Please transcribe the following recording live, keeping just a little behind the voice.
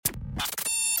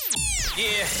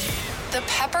Yeah. The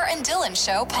Pepper and Dylan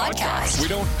Show podcast. We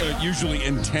don't usually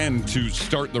intend to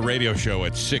start the radio show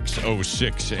at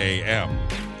 6:06 a.m.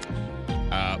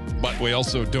 But we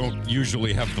also don't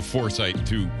usually have the foresight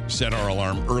to set our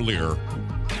alarm earlier.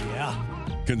 Yeah.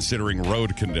 Considering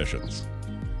road conditions.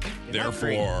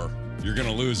 Therefore, you're going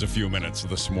to lose a few minutes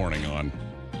this morning on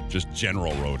just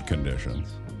general road conditions.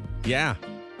 Yeah.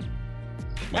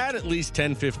 Add at least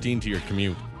 10-15 to your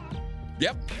commute.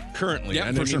 Yep. Currently. Yep,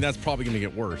 and for I mean, sure. that's probably going to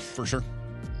get worse. For sure.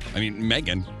 I mean,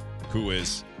 Megan, who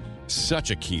is such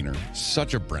a keener,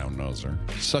 such a brown noser,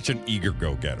 such an eager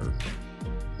go-getter,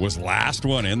 was last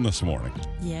one in this morning.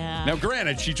 Yeah. Now,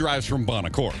 granted, she drives from Bon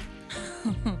Accord.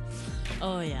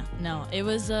 Oh, yeah. No, it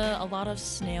was a lot of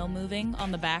snail moving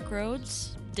on the back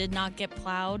roads. Did not get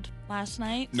plowed last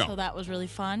night. No. So that was really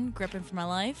fun, gripping for my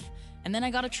life. And then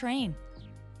I got a train.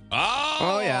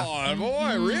 Oh, yeah.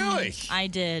 Boy, really? I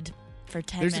did for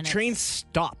 10 There's minutes. a train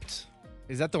stopped.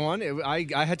 Is that the one? I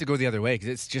had to go the other way because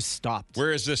it's just stopped.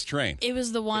 Where is this train? It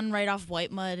was the one right off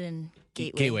White Mud and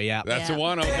Gateway. Gateway, yeah. That's the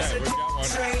one? Okay, we've got one.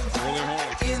 Early morning.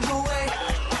 In the way,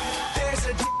 there's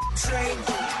a train.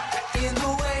 In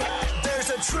the way, there's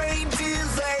a train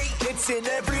delay. It's in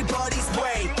everybody's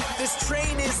way. This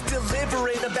train is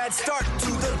delivering a bad start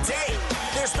to the day.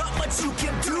 There's not much you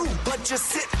can do, but just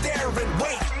sit there and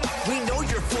wait. We know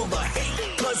you're full of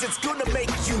hate, cause it's gonna make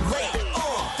you late.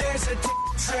 There's a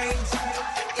train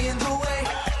in the way.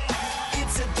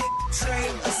 It's a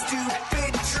train, a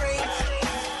stupid train.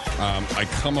 I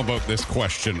come about this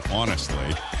question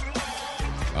honestly,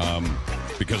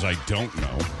 because I don't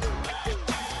know.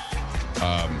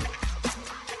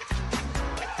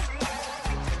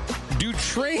 Do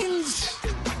trains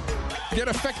get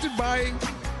affected by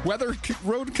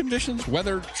road conditions,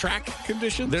 weather track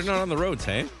conditions? They're not on the roads,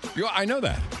 hey? Yeah, I know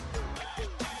that.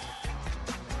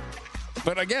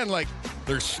 But again, like,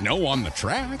 there's snow on the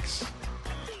tracks.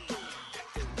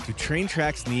 Do train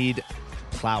tracks need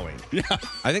plowing? Yeah.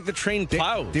 I think the train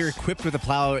plows. They're equipped with a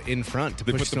plow in front to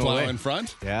They push put the snow plow away. in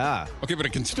front? Yeah. Okay, but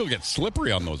it can still get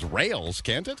slippery on those rails,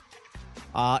 can't it?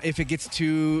 If it gets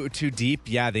too deep,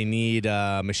 yeah, they need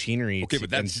machinery Okay,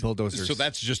 but and that's bulldozers. so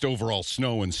that's just overall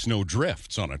snow and snow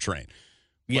drifts on a train.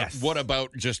 But Yes. what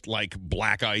about just like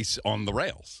black ice on the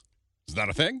rails? Is that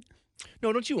a thing?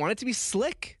 No, don't you want it to be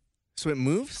slick so it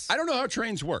moves? I don't know how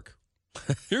trains work.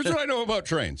 Here's what I know about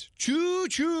trains. Choo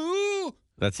choo.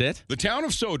 That's it? The town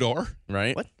of Sodor.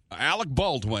 Right? What? Alec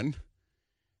Baldwin.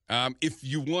 If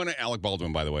you want to, Alec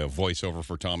Baldwin, by the way, a voiceover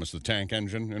for Thomas the Tank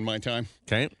Engine in my time.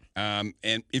 Okay. And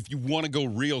if you want to go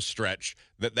real stretch,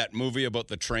 that movie about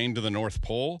the train to the North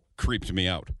Pole creeped me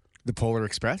out. The Polar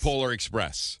Express? Polar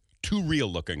Express. Too real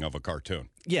looking of a cartoon.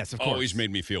 Yes, of course. Always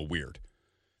made me feel weird.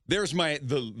 There's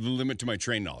the limit to my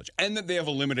train knowledge. And that they have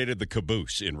eliminated the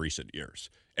caboose in recent years.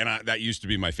 And that used to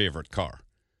be my favorite car,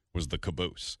 was the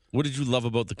caboose. What did you love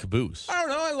about the caboose? I don't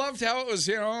know. I loved how it was,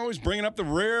 always bringing up the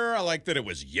rear. I liked that it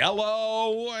was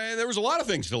yellow. There was a lot of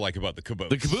things to like about the caboose.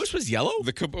 The caboose was yellow?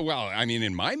 Well, I mean,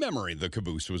 in my memory, the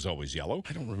caboose was always yellow.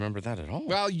 I don't remember that at all.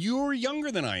 Well, you're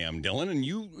younger than I am, Dylan, and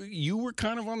you were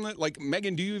kind of on the, like,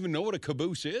 Megan, do you even know what a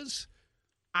caboose is?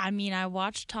 I mean, I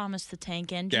watched Thomas the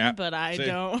Tank Engine, Yeah. but I See,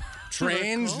 don't.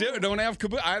 Trains don't have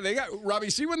caboose. Robbie,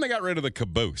 see when they got rid of the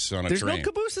caboose on a There's train? no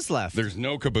cabooses left. There's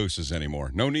no cabooses anymore.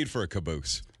 No need for a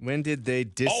caboose. When did they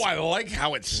Oh, I like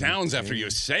how it sounds after you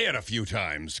say it a few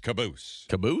times. Caboose.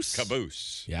 Caboose?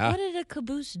 Caboose. Yeah. What did a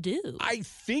caboose do? I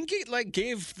think it,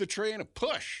 gave the train a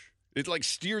push. It,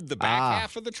 steered the back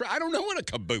half of the train. I don't know what a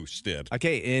caboose did.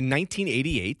 Okay, in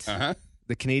 1988, Uh-huh.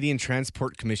 the Canadian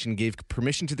Transport Commission gave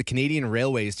permission to the Canadian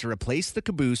Railways to replace the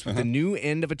caboose with the new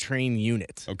end of a train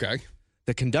unit. Okay.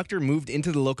 The conductor moved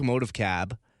into the locomotive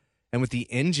cab, and with the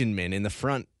engineman in the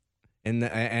front,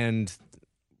 and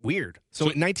weird. So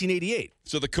in 1988,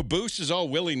 So the caboose is all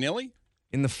willy-nilly?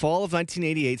 in the fall of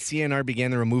 1988, CNR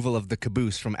began the removal of the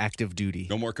caboose from active duty.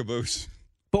 No more caboose.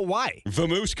 But why?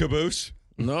 Vamoose caboose.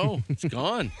 No, it's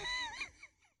gone.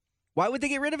 Why would they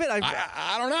get rid of it?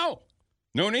 I don't know.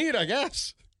 No need, I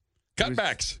guess.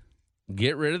 Cutbacks.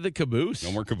 Get rid of the caboose.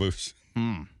 No more caboose.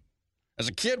 As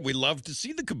a kid, we loved to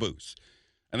see the caboose.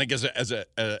 I think as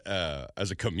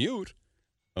a commute,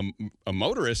 a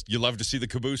motorist, you love to see the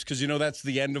caboose because that's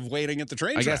the end of waiting at the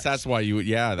train I tracks. guess that's why you would,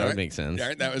 that Right? would make sense.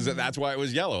 Right? That's why it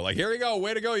was yellow. Like, here we go.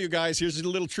 Way to go, you guys. Here's a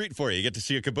little treat for you. You get to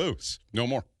see a caboose. No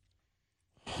more.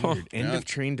 Weird. End of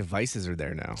train devices are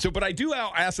there now. So, but I do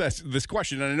ask this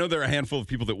question, and I know there are a handful of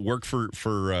people that work for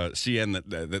CN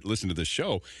that listen to this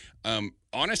show.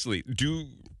 Honestly,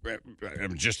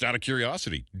 I'm just out of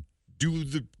curiosity, do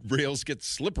the rails get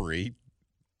slippery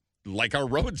like our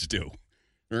roads do?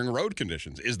 during road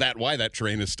conditions. Is that why that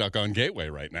train is stuck on Gateway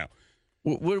right now?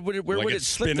 Where would Like it it's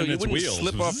slip, though? spinning You its wouldn't wheels.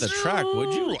 slip off the track,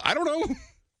 would you? I don't know.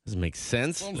 Doesn't make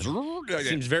sense.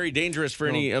 Seems very dangerous for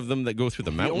any of them that go through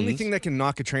the The mountains. only thing that can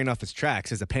knock a train off its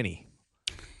tracks is a penny.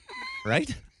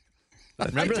 Right?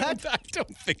 Remember that? I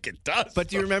don't think it does. But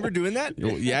do you remember doing that?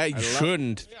 Yeah, you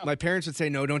shouldn't. My parents would say,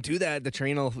 "No, don't do that. The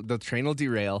train will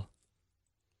derail."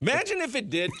 Imagine if it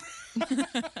did.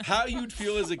 How you'd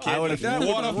feel as a kid. I would have.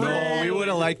 No, we would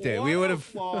have liked it. We would have.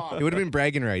 It would have been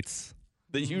bragging rights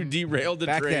that you derailed the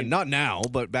back train. then. Not now,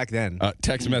 but back then.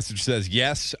 Text message says,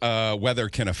 yes, weather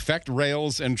can affect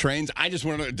rails and trains. I just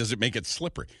want to know, does it make it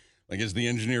slippery? Like, is the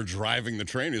engineer driving the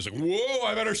train? He's like, whoa,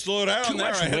 I better slow down. Too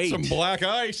much I hit weight. some black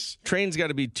ice. Train's got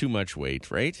to be too much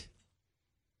weight, right?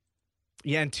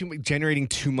 Yeah, and generating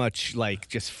too much like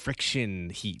just friction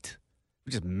heat.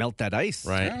 We just melt that ice.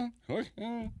 Right.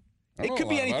 It could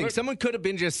be anything. Someone could have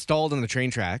been just stalled on the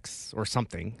train tracks or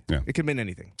something. Yeah. It could have been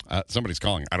anything. Somebody's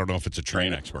calling. I don't know if it's a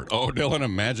train expert. Oh, Dylan,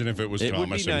 imagine if it was It would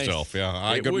Thomas be nice. himself. Yeah.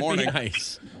 Hi, It good would be morning.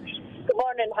 nice. Good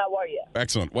morning. How are you?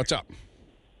 Excellent. What's up?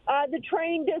 The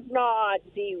train does not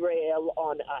derail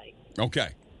on ice. Okay.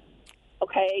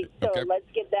 Okay, so Okay. let's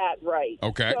get that right.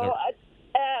 Okay. So,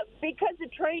 because the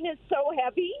train is so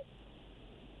heavy,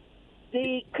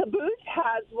 the caboose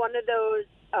has one of those.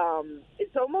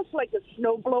 It's almost like a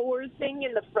snowblower thing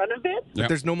in the front of it. Yeah. But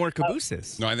there's no more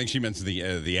cabooses. No, I think she meant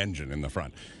the engine in the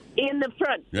front. In the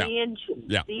front, Yeah. the engine.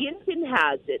 Yeah. The engine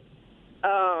has it.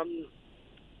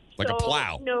 Like a So,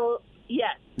 plow. No.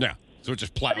 Yes. Yeah. So it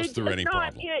just But plows it through does any not,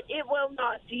 problem. It will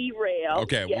not derail.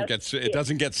 Okay, well, Yes, it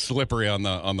doesn't get slippery on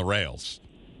the rails.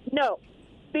 No,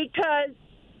 because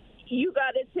you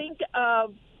got to think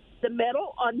of the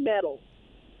metal on metal.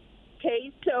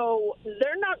 Okay, so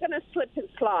they're not going to slip and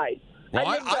slide. Well,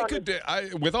 lived on I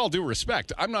with all due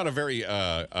respect, I'm not a very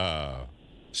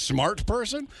smart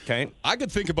person. Okay. I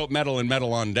could think about metal and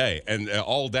metal on day and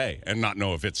all day and not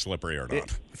know if it's slippery or not.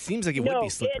 It seems like it no, would be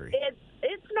slippery.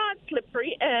 It's not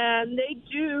slippery, and they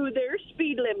do their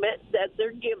speed limit that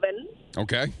they're given.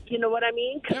 Okay. You know what I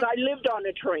mean? Because Yeah. I lived on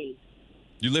a train.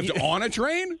 You lived on a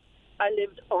train? I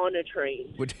lived on a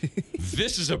train.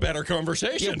 This is a better Yeah,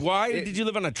 conversation. why did you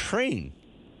live on a train?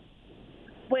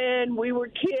 When we were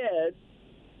kids,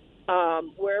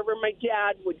 wherever my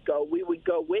dad would go, we would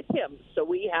go with him. So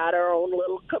we had our own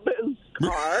little caboose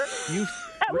car, and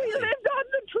we lived on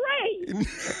the train.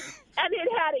 And it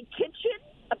had a kitchen,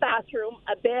 a bathroom,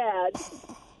 a bed,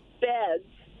 beds.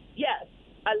 Yes,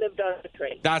 I lived on a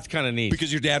train. That's kind of neat.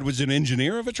 Because your dad was an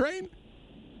engineer of a train?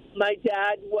 My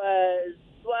dad was,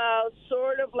 well,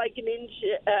 sort of like an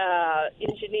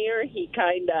engineer. He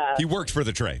kind of, He worked for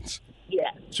the trains.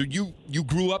 yeah. So you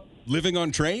grew up living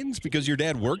on trains because your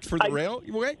dad worked for the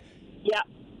railway? Yeah.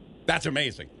 That's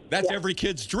amazing. That's Yeah. every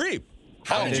kid's dream.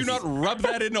 How did you not rub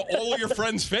that into all of your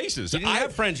friends' faces? You didn't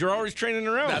have friends. You're always training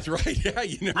around. That's right. Yeah,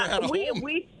 you never had a home.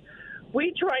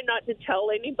 We try not to tell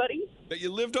anybody. That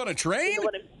you lived on a train? You know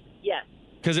what yes.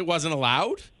 Because it wasn't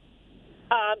allowed?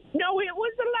 No, it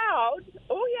was allowed.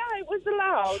 Oh, yeah, it was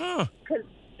allowed. Huh. Because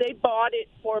they bought it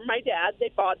for my dad. They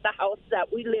bought the house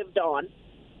that we lived on.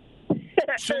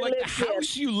 So, like, the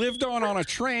house you lived on a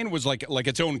train was like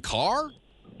its own car?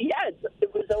 Yes,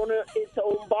 it was its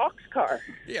own box car.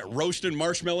 Yeah, roasting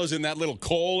marshmallows in that little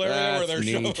coal area where That's they're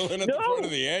neat. shoveling at the front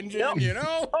of the engine, No. you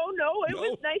know? Oh, no, it No.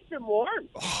 was nice and warm.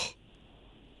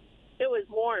 It was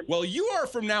warm. Well, you are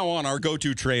from now on our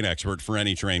go-to train expert for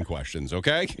any train questions,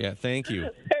 okay? Yeah, thank you.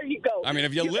 There you go. I mean,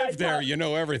 if you guys live there, have- you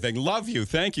know everything. Love you.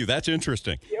 Thank you. That's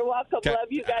interesting. You're welcome. Okay.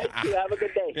 Love you guys too. Have a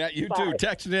good day. Yeah, you Bye. too.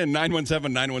 Text it in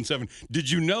 917-917. Did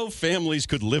you know families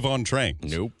could live on trains?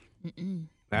 Nope.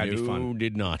 That'd be fun. No,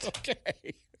 did not. Okay.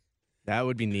 That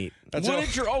would be neat. That's Would all-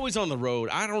 it? You're always on the road.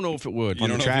 I don't know if it would. You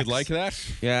don't the know if tracks. you'd like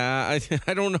that? Yeah,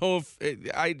 I don't know if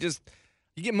I just.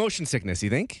 You get motion sickness,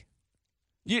 you think?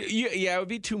 Yeah, it would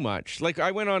be too much. Like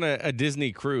I went on a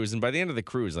Disney cruise, and by the end of the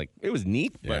cruise, like it was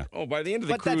neat, Yeah. but by the end of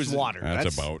the But cruise, that's water.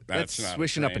 That's That's not a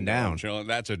swishing up train, and down. chilling.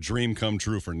 That's a dream come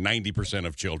true for 90%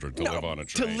 of children to live on a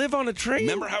to train. live on a train.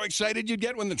 Remember how excited you'd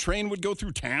get when the train would go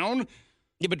through town?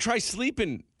 Yeah, but try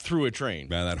sleeping through a train.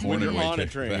 Man, that when horn would you're on wake a you.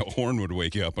 train. That horn would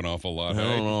wake you up an awful lot. I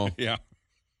don't eh? know. Yeah.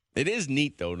 It is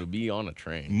neat though to be on a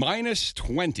train. Minus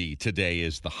 20 today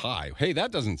is the high. Hey,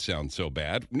 that doesn't sound so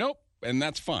bad. Nope. And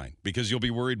that's fine because you'll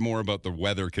be worried more about the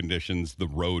weather conditions, the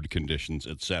road conditions,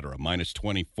 etc. Minus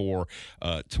 24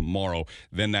 tomorrow.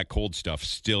 Then that cold stuff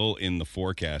still in the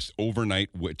forecast. Overnight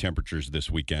temperatures this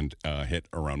weekend hit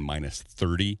around minus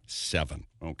 37.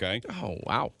 Okay. Oh,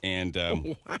 wow. And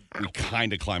we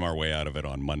kind of climb our way out of it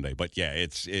on Monday. But yeah,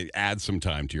 it adds some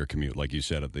time to your commute, like you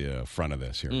said at the front of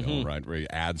this here, Bill, right? Where you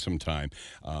add some time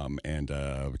and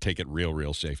take it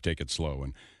real safe. Take it slow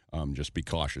and just be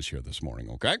cautious here this morning,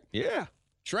 okay? Yeah.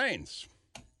 Trains.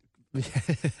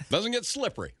 Doesn't get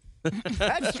slippery.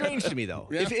 That's strange to me, though.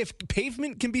 Yeah. If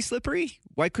pavement can be slippery,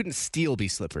 why couldn't steel be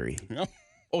slippery? Yeah.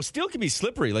 Oh, steel can be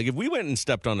slippery. Like if we went and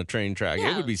stepped on a train track, it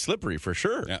Yeah. would be slippery for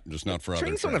sure. Yeah, just not for other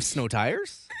Trains don't have snow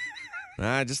tires.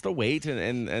 Just the weight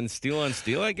and steel on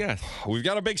steel, I guess. We've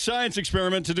got a big science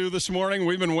experiment to do this morning.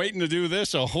 We've been waiting to do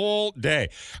this a whole day.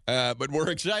 But we're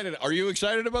excited. Are you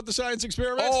excited about the science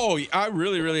experiment? Oh, I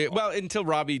really, well, until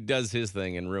Robbie does his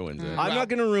thing and ruins it. I'm not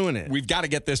going to ruin it. We've got to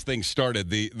get this thing started.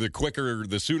 The quicker,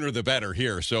 the sooner, the better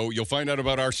here. So you'll find out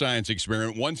about our science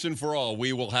experiment. Once and for all,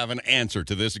 we will have an answer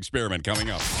to this experiment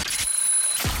coming up.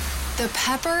 The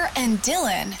Pepper and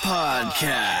Dylan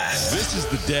Podcast. This is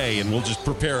the day, and we'll just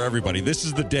prepare everybody. This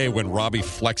is the day when Robbie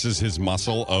flexes his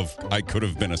muscle of, I could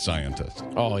have been a scientist.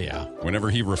 Oh, yeah.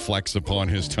 Whenever he reflects upon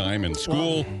his time in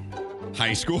school,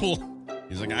 high school,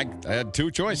 he's like, I had two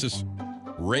choices,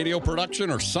 radio production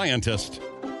or scientist.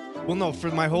 Well, no, for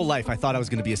my whole life, I thought I was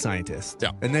going to be a scientist.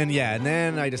 Yeah. And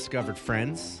then I discovered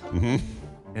Friends. Mm-hmm.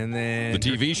 And then... The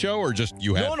TV show or just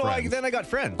you had friends? Then I got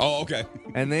Friends. Oh, okay.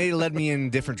 And they led me in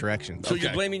different directions. So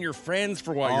you're blaming your friends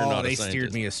for why you're not a they scientist.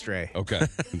 steered me astray. Okay.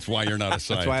 That's why you're not a scientist.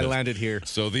 That's why I landed here.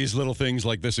 So these little things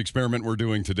like this experiment we're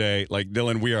doing today, like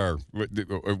Dylan,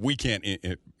 we can't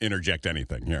interject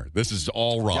anything here. This is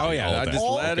all Robbie. Oh, yeah. all I day. just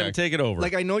let him take it over.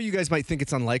 Like, I know you guys might think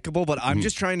it's unlikable, but I'm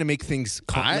just trying to make things...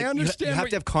 I understand You have what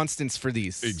to have constants for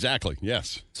these. Exactly.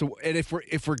 Yes. So, and if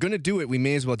we're going to do it, we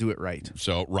may as well do it right.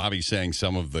 So Robbie's saying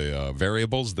some of the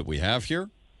variables that we have here,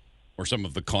 or some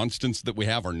of the constants that we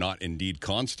have, are not indeed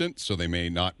constant, so they may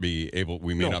not be able.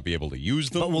 We may not be able to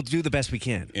use them. But we'll do the best we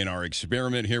can. In our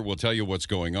experiment here, we'll tell you what's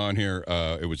going on here.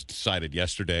 It was decided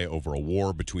yesterday over a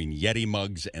war between Yeti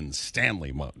mugs and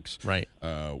Stanley mugs. Right.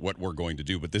 What we're going to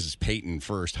do, but this is Peyton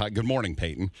first. Hi, good morning,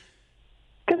 Peyton.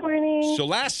 Good morning. So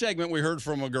last segment, we heard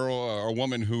from a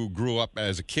woman who grew up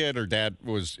as a kid. Her dad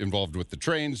was involved with the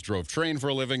trains, drove train for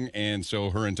a living, and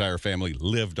so her entire family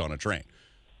lived on a train.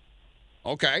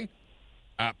 Okay.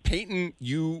 Peyton,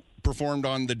 you performed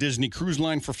on the Disney Cruise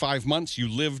Line for 5 months. You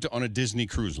lived on a Disney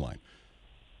Cruise Line.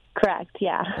 Correct,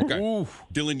 yeah. Okay.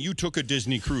 Dylan, you took a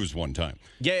Disney cruise one time.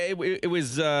 Yeah, it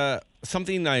was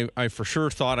something I for sure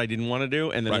thought I didn't want to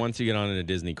do. And then once you get on a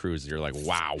Disney cruise, you're like,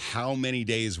 wow. How many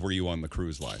days were you on the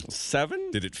cruise line? 7?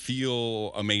 Did it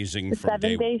feel amazing The from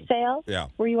day 7-day sail? Yeah.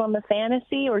 Were you on the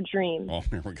Fantasy or Dream? Oh,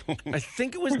 there we go. I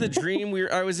think it was the dream.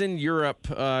 I was in Europe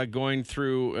going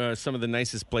through some of the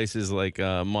nicest places like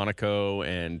Monaco,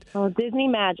 and Oh, Disney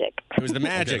Magic. it was the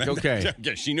magic. Okay.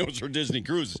 Yeah, she knows her Disney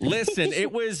cruises. Listen,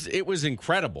 it was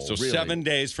incredible. So really. 7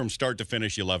 days from start to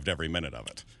finish, you loved every minute of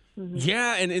it.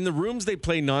 Yeah, and in the rooms they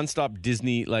play nonstop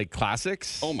Disney like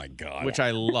classics. Oh my God. Which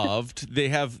I loved. They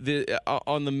have the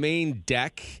on the main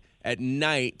deck at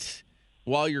night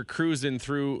while you're cruising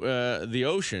through the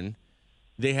ocean.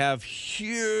 They have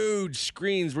huge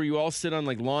screens where you all sit on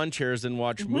like lawn chairs and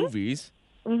watch movies.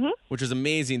 Which is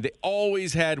amazing. They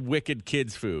always had wicked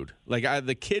kids food. Like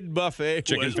the kid buffet,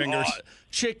 Chicken fingers.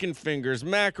 chicken fingers,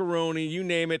 macaroni, you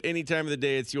name it. Any time of the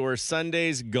day, it's yours.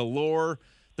 Sundays galore.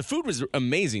 The food was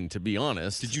amazing, to be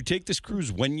honest. Did you take this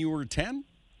cruise when you were 10?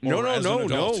 No.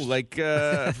 No. Like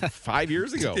 5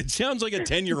 years ago. It sounds like a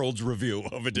 10-year-old's review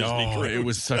of a Disney cruise. It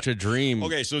was such a dream.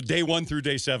 Okay, so day 1 through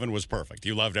day 7 was perfect.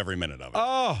 You loved every minute of it.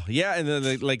 Oh yeah, and then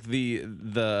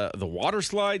the water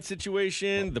slide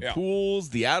situation, the pools,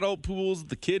 the adult pools,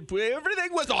 the kid pool,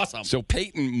 everything was awesome. So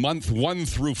Peyton, month 1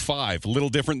 through 5, a little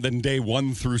different than day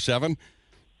 1 through 7?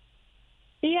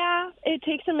 Yeah, it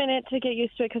takes a minute to get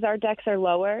used to it because our decks are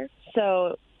lower.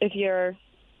 So if you're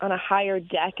on a higher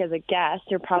deck as a guest,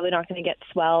 you're probably not going to get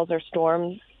swells or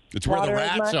storms. It's where the water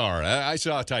as rats much. are. I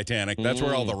saw Titanic. That's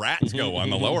where all the rats go on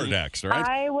the lower decks, right?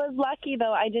 I was lucky,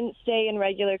 though. I didn't stay in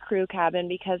regular crew cabin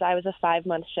because I was a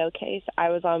 5-month showcase. I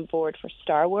was on board for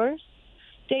Star Wars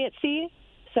Day at Sea,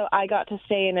 so I got to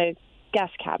stay in a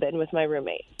guest cabin with my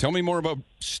roommate. Tell me more about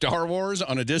Star Wars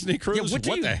on a Disney cruise. Yeah,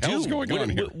 what the hell's going on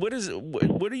here? What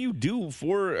do you do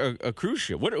for a cruise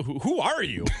ship? Who are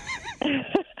you?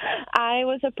 I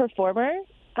was a performer,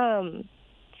 so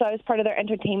I was part of their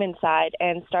entertainment side,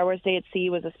 and Star Wars Day at Sea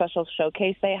was a special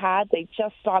showcase they had. They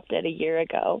just stopped it a year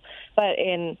ago, but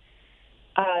in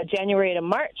January to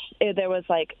March, there was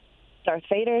like Darth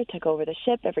Vader took over the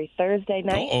ship every Thursday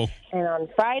night. Uh-oh. And on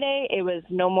Friday, it was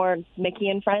no more Mickey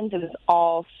and Friends. It was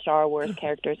all Star Wars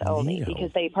characters only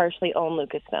because they partially own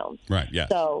Lucasfilms. Right, yes.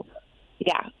 So,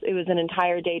 yeah, it was an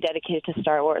entire day dedicated to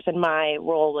Star Wars, and my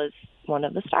role was one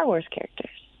of the Star Wars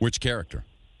characters. Which character?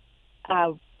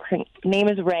 Her name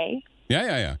is Rey.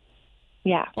 Yeah.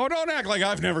 Yeah. Oh, don't act like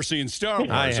I've never seen Star Wars,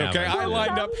 I haven't. okay? I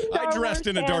lined up, I dressed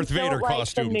in a Darth Vader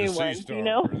costume to see Star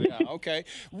Wars. Yeah, okay.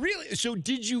 Really? So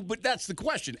did you, but that's the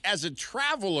question. As a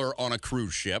traveler on a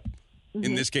cruise ship,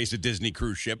 in this case a Disney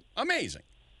cruise ship, amazing.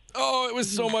 Oh, it was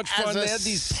so much fun. As a They had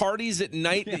these parties at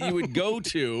night that you would go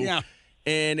to. Yeah.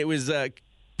 And it was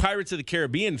Pirates of the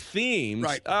Caribbean themes.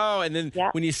 Right. Oh, and then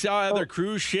when you saw other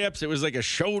cruise ships, it was like a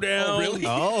showdown. Oh, really?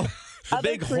 Oh. The Other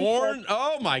big cruise horn. ships-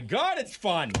 Oh, my God, it's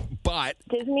fun. But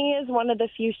Disney is one of the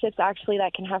few ships actually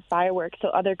that can have fireworks, so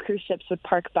other cruise ships would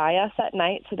park by us at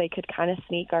night so they could kind of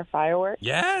sneak our fireworks.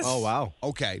 Yes. Oh, wow.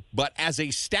 okay, but as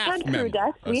a staff On member, crew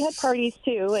deck, we had parties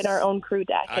too in our own crew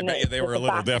deck. I and bet it you they was were a the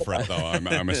little back of the different, boat.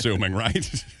 though. I'm assuming,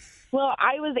 right? Well,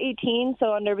 I was 18,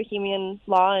 so under Bohemian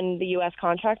law and the U.S.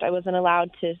 contract, I wasn't allowed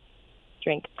to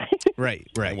drink. Right.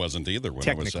 I wasn't either when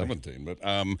I was Technically. 17.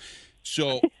 But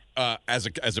so as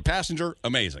a passenger,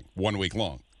 amazing, 1 week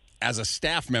long. As a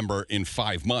staff member in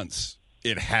 5 months,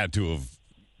 it had to have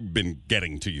been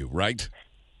getting to you, right?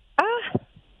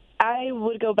 I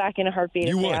would go back in a heartbeat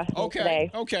You if they would. asked me Okay.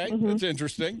 today. Okay. Mm-hmm. That's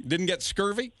interesting. Didn't get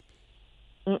scurvy?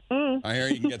 I hear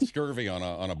you can get scurvy on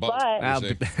a boat. But-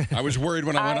 You see. I was worried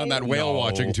when I went on that whale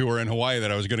watching tour in Hawaii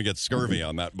that I was going to get scurvy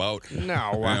on that boat.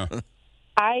 No. Yeah.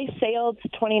 I sailed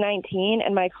 2019,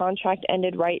 and my contract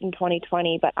ended right in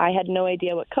 2020, but I had no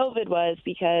idea what COVID was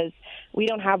because we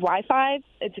don't have Wi-Fi.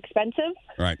 It's expensive.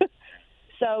 Right.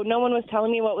 So no one was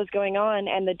telling me what was going on,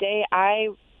 and the day I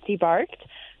debarked,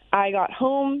 I got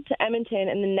home to Edmonton,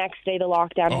 and the next day the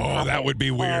lockdown Oh, happened. that would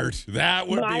be weird. That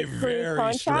would My be cruise very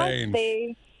contract,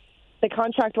 strange. the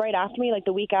contract right after me, like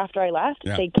the week after I left,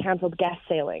 Yeah. they canceled guest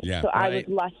sailing. Yeah, so I was right.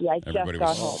 lucky. I Everybody just got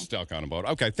was home. stuck on a boat.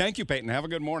 Okay, thank you, Peyton. Have a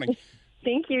good morning.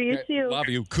 Thank you. You too. Love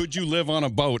you. Could you live on a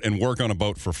boat and work on a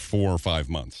boat for 4 or 5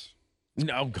 months?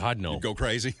 No, God, no. You'd go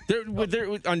crazy?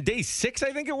 On day 6,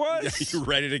 I think it was. You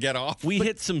ready to get off? We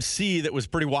hit some sea that was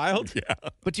pretty wild. Yeah.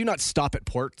 But do you not stop at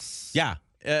ports? Yeah.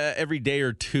 Every day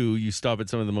or two, you stop at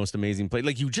some of the most amazing places.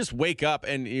 Like you just wake up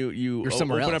and you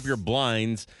somewhere open else. up your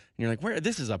blinds and you're like, "Where?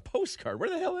 This is a postcard. Where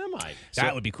the hell am I?"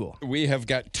 That would be cool. We have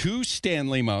got 2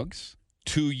 Stanley mugs,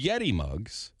 2 Yeti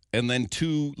mugs, and then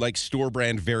 2 like store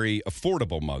brand very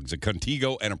affordable mugs, a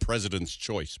Contigo and a President's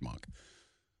Choice mug.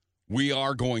 We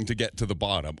are going to get to the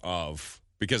bottom of,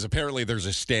 because apparently there's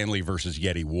a Stanley versus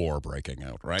Yeti war breaking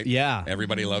out, right? Yeah.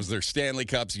 Everybody loves their Stanley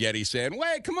Cups. Yeti saying,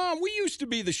 wait, come on, we used to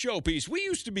be the showpiece. We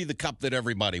used to be the cup that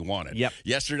everybody wanted. Yep.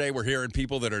 Yesterday we're hearing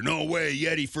people that are, no way,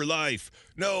 Yeti for life.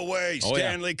 No way, Oh, yeah.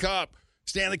 Stanley Cup.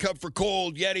 Stanley Cup for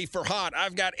cold, Yeti for hot.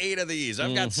 I've got 8 of these.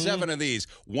 I've got 7 of these.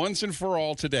 Once and for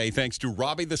all today, thanks to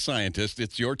Robbie the scientist,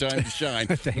 it's your time to shine.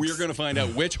 We're going to find out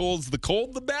which holds the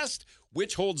cold the best,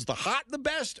 which holds the hot the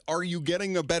best. Are you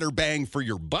getting a better bang for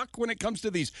your buck when it comes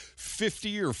to these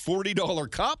 $50 or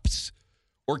 $40 cups?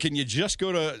 Or can you just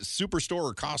go to Superstore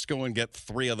or Costco and get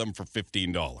 3 of them for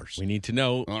 $15? We need to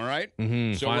know All right? So,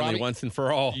 finally Robbie, once and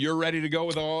for all. you're ready to go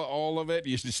with all of it?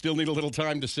 You still need a little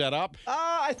time to set up?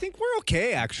 I think we're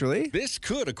okay, actually. This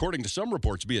could, according to some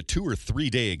reports, be a 2 or 3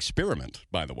 day experiment,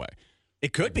 by the way.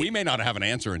 It could be. We may not have an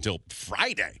answer until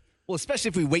Friday. Well, especially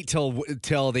if we wait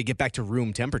till they get back to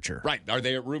room temperature. Right. Are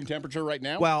they at room temperature right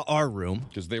now? Well, our room.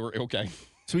 Because they were, okay.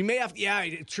 So we may have, yeah,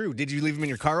 true. Did you leave them in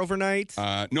your car overnight?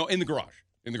 No, in the garage.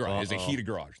 In the garage. It's a heated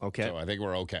garage. Okay. So I think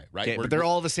we're okay, right? Okay, We're- but they're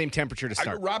all the same temperature to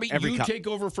start. Robbie, Every you cup. take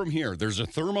over from here. There's a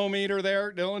thermometer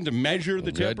there, Dylan, to measure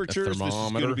the Good, a temperatures. This is going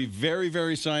thermometer. to be very,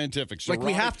 very scientific. So Like we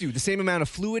Robbie, have to. The same amount of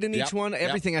fluid in Yep, each one. yep.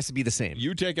 Everything has to be the same.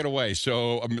 You take it away.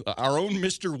 So our own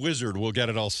Mr. Wizard will get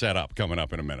it all set up coming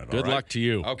up in a minute. Good all right? luck to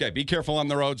you. Okay, be careful on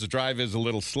the roads. The drive is a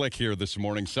little slick here this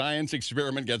morning. Science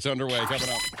experiment gets underway. Coming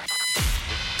up.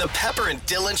 The Pepper and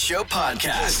Dylan Show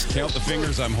podcast. Count the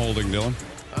fingers I'm holding, Dylan.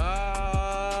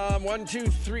 1, 2,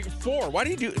 3, 4. Why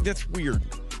do you do? That's weird.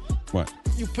 What?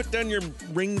 You put down your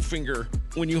ring finger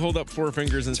when you hold up 4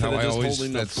 fingers instead of just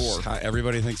holding the 4. how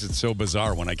everybody thinks it's so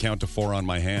bizarre when I count to 4 on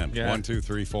my hand. Yeah. 1, 2,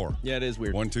 3, 4. Yeah, it is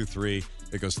weird. 1, 2, 3.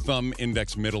 It goes thumb,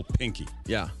 index, middle, pinky.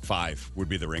 Yeah. 5 would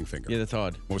be the ring finger. Yeah, that's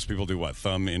odd. Most people do what?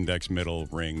 Thumb, index, middle,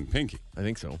 ring, pinky. I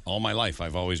think so. All my life,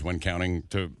 I've always, when counting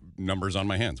to numbers on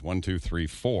my hands, 1, 2, 3,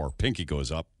 4, pinky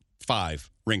goes up. 5,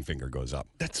 ring finger goes up.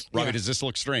 That's Robbie, yeah. does this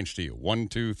look strange to you? 1,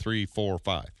 2, 3, 4,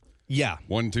 5. Yeah.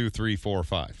 1, 2, 3, 4,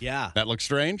 5. Yeah. That looks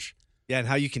strange? Yeah, and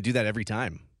how you can do that every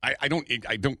time. I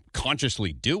don't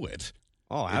consciously do it.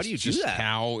 Oh, how It's do you do just that?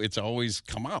 how it's always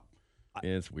come up.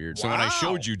 Yeah, it's weird. So when I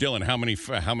showed you, Dylan, how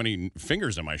many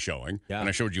fingers am I showing? Yeah. When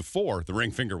I showed you 4, the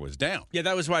ring finger was down. Yeah,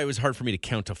 that was why it was hard for me to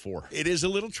count to 4. It is a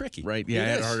little tricky. Right? Yeah, It I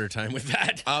had is. a harder time with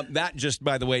that. That just,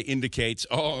 by the way, indicates,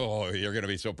 you're going to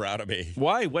be so proud of me.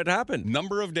 Why? What happened?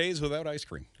 Number of days without ice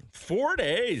cream. 4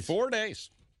 days. 4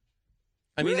 days.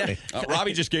 I mean, Really?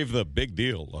 Robbie just gave the big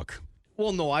deal look.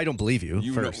 Well, no, I don't believe you.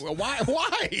 You first. know, why?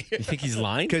 you think he's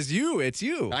lying? Because it's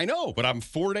you. I know, but I'm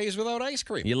 4 days without ice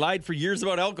cream. You lied for years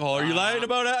about alcohol. Are you lying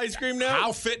about ice cream now?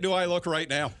 How fit do I look right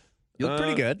now? You look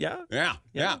pretty good. Yeah.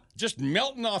 Yeah. Just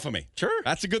melting off of me. Sure.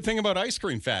 That's a good thing about ice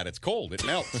cream fat. It's cold. It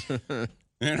melts.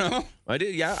 You know? I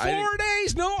did. Yeah. 4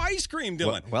 days, no ice cream,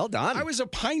 Dylan. Well done. I was a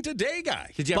pint a day guy.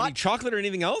 Did you have any chocolate or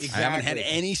anything else? I haven't had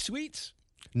any sweets.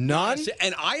 None?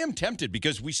 And I am tempted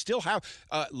because we still have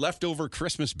leftover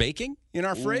Christmas baking in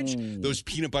our fridge. Those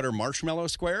peanut butter marshmallow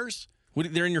squares.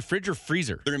 They're in your fridge or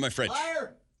freezer? They're in my fridge.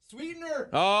 Sweetener.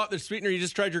 Oh, there's sweetener. You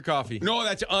just tried your coffee. No,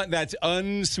 that's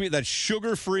unsweet. That's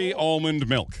sugar-free almond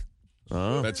milk.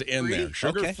 Oh. That's in there.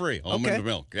 Sugar-free almond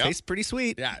milk. Yeah. Tastes pretty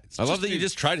sweet. Yeah. I love that you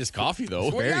just tried his coffee, though.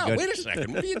 Well, Very good. Wait a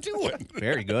second. What are you doing?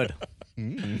 Very good.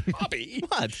 Bobby.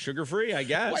 What? Sugar-free, I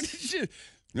guess. Why did you?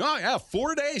 No, yeah,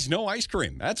 4 days, no ice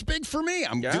cream. That's big for me.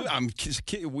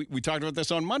 We talked about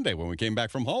this on Monday when we came back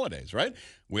from holidays, right?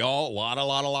 We all, a lot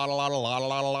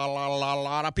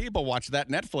of people watch that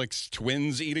Netflix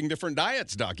twins eating different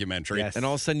diets documentary. Yes. And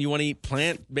all of a sudden, you want to eat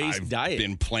plant-based diet. I've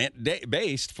been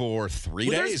plant-based for 3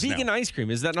 days There's vegan now. ice cream.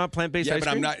 Is that not plant-based Yeah, ice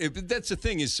but cream? I'm not. That's the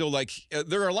thing is, so like,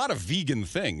 there are a lot of vegan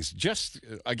things. Just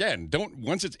again,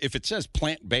 if it says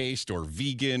plant-based or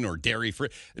vegan or dairy-free,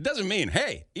 it doesn't mean,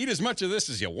 hey, eat as much of this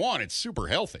as you want. It's super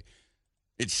healthy.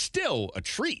 It's still a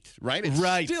treat, right? It's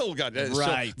Right. still got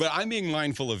Right. but I'm being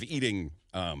mindful of eating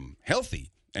healthy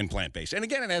and plant-based. And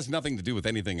again, it has nothing to do with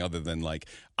anything other than like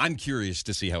I'm curious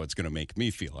to see how it's going to make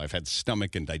me feel. I've had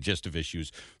stomach and digestive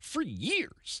issues for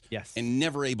years. Yes. And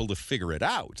never able to figure it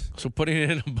out. So putting it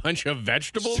in a bunch of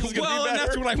vegetables is going to Well, be and better?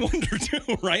 that's what I wonder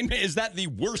too, right? Is that the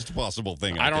worst possible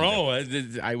thing? I don't can do?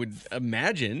 know. I would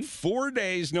imagine. 4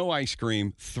 days, no ice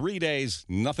cream. 3 days,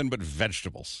 nothing but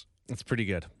vegetables. That's pretty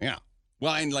good. Yeah.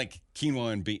 Well, and like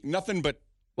quinoa and bean. Nothing but,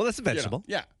 Well, that's a vegetable.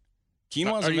 yeah.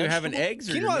 Quinoa's Are a you vegetable? having eggs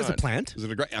or Quinoa you're is a not? plant. Is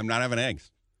it a great? I'm not having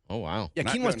eggs. Oh, wow. Yeah,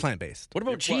 Not quinoa's doing- plant-based. What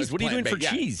about cheese? What are you doing for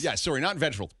Plant-based. cheese? Yeah, sorry, not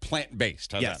vegetable.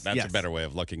 Plant-based. How's Yes, that? That's yes. a better way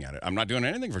of looking at it. I'm not doing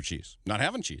anything for cheese. Not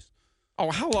having cheese. Oh,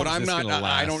 how long But is I'm this not. gonna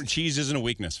last? I don't. Cheese isn't a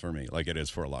weakness for me, like it is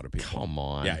for a lot of people. Come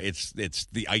on. Yeah, it's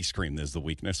the ice cream that's the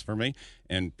weakness for me.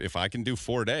 And if I can do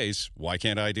 4 days, why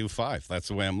can't I do 5? That's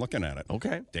the way I'm looking at it.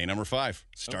 Okay. Day number 5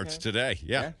 starts today.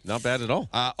 Yeah. Not bad at all.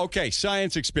 Okay,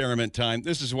 science experiment time.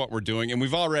 This is what we're doing. And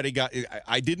we've already got,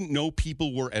 I didn't know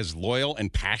people were as loyal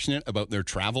and passionate about their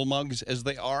travel mugs as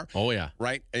they are. Oh, yeah.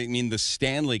 Right? I mean, the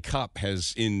Stanley Cup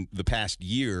has, in the past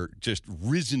year, just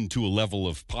risen to a level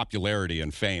of popularity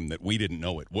and fame that we didn't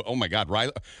know it. Oh, my God.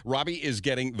 Robbie is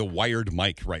getting the wired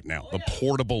mic right now, the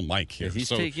portable mic here. He's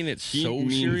So taking it he so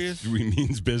means- serious. He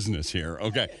means business here.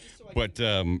 Okay. But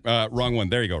wrong one.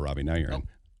 There you go, Robbie. Now you're in.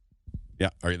 Yeah.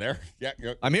 Are you there? Yeah.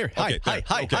 I'm here. Hi, Okay, hi,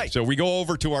 hi, okay. hi. So we go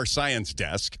over to our science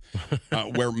desk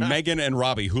where Megan and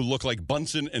Robbie, who look like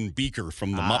Bunsen and Beaker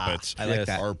from the Muppets, I like Yes.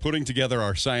 that. are putting together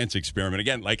our science experiment.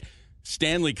 Again, like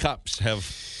Stanley Cups have,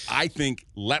 I think,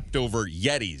 leapt over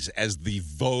Yetis as the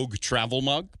Vogue travel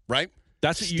mug, right?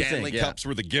 That's what you Stanley think, yeah. Cups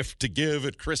were the gift to give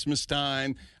at Christmas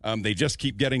time. They just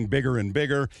keep getting bigger and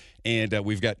bigger. And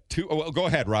we've got 2. Oh, well, go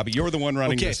ahead, Robbie. You're the one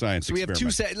running the science so we have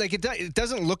experiment. 2 like it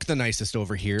doesn't look the nicest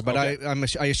over here, but Okay.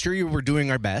 I assure you we're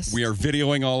doing our best. We are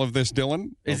videoing all of this,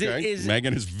 Dylan. Is it- okay? is-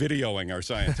 Megan is videoing our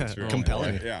science experiment.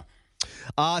 Compelling.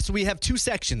 Yeah. So we have 2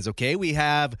 sections, okay? We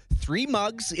have 3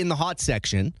 mugs in the hot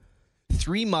section,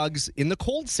 3 mugs in the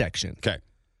cold section. Okay.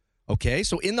 Okay,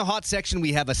 so in the hot section,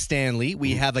 we have a Stanley,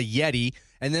 we have a Yeti,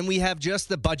 and then we have just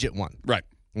the budget one. Right.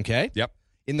 Okay? Yep.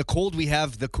 In the cold, we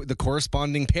have the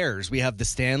corresponding pairs. We have the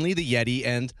Stanley, the Yeti,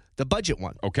 and the budget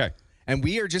one. Okay. And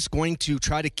we are just going to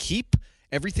try to keep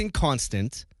everything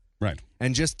constant Right.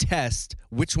 and just test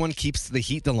which one keeps the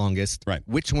heat the longest, Right.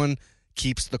 which one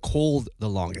keeps the cold the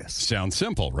longest. Sounds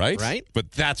simple, right? Right.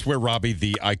 But that's where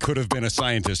Robbie, I could have been a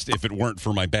scientist if it weren't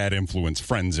for my bad influence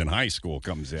friends in high school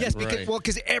comes in. Yes, because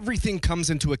because everything comes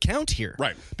into account here.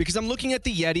 Right. Because I'm looking at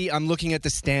the Yeti, I'm looking at the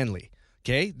Stanley.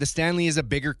 Okay? The Stanley is a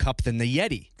bigger cup than the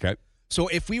Yeti. Okay. So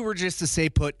if we were just to say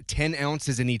put 10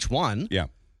 ounces in each one, Yeah.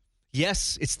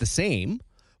 yes, it's the same,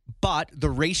 but the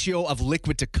ratio of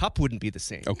liquid to cup wouldn't be the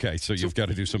same. Okay, so you've got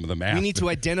to do some of the math. We need to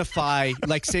identify,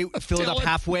 like, say, fill it up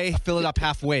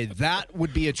halfway. That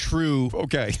would be a true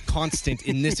constant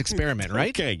in this experiment, right?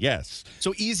 Okay, yes.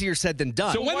 So easier said than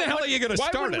done. So when the hell are you going to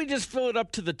start Why wouldn't we just fill it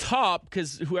up to the top?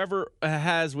 Because whoever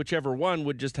has whichever one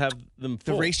would just have them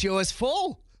full. The ratio is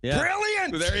full. Yeah.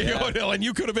 Brilliant! There you go, Dylan.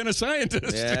 You could have been a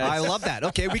scientist. Yeah. I love that.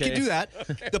 Okay, we can do that.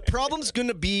 The problem's going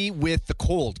to be with the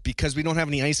cold because we don't have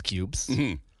any ice cubes.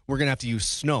 Mm-hmm. We're going to have to use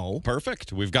snow.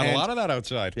 Perfect. We've got a lot of that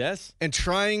outside. Yes. And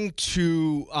trying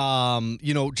to,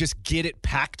 just get it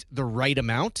packed the right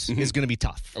amount is going to be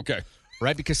tough. Okay.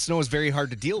 Right? Because snow is very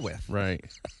hard to deal with. Right.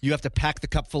 You have to pack the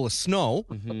cup full of snow,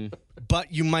 but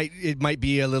it might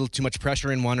be a little too much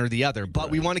pressure in one or the other. But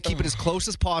we want to keep it as close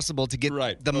as possible to get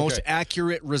the most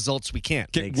accurate results we can.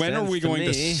 Okay, when are we going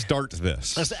to start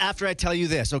this? That's after I tell you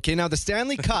this. Okay, now the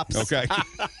Stanley Cups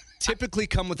typically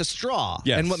come with a straw.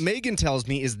 Yes. And what Megan tells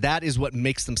me is that is what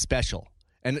makes them special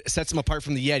and sets them apart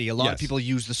from the Yeti. A lot of people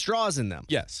use the straws in them.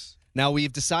 Yes. Now,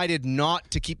 we've decided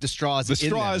not to keep the straws in them. The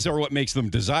straws are what makes them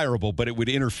desirable, but it would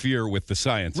interfere with the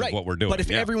science of what we're doing. But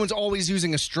if everyone's always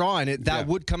using a straw in it, that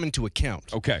would come into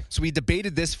account. Okay. So we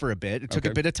debated this for a bit. It took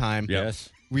a bit of time. Yes.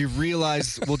 We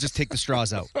realized we'll just take the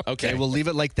straws out. Okay. We'll leave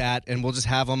it like that, and we'll just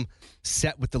have them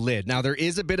set with the lid. Now, there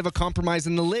is a bit of a compromise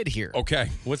in the lid here. Okay.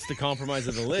 What's the compromise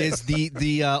of the lid? Is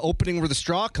the opening where the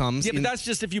straw comes. Yeah, but that's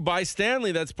just if you buy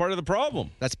Stanley, that's part of the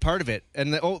problem. That's part of it.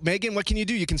 And, Megan, what can you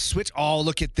do? You can switch. Oh,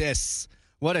 look at this.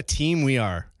 What a team we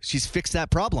are. She's fixed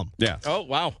that problem. Yeah. Oh,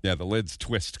 wow. Yeah, the lids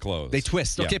twist closed. They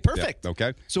twist. Yeah, Okay, perfect. yeah,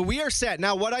 okay. So we are set.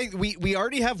 Now, we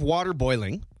already have water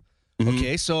boiling.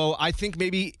 Okay, so I think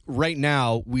maybe right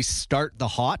now we start the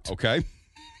hot. Okay.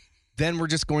 Then we're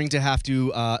just going to have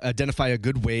to identify a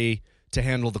good way to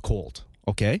handle the cold.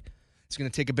 Okay? It's going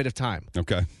to take a bit of time.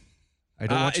 Okay. I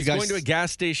don't want you guys... Going to a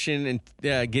gas station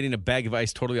and getting a bag of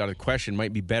ice totally out of the question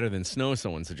might be better than snow,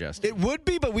 someone suggested. It would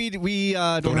be, but we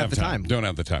don't have the time. Don't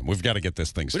have the time. We've got to get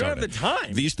this thing started. We don't have the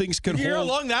time. These things can You hold... hear how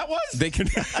long that was? They can...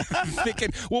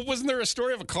 Well, wasn't there a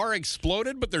story of a car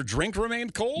exploded, but their drink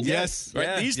remained cold? Yes. Right?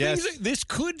 Yeah. These things, this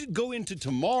could go into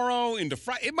tomorrow, into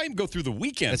Friday. It might go through the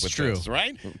weekend That's with true. this,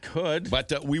 right? It could.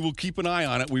 But we will keep an eye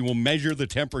on it. We will measure the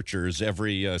temperatures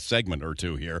every segment or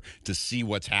two here to see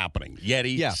what's happening.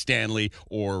 Yeti, Stanley,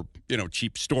 or,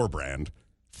 cheap store brand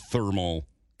thermal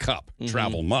cup,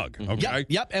 travel mug. Okay?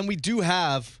 Yep, and we do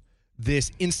have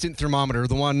this instant thermometer,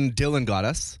 the one Dylan got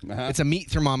us. It's a meat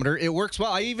thermometer. It works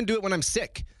well. I even do it when I'm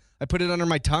sick. I put it under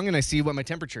my tongue and I see what my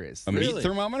temperature is. A meat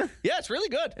thermometer? Yeah, it's really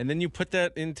good. And then you put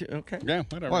that into... Okay. Yeah,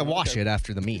 whatever. Well, I wash it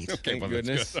after the meat. Okay, Thank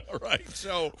goodness. All right.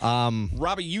 So,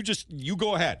 Robbie, you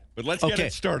go ahead, but let's get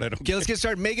it started. Okay, let's get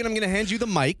started. Megan, I'm going to hand you the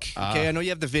mic. Okay, I know you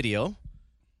have the video.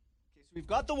 Okay, so we've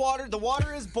got the water. The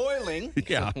water is boiling.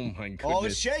 Yeah. Oh, my goodness. Oh,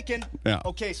 it's shaking. Yeah.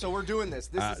 Okay, so we're doing this.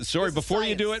 Sorry, before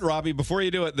you do it, Robbie,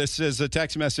 this is a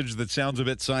text message that sounds a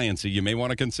bit sciencey. You may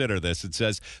want to consider this. It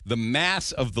says, the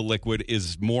mass of the liquid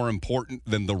is more important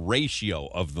than the ratio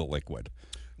of the liquid.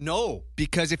 No,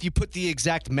 because if you put the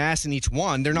exact mass in each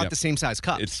one, they're not the same size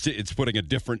cups. It's putting a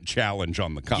different challenge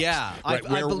on the cups. Yeah. Right,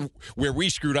 where we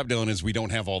screwed up, Dylan, is we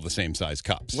don't have all the same size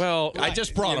cups. Well, I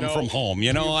just brought them from home.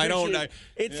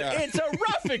 It's a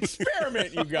rough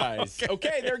experiment, you guys.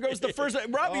 Okay, there goes the first.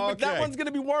 Robbie, but that one's going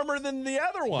to be warmer than the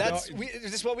other one. This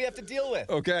is what we have to deal with.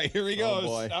 Okay, here he goes.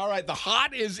 Boy. All right, the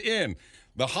hot is in.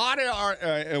 The hot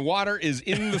water is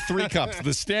in the three cups: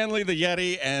 the Stanley, the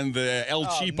Yeti, and the El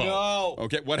Cheapo. No.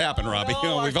 Okay, what happened, Robbie?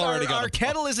 No, We've already got our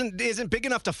kettle isn't big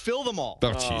enough to fill them all. Oh,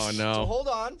 Oh, jeez. no. So hold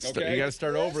on. You got to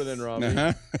start over then, Robbie.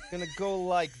 It's gonna go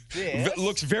like this.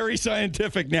 Looks very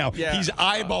scientific now. Yeah. He's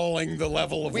eyeballing the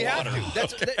level of We water.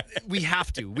 have to. We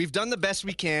have to. We've done the best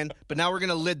we can, but now we're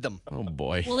gonna lid them. Oh,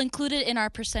 boy. We'll include it in our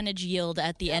percentage yield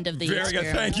at the end of the Very good.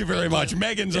 experiment. Thank you very much.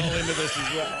 Megan's all into this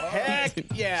as well.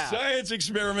 Heck yeah. Science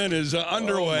experiment is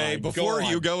underway. Before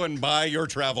you go and buy your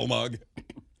travel mug,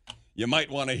 you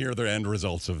might want to hear the end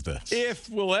results of this. If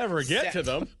we'll ever get to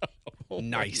them.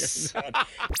 Nice.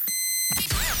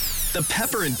 The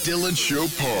Pepper and Dylan Show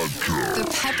Podcast.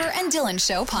 The Pepper and Dylan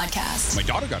Show podcast. My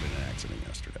daughter got in an accident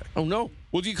yesterday. Oh, no.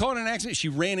 Well, do you call it an accident? She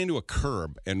ran into a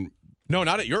curb and No,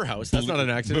 not at your house. That's not an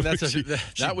accident.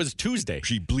 She- That was Tuesday.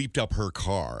 she bleeped up her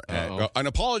car. An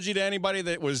apology to anybody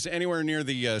that was anywhere near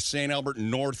the St. Albert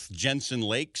North Jensen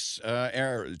Lakes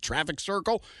traffic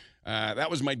circle. That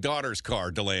was my daughter's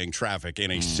car delaying traffic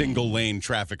in a single lane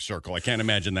traffic circle. I can't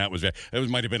imagine that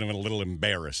might have been a little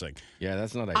embarrassing. Yeah,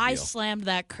 that's not ideal. I slammed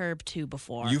that curb too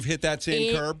before. You've hit that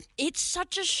same curb? It's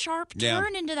such a sharp Yeah.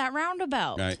 turn into that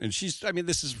roundabout. Right. And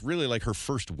this is really like her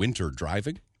first winter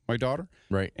driving, my daughter.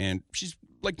 Right. And she's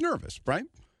like nervous, right?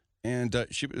 And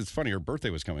it's funny, her birthday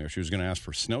was coming up. She was going to ask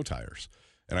for snow tires,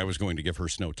 and I was going to give her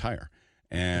snow tire.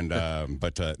 And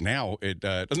but now it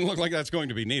doesn't look like that's going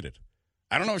to be needed.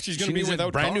 I don't know if she's going to be without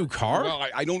a brand new car. Well,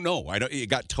 I don't know. It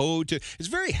got towed to. It's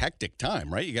a very hectic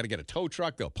time, right? You got to get a tow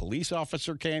truck. The police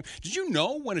officer came. Did you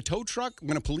know when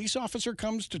a police officer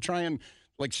comes to try and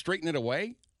like straighten it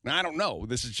away? Now, I don't know.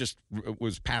 This is just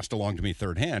was passed along to me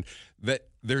third hand that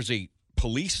there's a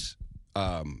police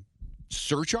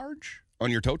surcharge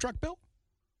on your tow truck bill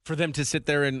for them to sit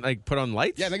there and like put on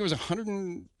lights. Yeah, I think it was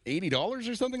 $180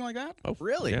 or something like that. Oh,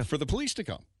 really? Yeah. For the police to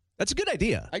come. That's a good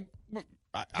idea. I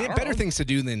they have better things to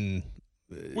do than.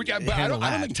 But I don't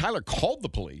think Tyler called the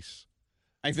police.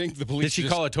 I think the police. Did she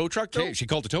call a tow truck? Though? She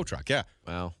called a tow truck. Yeah.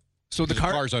 Wow. So the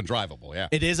car's undrivable. Yeah.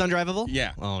 It is undrivable.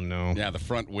 Yeah. Oh no. Yeah, the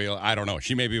front wheel. I don't know.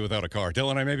 She may be without a car.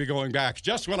 Dylan, I may be going back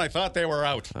just when I thought they were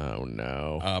out. Oh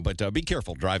no. But be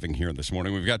careful driving here this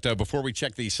morning. We've got before we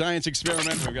check the science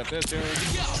experiment. We've got this here. Yo,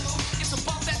 it's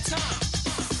about that time.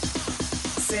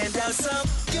 Send out some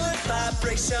good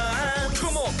vibrations.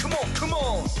 Come on, come on, come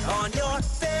on. On your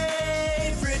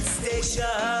favorite station.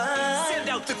 Send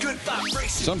out the good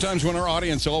vibrations. Sometimes when our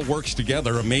audience all works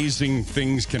together, amazing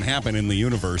things can happen in the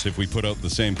universe if we put out the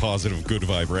same positive good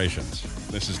vibrations.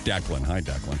 This is Declan. Hi,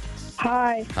 Declan.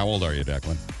 Hi. How old are you,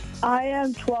 Declan? I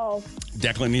am 12.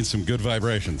 Declan needs some good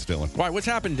vibrations, Dylan. Why? What's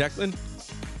happened, Declan?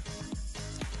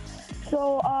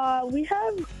 So we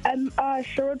have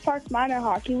Sherwood Park Minor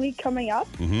Hockey Week coming up.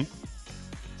 Mm-hmm.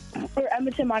 Or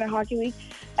Edmonton Minor Hockey Week.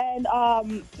 And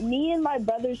me and my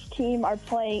brother's team are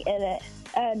playing in it.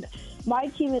 And my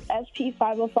team is SP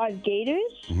 505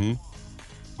 Gators. Mm-hmm.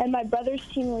 And my brother's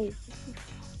team is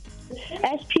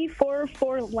SP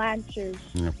 404 Lancers.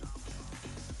 Yeah.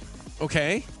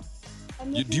 Okay.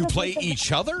 Do you play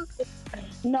each other?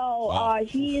 No,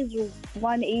 he is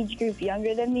one age group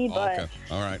younger than me, but okay.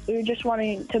 All right. we were just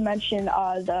wanting to mention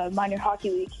the Minor Hockey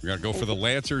Week. We got to go for the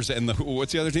Lancers and the who?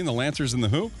 What's the other team? The Lancers and the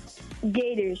who?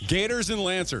 Gators. Gators and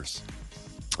Lancers.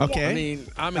 Okay. I mean,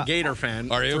 I'm a Gator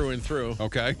fan Are you? through and through.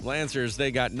 Okay. Lancers,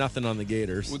 they got nothing on the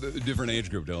Gators. With a different age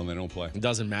group, Dylan. They don't play. It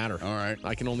doesn't matter. All right.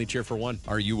 I can only cheer for one.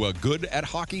 Are you good at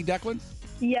hockey, Declan?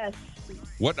 Yes.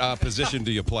 What position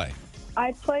do you play?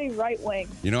 I play right wing.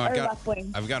 You know, left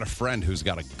wing. I've got a friend who's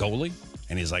got a goalie,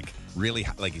 and he's like really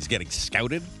like he's getting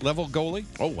scouted level goalie.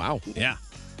 Oh wow. Yeah.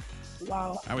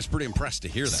 Wow. I was pretty impressed to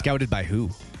hear that. Scouted by who?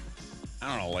 I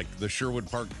don't know, like the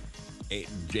Sherwood Park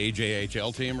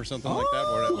JJHL team or something like that.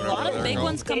 A lot of big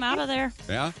ones come out of there.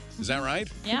 Yeah, is that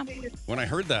right? Yeah. When I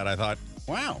heard that, I thought,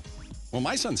 wow. Well,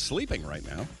 my son's sleeping right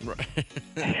now.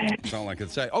 That's all I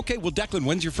could say. Okay, well, Declan,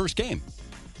 when's your first game?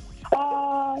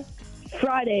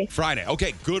 Friday. Friday.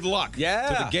 Okay, good luck. Yeah.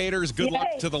 To the Gators, good luck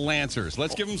Yay. to the Lancers.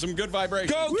 Let's give them some good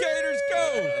vibrations. Go Gators,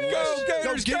 go! Go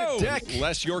Gators, go!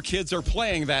 Unless your kids are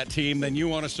playing that team, then you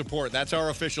want to support. That's our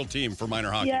official team for Minor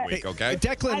Hockey Yeah. Week, okay?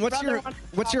 Declan, My what's brother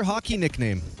what's your hockey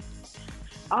nickname?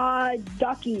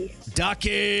 Ducky.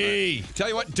 Ducky. Tell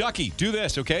you what, Ducky, do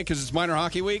this, okay? Because it's Minor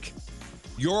Hockey Week.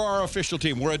 You're our official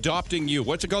team. We're adopting you.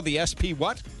 What's it called? The SP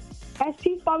what?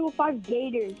 SP 505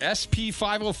 Gators. SP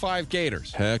 505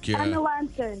 Gators. Heck And the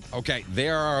Lancers. Okay, they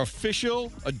are our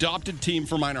official adopted team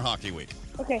for Minor Hockey Week.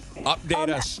 Okay. Update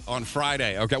us on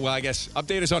Friday. Okay, well, I guess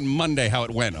update us on Monday how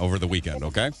it went over the weekend,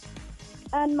 okay?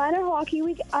 And Minor Hockey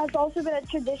Week has also been a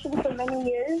tradition for many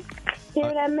years here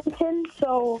in Edmonton,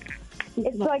 so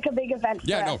it's like a big event.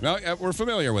 Yeah, for us. no, we're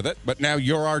familiar with it, but now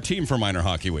you're our team for Minor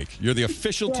Hockey Week. You're the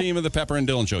official team of the Pepper and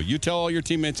Dylan Show. You tell all your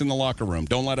teammates in the locker room.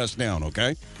 Don't let us down,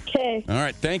 okay? Okay. All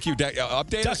right, thank you.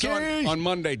 Update us on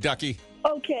Monday, Ducky.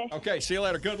 Okay. Okay, see you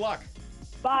later. Good luck.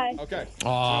 Bye. Okay.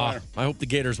 Aw, I hope the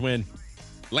Gators win.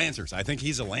 Lancers. I think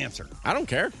he's a Lancer. I don't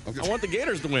care. I want the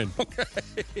Gators to win. Okay.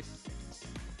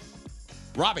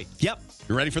 Robbie. Yep.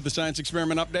 You ready for the science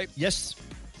experiment update? Yes.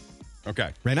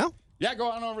 Okay. Right now? Yeah,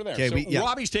 go on over there. Okay, So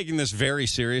Robbie's taking this very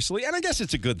seriously, and I guess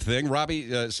it's a good thing.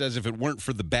 Robbie says if it weren't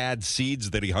for the bad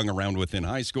seeds that he hung around with in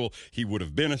high school, he would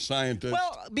have been a scientist.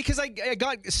 Well, because I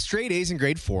got straight A's in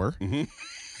grade 4. Mm-hmm.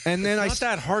 And then It's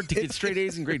not that hard to get straight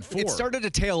A's in grade 4. It started to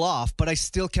tail off, but I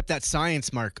still kept that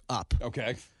science mark up.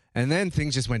 Okay. And then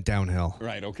things just went downhill.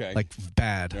 Right, okay. Like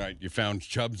bad. All right, you found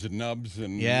chubs and nubs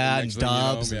and Yeah, next and thing you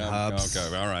know, dubs and hubs.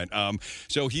 Okay, all right.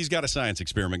 So he's got a science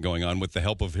experiment going on with the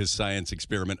help of his science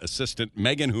experiment assistant,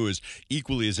 Megan, who is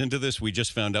equally as into this. We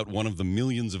just found out one of the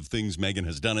millions of things Megan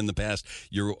has done in the past.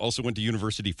 You also went to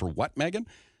university for what, Megan?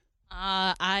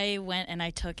 I went and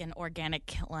I took an organic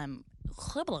chem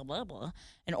class.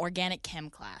 An organic chem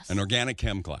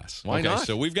class. Why not?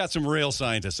 So we've got some real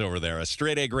scientists over there. A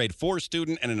straight A grade 4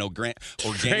 student and an organic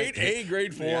Straight A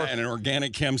grade 4. Yeah, and an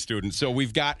organic chem student. So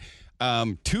we've got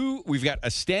We've got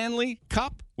a Stanley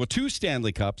Cup. Well, 2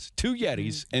 Stanley Cups, 2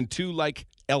 Yetis, and 2 like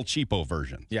El Cheapo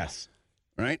versions. Yes.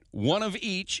 Right? One of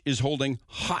each is holding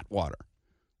hot water.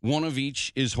 One of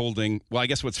each is holding, well, I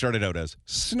guess what started out as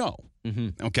snow.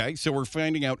 Mm-hmm. Okay, so we're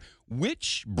finding out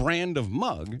which brand of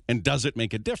mug and does it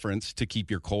make a difference to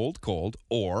keep your cold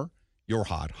or your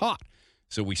hot hot.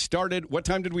 So we started, what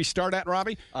time did we start at,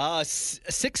 Robbie?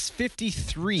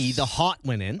 6:53, the hot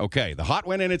went in. Okay, the hot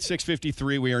went in at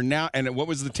 6:53. We are now, and what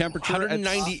was the temperature?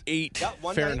 198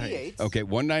 198. Fahrenheit. Okay,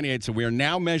 198. So we are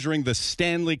now measuring the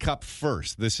Stanley Cup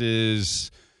first. This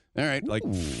is, all right, like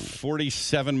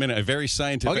 47 minutes, very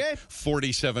scientific. Okay.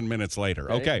 47 minutes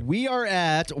later. Okay. We are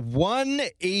at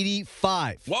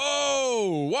 185.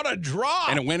 Whoa, what a drop.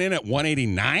 And it went in at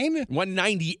 189?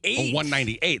 198. Oh,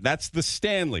 198. That's the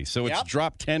Stanley. So it's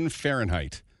dropped 10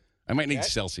 Fahrenheit. I might need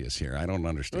Celsius here. I don't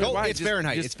understand. No, it's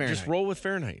Fahrenheit. Just, It's Fahrenheit. Just roll with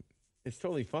Fahrenheit. It's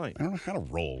totally fine. I don't know how to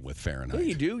roll with Fahrenheit. Yeah,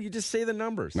 you do. You just say the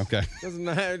numbers. Okay. Doesn't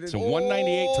matter. So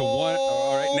 198 to 1.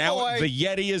 All right, now boy. the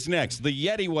Yeti is next. The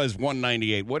Yeti was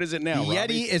 198. What is it now, The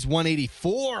Robbie? Yeti is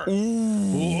 184.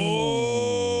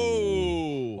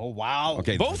 Oh, wow.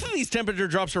 Okay. Both of these temperature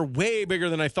drops are way bigger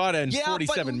than I thought in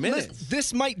 47 minutes.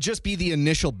 This might just be the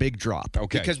initial big drop.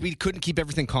 Okay. Because we couldn't keep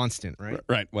everything constant, right?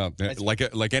 Right. Well,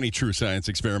 like any true science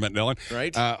experiment, Dylan.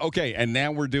 Right. Okay. And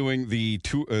now we're doing the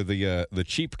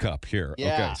cheap cup here.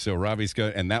 Yeah. Okay. So Robbie's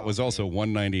got, and that was also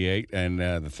 198, and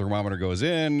the thermometer goes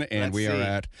in, and Let's are see.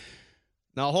 at.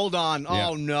 Now, hold on. Yeah.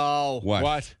 Oh, no.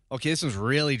 What? Okay, this one's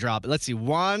really dropping. Let's see.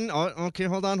 Okay,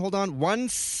 hold on.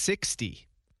 160.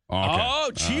 Okay. Oh,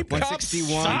 cheap cup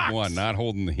 161. sucks. Cheap one, not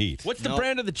holding the heat. What's the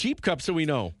brand of the cheap cup so we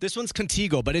know? This one's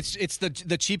Contigo, but it's the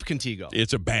cheap Contigo.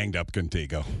 It's a banged up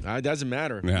Contigo. It doesn't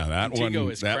matter. Yeah, that Contigo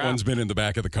is crap. one's been in the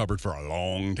back of the cupboard for a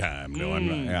long time.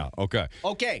 Dylan. Yeah. Okay.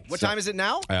 Okay, what time is it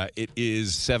now? It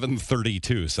is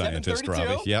 7:32. Scientist 7:32?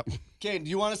 Robbie. Yep. Okay, do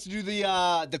you want us to do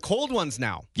the cold ones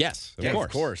now? Yes. Yeah, of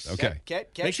course. Okay. Okay.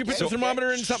 Make sure you put the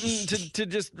thermometer in something to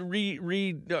just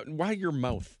read. Why your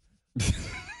mouth?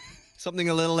 Something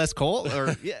a little less cold,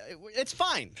 or yeah, it's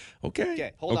fine. Okay.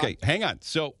 Okay, hold on. Okay, hang on.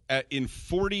 So in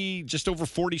just over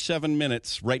 47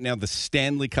 minutes, right now, the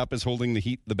Stanley Cup is holding the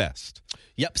heat the best.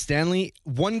 Yep, Stanley.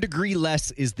 1 degree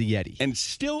less is the Yeti. And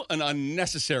still an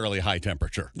unnecessarily high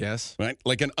temperature. Yes. Right?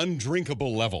 Like an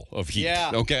undrinkable level of heat.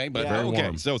 Yeah. Okay? But Yeah. Very okay.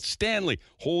 warm. So Stanley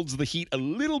holds the heat a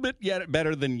little bit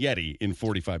better than Yeti in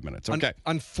 45 minutes. Okay.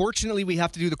 Unfortunately, we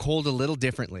have to do the cold a little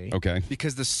differently. Okay.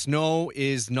 Because the snow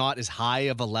is not as high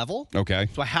of a level. Okay.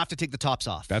 So I have to take the tops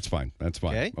off. That's fine. That's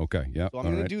fine. Okay. Okay. Yeah. So I'm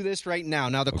going to do this right now.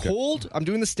 Now, the cold, I'm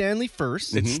doing the Stanley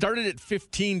first. It started at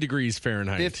 15 degrees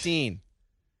Fahrenheit. 15.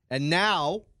 And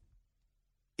now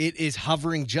it is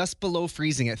hovering just below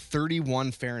freezing at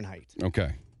 31 Fahrenheit.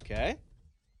 Okay. Okay.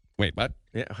 Wait, what?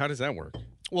 Yeah, how does that work?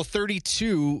 Well,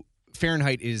 32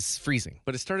 Fahrenheit is freezing.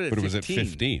 But it started at But it 15. was at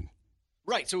 15.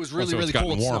 Right. So it was So really, it's really gotten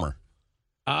cold. warmer. snow.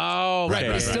 Oh, okay.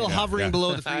 Right, It's still yeah, hovering yeah.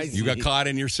 below the freezing. You got caught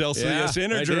in your Celsius Yeah, I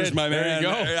integers, did. my There man. you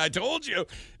go. I told you.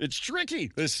 It's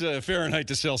tricky, this Fahrenheit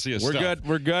to Celsius We're stuff. good.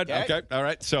 We're good. Okay. All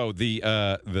right. So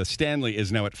the Stanley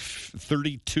is now at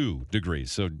 32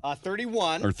 degrees. So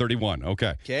 31. or 31.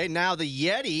 Okay. Okay. Now the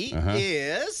Yeti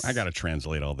is. I got to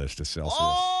translate all this to Celsius.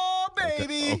 Oh,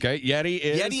 baby. Okay. Yeti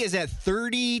is. Yeti is at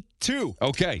 32.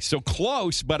 Okay. So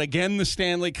close, but again, the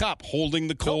Stanley Cup holding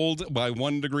the cold by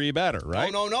 1 degree better,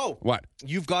 right? No. What?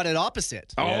 You've got it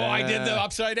opposite. Oh, I did the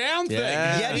upside down thing.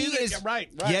 Yeah. Yeti is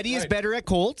right. Yeti is better at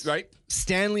cold. Right.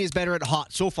 Stanley is better at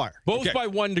hot so far. Both Okay. by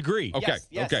 1 degree. Okay.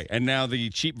 Yes. Okay. And now the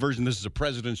cheap version. This is a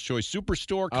President's Choice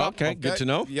Superstore cup. Okay, good to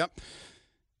know. Yep.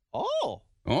 Oh.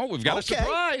 Oh, we've got a Okay.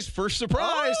 surprise. First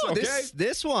surprise. Oh, okay.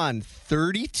 this one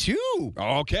 32.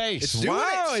 Okay. It's so- doing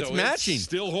it. so It's matching.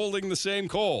 Still holding the same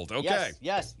cold. Okay.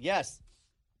 Yes.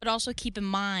 But also keep in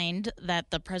mind that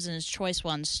the President's Choice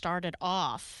one started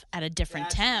off at a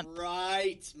different temp.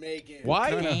 Right, Megan.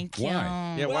 Why? Thank you.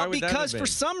 Why? Yeah, why Well, would that because have for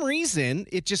been? some reason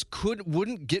it just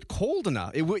wouldn't get cold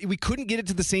enough. We couldn't get it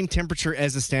to the same temperature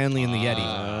as the Stanley and the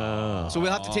Yeti. So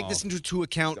we'll have to take this into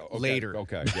account later.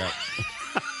 Okay. Yeah.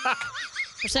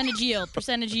 Percentage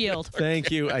yield.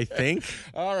 Thank you, I think.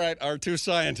 All right. Our two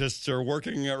scientists are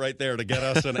working right there to get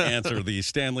us an answer. The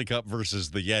Stanley Cup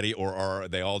versus the Yeti, or are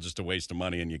they all just a waste of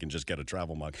money and you can just get a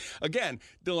travel mug? Again,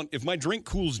 Dylan, if my drink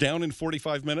cools down in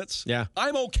 45 minutes, Yeah.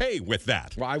 I'm okay with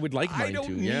that. Well, I would like mine I don't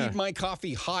to. need Yeah. my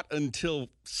coffee hot until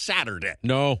Saturday.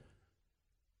 No.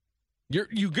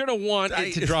 You're gonna want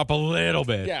it to drop a little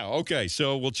bit. Yeah, okay.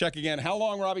 So we'll check again. How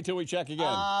long, Robbie, till we check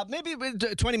again? Maybe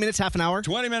 20 minutes, half an hour.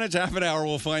 20 minutes, half an hour,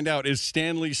 we'll find out. Is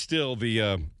Stanley still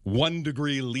the 1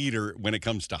 degree leader when it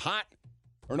comes to hot?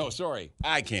 Or no, sorry,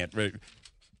 I can't.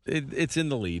 It's in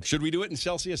the lead. Should we do it in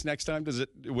Celsius next time?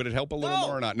 Would it help a little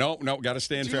more or not? No, got to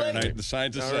stay in Fahrenheit. The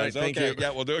scientist says. Thank Okay, you.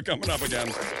 yeah, we'll do it coming up again.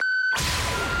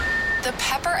 The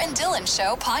Pepper and Dylan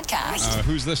Show podcast.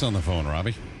 Who's this on the phone,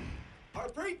 Robbie?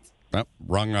 Harpreet. Oh,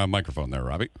 wrong microphone there,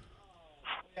 Robbie.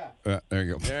 There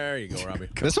you go. There you go, Robbie.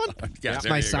 This one? Yeah, That's there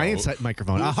my you science go.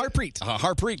 microphone. Harpreet.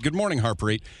 Harpreet. Good morning,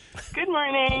 Harpreet. Good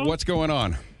morning. What's going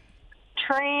on?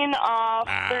 Train off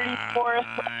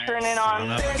 34th, turning on. In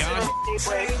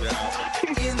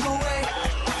the way,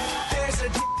 there's a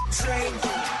train.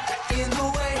 In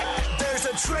the way, there's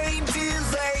a train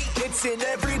delay. It's in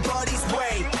everybody's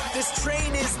way. This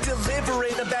train is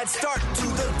delivering a bad start to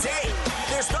the day.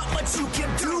 There's not much you can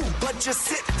do, but just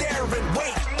sit there and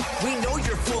wait. We know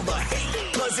you're full of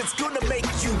hate, cause it's gonna make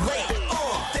you late.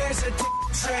 There's a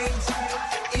train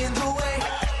in the way.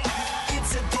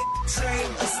 It's a train,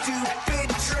 a stupid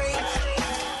train.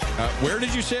 Where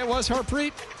did you say it was,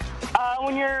 Harpreet?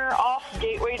 When you're off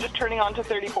Gateway, just turning on to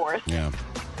 34th. Yeah.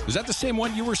 Is that the same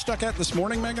one you were stuck at this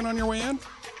morning, Megan, on your way in?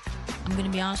 I'm going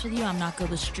to be honest with you, I'm not good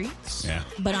with streets. Yeah.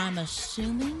 But I'm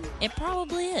assuming it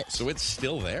probably is. So it's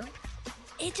still there?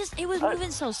 It was moving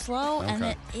so slow, and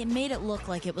Okay. it made it look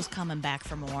like it was coming back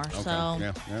for more. Okay. So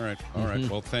Yeah. All right.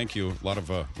 Well, thank you. A lot of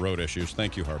road issues.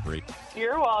 Thank you, Harpreet.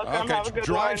 You're welcome. Have a good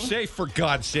Drive one. safe, for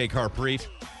God's sake, Harpreet.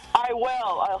 I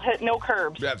will. I'll hit no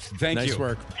curbs. Yeah, thank you. Nice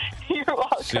work. You're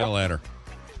welcome. See you later.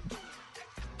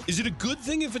 Is it a good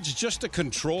thing if it's just a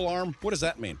control arm? What does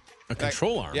that mean? A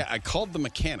control arm? Yeah, I called the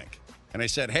mechanic, and I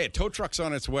said, hey, a tow truck's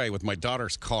on its way with my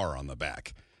daughter's car on the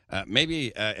back.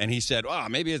 Maybe, and he said,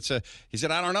 maybe he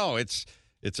said, I don't know. It's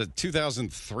a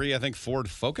 2003, I think, Ford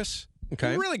Focus.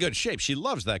 Okay. In really good shape. She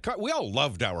loves that car. We all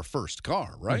loved our first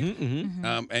car, right?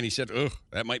 And he said,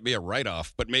 that might be a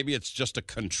write-off, but maybe it's just a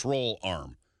control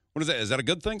arm. What is that? Is that a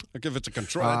good thing? Like if it's a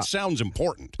control, that sounds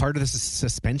important. Part of this is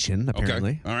suspension,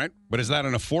 apparently. Okay. All right. But is that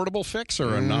an affordable fix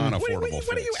or a non-affordable fix?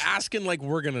 What are you asking like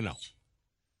we're going to know?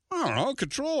 I don't know.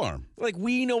 Control arm. Like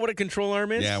we know what a control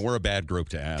arm is? Yeah, we're a bad group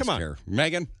to ask Come on. here.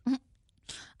 Megan?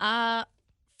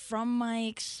 from my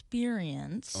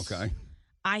experience, Okay.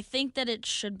 I think that it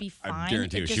should be fine. I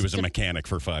guarantee you It she just was a mechanic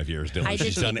for 5 years, Dylan. I did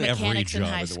She's take done every mechanics in job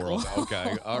high in the world. school.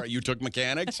 Okay. All right. You took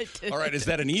mechanics? All right. Is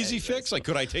that an easy fix? Like,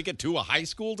 could I take it to a high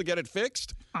school to get it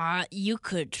fixed? You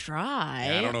could try.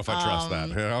 Yeah, I don't know if I trust that.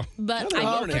 You know? But I I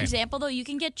don't know, know. for example, though, you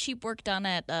can get cheap work done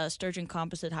at Sturgeon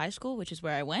Composite High School, which is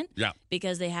where I went. Yeah.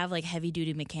 Because they have like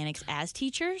heavy-duty mechanics as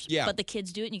teachers. Yeah. But the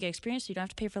kids do it, and you get experience, so you don't have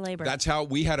to pay for labor. That's how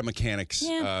we had a mechanics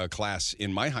Yeah. class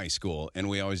in my high school, and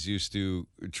we always used to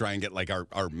try and get like our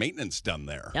maintenance done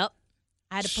there. Yep.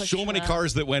 I had to push So many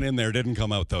cars that went in there didn't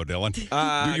come out, though, Dylan.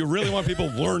 Do you really want people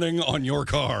learning on your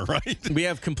car, right? We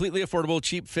have completely affordable,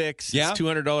 cheap fix. Yeah? It's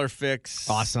 $200 fix.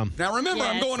 Awesome. Now, remember, Yeah,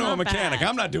 I'm going it's to a not mechanic. bad.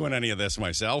 I'm not doing any of this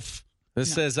myself.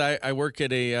 This says, I work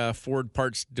at a Ford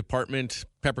parts department.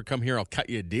 Pepper, come here. I'll cut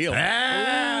you a deal.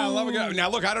 Ah, I love it. Now,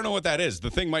 look, I don't know what that is.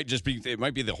 The thing might just be, it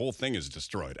might be the whole thing is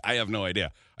destroyed. I have no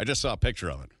idea. I just saw a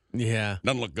picture of it. Yeah.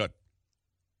 Doesn't look good.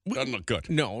 Doesn't look good.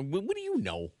 No. What do you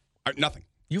know? Nothing.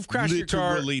 You've crashed your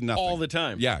car Literally nothing. all the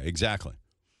time. Yeah, exactly.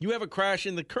 You have a crash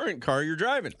in the current car you're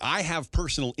driving. I have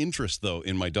personal interest, though,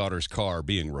 in my daughter's car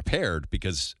being repaired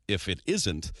because if it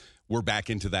isn't, we're back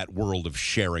into that world of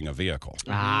sharing a vehicle.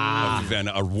 And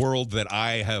a world that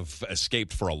I have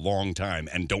escaped for a long time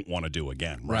and don't want to do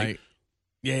again, right?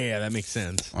 Yeah, that makes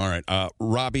sense. All right.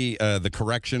 Robbie, the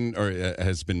correction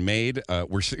has been made.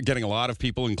 We're getting a lot of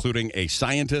people, including a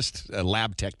scientist, a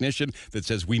lab technician, that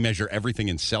says we measure everything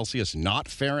in Celsius, not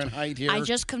Fahrenheit here. I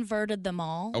just converted them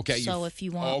all. Okay. So if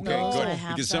you want okay, those, good. I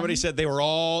have Because somebody them. said they were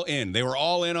all in. They were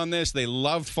all in on this. They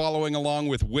loved following along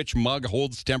with which mug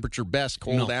holds temperature best,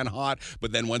 cold and hot.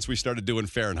 But then once we started doing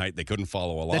Fahrenheit, they couldn't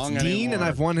follow along That's Dean, anymore. and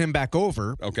I've won him back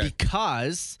over. Okay.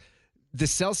 Because the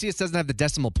Celsius doesn't have the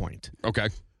decimal point. Okay.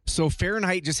 So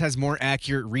Fahrenheit just has more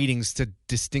accurate readings to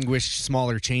distinguish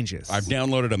smaller changes. I've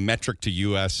downloaded a metric to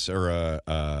US or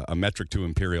a metric to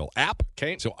imperial app.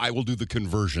 Okay. So I will do the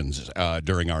conversions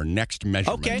during our next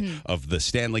measurement of the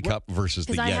Stanley Cup versus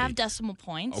the Because Yeti. I have decimal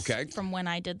points Okay. from when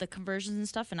I did the conversions and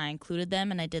stuff, and I included them,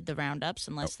 and I did the roundups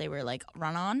unless they were like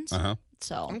run-ons. Uh-huh.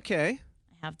 So okay.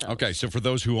 I have those. Okay, so for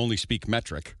those who only speak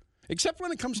metric, except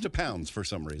when it comes to pounds for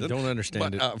some reason. Don't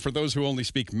understand but, for those who only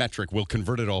speak metric, we'll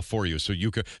convert it all for you so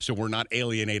so we're not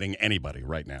alienating anybody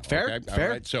right now. Fair, okay? fair.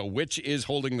 All right, so which is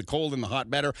holding the cold and the hot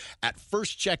better? At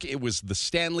first check, it was the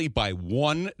Stanley by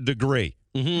 1 degree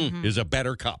is a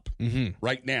better cup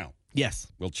right now. Yes.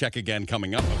 We'll check again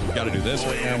coming up. We've got to do this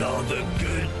right Where now. all the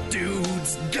good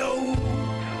dudes go,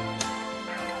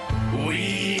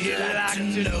 we like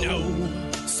to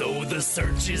know. So the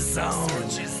search is on.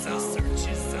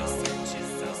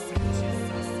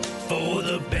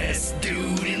 the best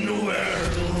dude in the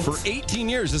world. For 18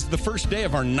 years, this is the first day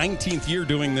of our 19th year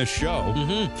doing this show.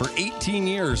 For 18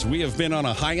 years, we have been on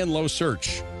a high and low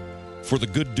search for the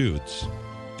good dudes.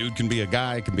 Dude can be a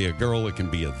guy, it can be a girl, it can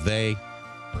be a they.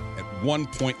 At one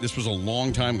point, this was a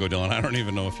long time ago, Dylan, I don't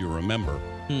even know if you remember,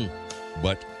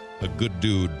 but a good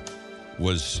dude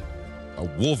was a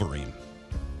Wolverine.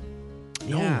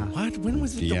 Yeah. What? When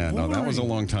was it? Yeah, no, that was a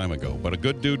long time ago. But a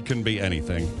good dude can be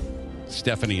anything.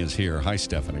 Stephanie is here. Hi,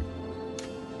 Stephanie.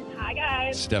 Hi,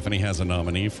 guys. Stephanie has a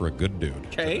nominee for a good dude.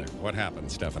 Okay. What happened,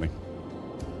 Stephanie?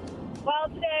 Well,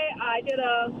 today I did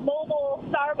a mobile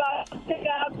Starbucks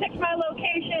pickup, picked my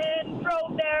location,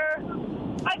 drove there.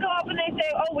 I go up and they say,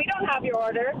 "Oh, we don't have your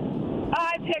order."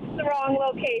 I picked the wrong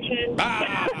location.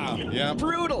 Yeah.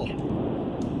 Brutal.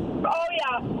 Oh,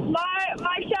 yeah.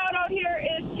 My shout out here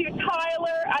is to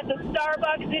Tyler at the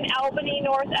Starbucks in Albany,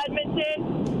 North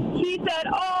Edmonton. He said,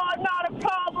 "Oh, not a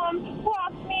problem."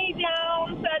 Walked me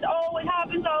down, said, "Oh, it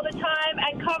happens all the time,"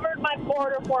 and covered my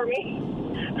order for me.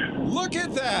 Look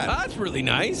at that. That's really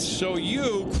nice. So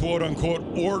you, quote unquote,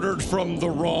 ordered from the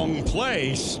wrong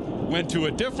place, went to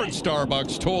a different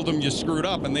Starbucks, told them you screwed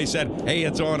up, and they said, "Hey,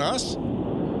 it's on us."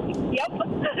 Yep.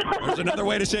 There's another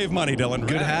way to save money, Dylan.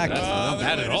 Good hack. Not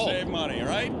bad at all. Save money,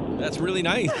 right? That's really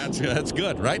nice. That's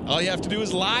good, right? All you have to do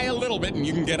is lie a little bit, and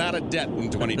you can get out of debt in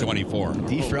 2024.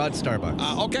 Defraud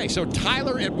Starbucks. Okay, so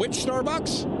Tyler at which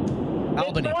Starbucks?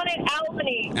 Albany. The one in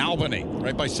Albany. Albany,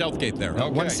 right by Southgate there. Okay.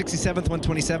 167th,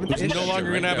 127th. He's no longer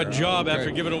going to have a job Okay.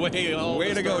 after giving away all Way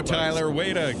the to go, Starbucks. Tyler.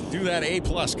 Way to do that A+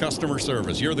 customer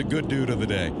service. You're the good dude of the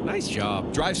day. Nice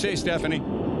job. Drive safe, Stephanie.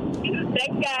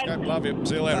 Thanks, guys. I love you.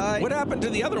 See you later. Bye. What happened to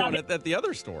the other one at the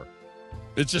other store?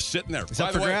 It's just sitting there. It's By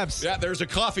up the for way, grabs. Yeah, there's a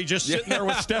coffee just sitting there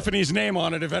with Stephanie's name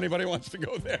on it if anybody wants to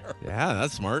go there. Yeah,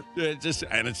 that's smart.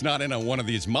 And it's not in one of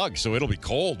these mugs, so it'll be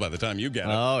cold by the time you get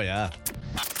it. Oh, yeah.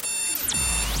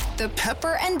 The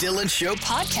Pepper and Dylan Show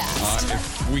podcast.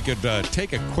 If we could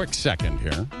take a quick second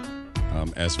here,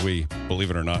 as we,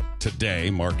 believe it or not, today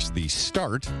marks the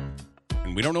start,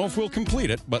 and we don't know if we'll complete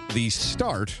it, but the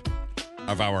start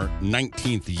of our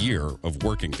 19th year of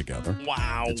working together.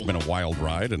 Wow. It's been a wild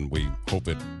ride, and we hope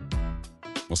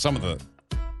some of the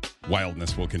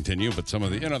wildness will continue, but some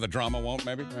of the drama won't,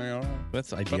 maybe.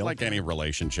 That's But ideal. like any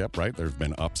relationship, right? There's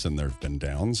been ups and there's been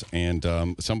downs, and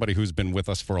somebody who's been with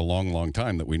us for a long, long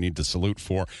time that we need to salute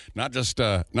for not just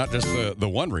the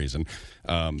one reason,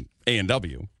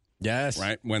 A&W. Yes.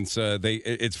 Right.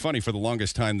 It's funny, for the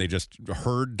longest time they just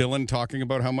heard Dylan talking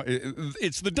about how much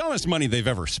it's the dumbest money they've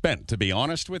ever spent, to be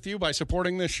honest with you, by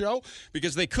supporting this show,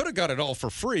 because they could have got it all for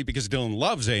free because Dylan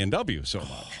loves A&W so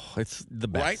much. It's the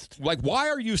best. Right? Like, why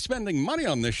are you spending money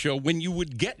on this show when you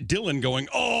would get Dylan going,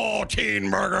 "Oh, teen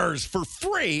burgers for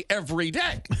free every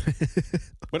day"?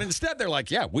 But instead, they're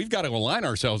like, "Yeah, we've got to align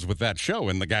ourselves with that show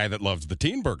and the guy that loves the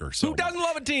teen burger so Who doesn't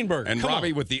love a teen burger? And Come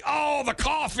Robbie on. with the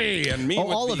coffee, and me with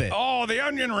all of it. the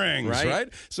onion rings, right?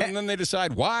 So then they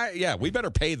decide, we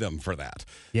better pay them for that.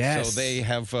 Yes. So they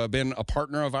have been a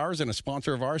partner of ours and a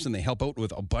sponsor of ours, and they help out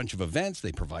with a bunch of events.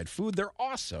 They provide food. They're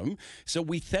awesome. So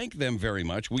we thank them very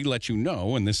much. We let you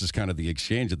know, and this is kind of the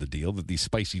exchange of the deal, that the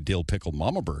spicy dill pickle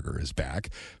mama burger is back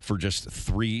for just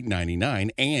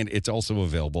 $3.99, and it's also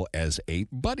available as a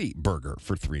buddy burger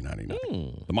for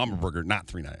 $3.99. The mama burger, not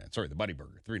 $3.99. Sorry, the buddy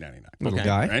burger, $3.99. Little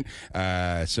guy.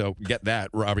 Right? So get that.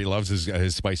 Robbie loves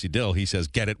his spicy dill. He says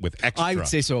get it with extra. I would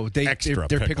say so. Their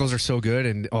pickles are so good,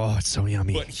 and it's so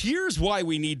yummy. But here's why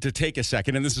we need to take a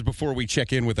second, and this is before we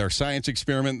check in with our science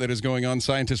experiment that is going on.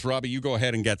 Scientist Robbie, you go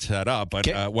ahead and get set up. But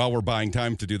while we're buying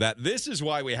time to do that, this is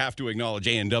why we have to acknowledge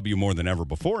A&W more than ever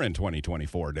before in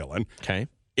 2024, Dylan. Okay.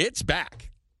 It's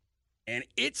back. And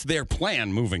it's their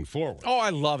plan moving forward. Oh,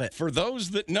 I love it. For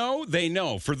those that know, they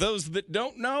know. For those that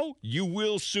don't know, you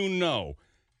will soon know.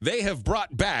 They have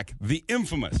brought back the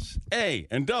infamous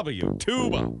A&W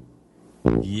tuba.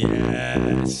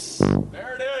 Yes.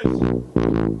 There it is.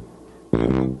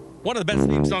 One of the best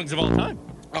theme songs of all time.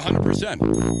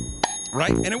 100%.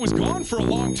 Right? And it was gone for a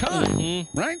long time.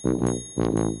 Right?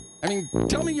 I mean,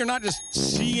 tell me you're not just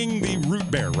seeing the root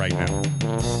bear right now.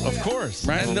 Of course.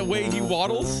 Right? And the way he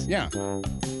waddles. Yeah.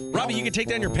 Robbie, you can take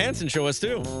down your pants and show us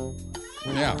too.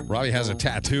 Yeah. Robbie has a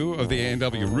tattoo of the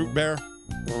A&W root bear.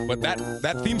 But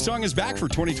that theme song is back for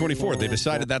 2024. They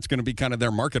decided that's going to be kind of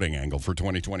their marketing angle for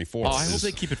 2024. Oh, I hope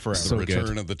they keep it forever. The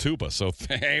return of the tuba. So,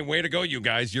 hey, way to go, you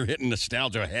guys. You're hitting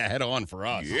nostalgia head on for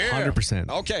us. Yeah. 100%.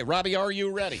 Okay, Robbie, are you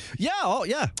ready? Yeah. Oh,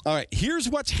 yeah. All right. Here's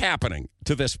what's happening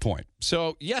to this point.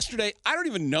 So, yesterday, I don't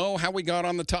even know how we got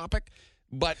on the topic.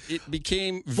 But it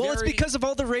became Well, it's because of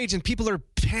all the rage, and people are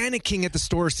panicking at the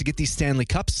stores to get these Stanley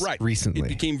Cups recently. It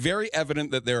became very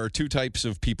evident that there are two types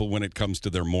of people when it comes to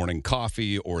their morning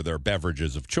coffee or their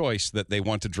beverages of choice, that they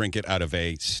want to drink it out of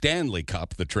a Stanley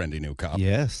Cup, the trendy new cup.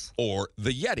 Yes. Or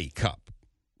the Yeti cup.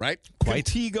 Right? Quite.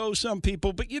 Contigo, some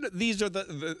people, but these are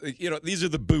these are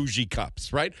the bougie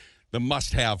cups, right? The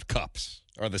must-have cups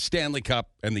are the Stanley Cup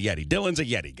and the Yeti. Dylan's a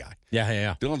Yeti guy.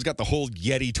 Yeah. Dylan's got the whole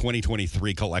Yeti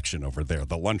 2023 collection over there.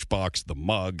 The lunchbox, the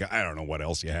mug. I don't know what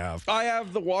else you have. I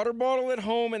have the water bottle at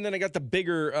home, and then I got the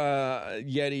bigger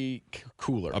Yeti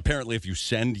cooler. Apparently, if you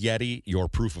send Yeti your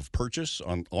proof of purchase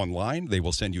online, they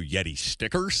will send you Yeti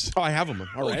stickers. Oh, I have them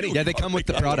already. Yeah, they come with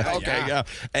the product. Okay, yeah.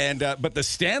 And but the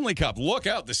Stanley Cup, look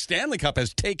out! The Stanley Cup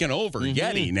has taken over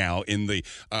Yeti now in the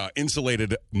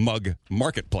insulated mug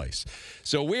marketplace.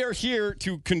 So we are here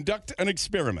to conduct an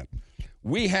experiment.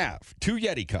 We have 2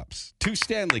 Yeti cups, 2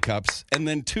 Stanley Cups, and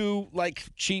then 2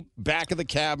 cheap back of the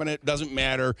cabinet, doesn't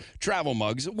matter, travel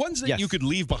mugs, ones that you could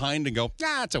leave behind and go,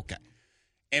 it's okay.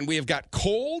 And we have got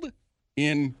cold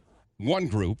in one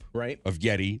group of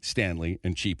Yeti, Stanley,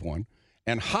 and cheap one,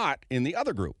 and hot in the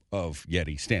other group of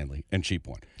Yeti, Stanley, and cheap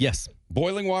one. Yes.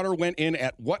 Boiling water went in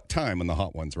at what time in the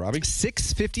hot ones, Robbie?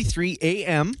 6:53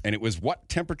 a.m. And it was what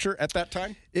temperature at that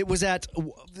time? It was at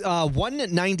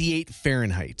 198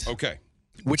 Fahrenheit. Okay.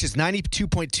 Which is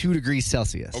 92.2 degrees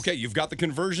Celsius. Okay, you've got the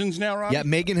conversions now, Robbie? Yeah,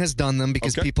 Megan has done them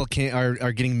because people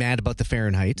are getting mad about the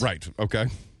Fahrenheit. Right, okay.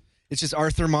 It's just our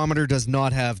thermometer does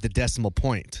not have the decimal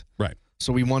point. Right.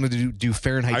 So we wanted to do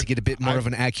Fahrenheit to get a bit more of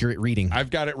an accurate reading. I've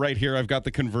got it right here. I've got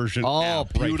the conversion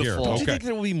app right here. Beautiful. Do you think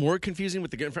that will be more confusing with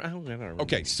the... I don't know.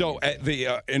 Okay, so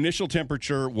the initial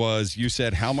temperature was, you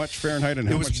said how much Fahrenheit and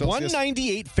how much Celsius? It was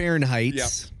 198 Fahrenheit. Yep.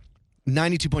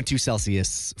 92.2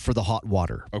 Celsius for the hot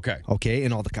water. Okay,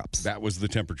 in all the cups. That was the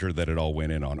temperature that it all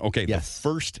went in on. Okay, yes. The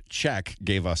first check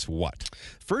gave us what?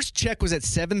 First check was at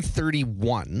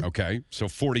 7:31. Okay, so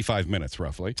 45 minutes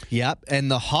roughly. Yep, and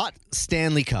the hot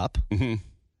Stanley Cup,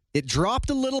 it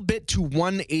dropped a little bit to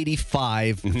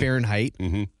 185 Fahrenheit.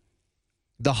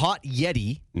 The hot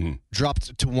Yeti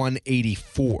dropped to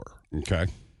 184.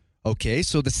 Okay,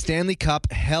 so the Stanley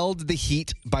Cup held the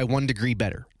heat by 1 degree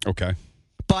better. Okay.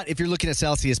 But if you're looking at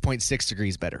Celsius, 0.6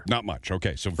 degrees better. Not much.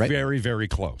 Okay, so very, very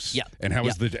close. Yeah. And how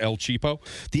was the El Cheapo?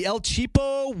 The El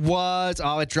Cheapo was,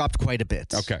 it dropped quite a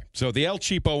bit. Okay, so the El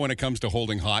Cheapo, when it comes to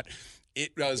holding hot,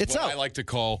 it does It's what out. I like to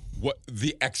call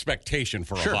the expectation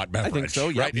for Sure, a hot beverage. I think so,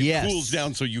 yeah. Right? It Yes. cools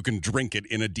down so you can drink it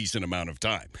in a decent amount of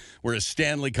time. Whereas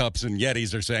Stanley Cups and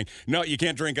Yetis are saying, no, you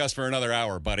can't drink us for another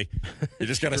hour, buddy. You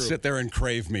just got to sit there and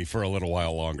crave me for a little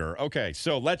while longer. Okay,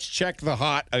 so let's check the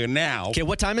hot now. Okay,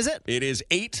 what time is it? It is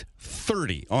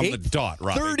 8:30 on the dot,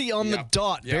 Robbie. 8:30 on the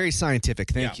dot. Very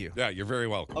scientific. Thank you. Yeah, you're very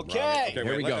welcome. Okay. Robbie.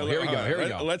 Here we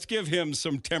go. Let's give him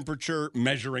some temperature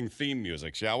measuring theme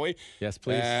music, shall we? Yes,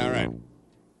 please. All right.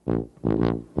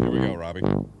 Here we go, Robbie.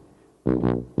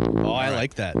 Oh, I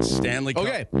like that. Stanley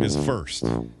Cup is first.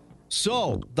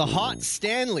 So the hot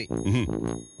Stanley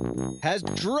has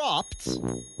dropped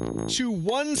to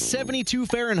 172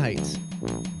 Fahrenheit.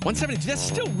 170. That's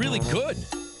still really good.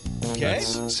 Okay.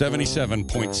 That's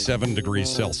 77.7 degrees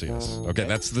Celsius. Okay,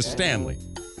 that's the Stanley.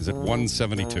 Is it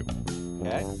 172?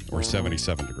 Okay. Or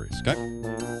 77 degrees. Okay.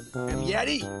 And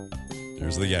Yeti.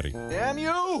 There's the Yeti. Damn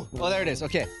you. Oh, there it is.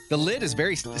 Okay. The lid is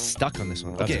very stuck on this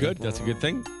one. That's okay. good. That's a good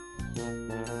thing.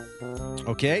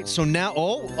 Okay. So now,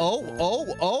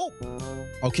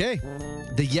 okay.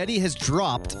 The Yeti has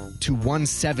dropped to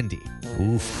 170.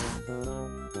 Oof.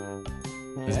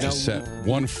 It's just set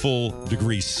 1 full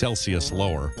degree Celsius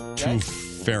lower, 2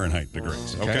 Fahrenheit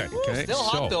degrees. Okay. Still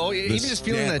hot, though. Even just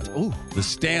feeling that. Ooh. The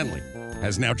Stanley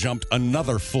has now jumped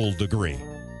another full degree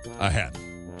ahead.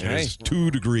 It is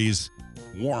 2 degrees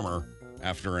warmer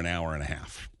after an hour and a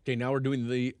half. Okay, now we're doing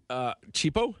the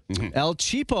Cheapo. El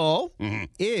Cheapo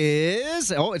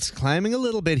is, it's climbing a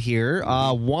little bit here.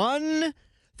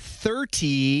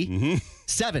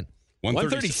 137.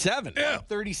 137. Yeah.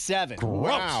 137.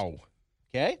 Wow.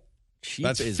 Okay.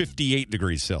 That's 58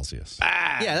 degrees Celsius.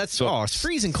 Yeah, that's it's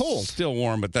freezing cold. Still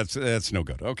warm, but that's no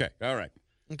good. Okay. All right.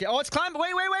 Okay. Oh, it's climbed.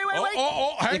 Wait.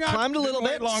 Hang it on. climbed a little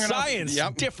bit. Long enough. Science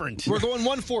different. We're going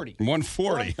 140.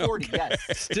 140.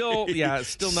 140, yes.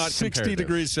 Still not 60 comparative.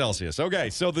 degrees Celsius. Okay,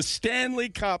 so the Stanley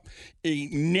Cup, a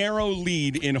narrow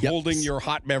lead in holding your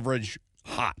hot beverage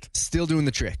hot. Still doing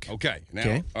the trick. Okay,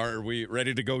 now are we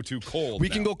ready to go to cold? We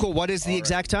can go cold. What is the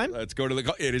exact time? Let's go to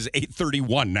the. It is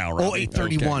 8:31 now, right? Oh,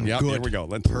 8:31. Okay. Yep, Good. Here we go.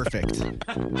 Perfect.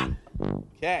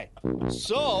 Okay.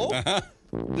 So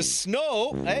the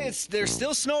snow. Hey, there's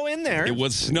still snow in there. It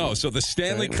was snow. So the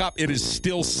Stanley Cup, it is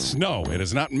still snow. It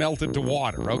has not melted to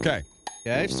water. Okay.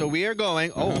 Okay, so we are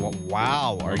going. Oh,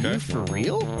 wow. Are you for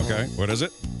real? Okay, what is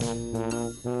it?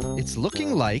 It's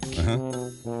looking like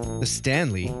the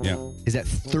Stanley is at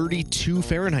 32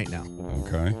 Fahrenheit now.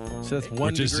 Okay. So that's 1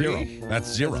 Which is degree? 0.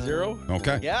 That's 0. That's 0?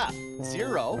 Okay. Yeah,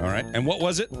 0. All right. And what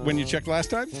was it when you checked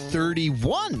last time?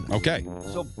 31. Okay.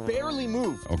 So barely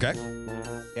moved. Okay.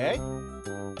 Okay.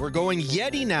 We're going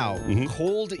Yeti now.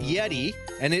 Cold Yeti.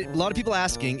 And a lot of people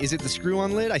asking, is it the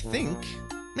screw-on lid? I think.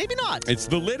 Maybe not. It's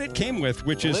the lid it came with,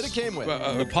 which is lid it came with.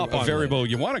 A pop-on variable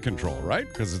you want to control, right?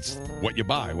 Because it's what you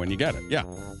buy when you get it. Yeah.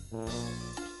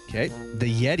 Okay.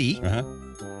 The Yeti.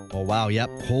 Oh, wow. Yep.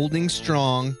 Holding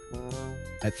strong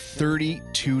at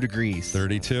 32 degrees.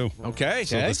 32. Okay.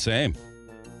 So the same.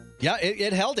 Yeah,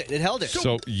 it held it. It held it.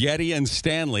 So Yeti and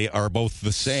Stanley are both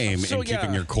the same in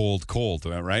keeping your cold,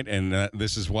 right? And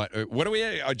this is what do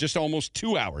we, just almost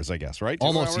 2 hours, I guess, right? 2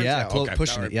 Almost, hours? yeah. Okay.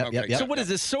 Pushing it. Yep. So what is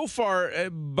this? So far,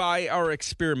 by our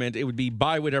experiment, it would be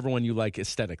buy whatever one you like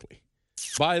aesthetically.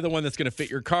 Buy the one that's going to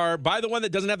fit your car. Buy the one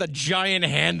that doesn't have the giant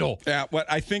handle. Yeah,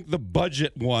 I think the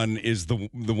budget one is the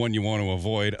one you want to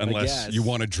avoid unless you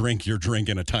want to drink your drink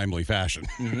in a timely fashion.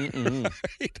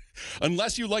 Right?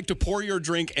 Unless you like to pour your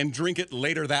drink and drink it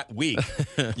later that week,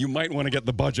 you might want to get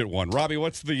the budget one. Robbie,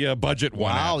 what's the budget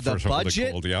one? Wow, the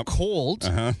budget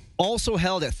cold also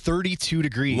held at 32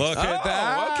 degrees. Look at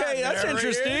that. Okay, that's Very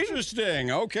interesting.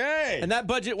 Interesting. Okay. And that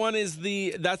budget one is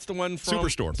that's the one from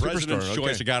Superstore. President's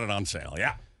Choice. You got it on sale.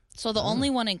 Yeah. So the only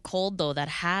one in cold, though, that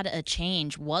had a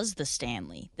change was the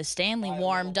Stanley. The Stanley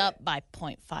warmed up by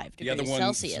 0.5 degrees The other ones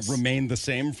Celsius. remained the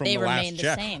same from the last remained the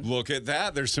check. same. Look at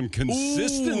that. There's some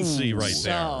consistency right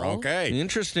there. Okay.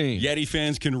 Interesting. Yeti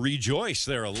fans can rejoice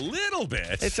there a little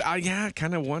bit. It's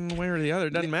kind of one way or the other.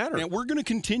 It doesn't matter. Now, we're going to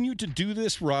continue to do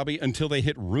this, Robbie, until they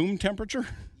hit room temperature.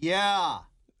 Yeah.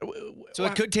 So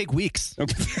it could take weeks.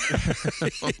 Okay.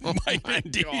 It might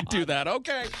indeed do that.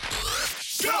 Okay.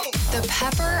 The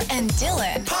Pepper and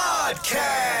Dylan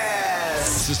Podcast.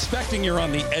 Suspecting you're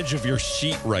on the edge of your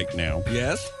seat right now.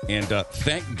 Yes. And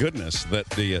thank goodness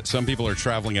that some people are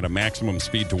traveling at a maximum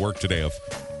speed to work today of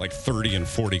like 30 and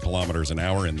 40 kilometers an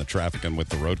hour in the traffic and with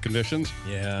the road conditions.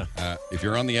 Yeah. If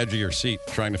you're on the edge of your seat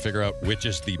trying to figure out which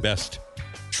is the best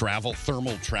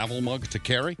thermal travel mug to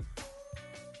carry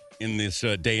in this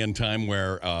day and time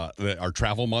where our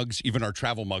travel mugs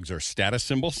are status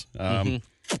symbols.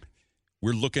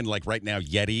 We're looking like right now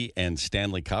Yeti and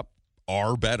Stanley Cup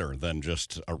are better than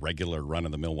just a regular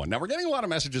run-of-the-mill one. Now, we're getting a lot of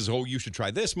messages, oh, you should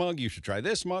try this mug, you should try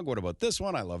this mug, what about this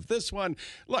one? I love this one.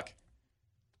 Look,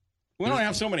 we don't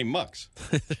have so many mugs.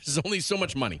 There's only so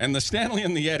much money. And the Stanley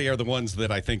and the Yeti are the ones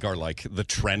that I think are like the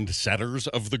trend setters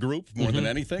of the group more than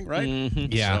anything, right?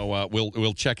 Yeah. So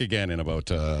we'll check again in about,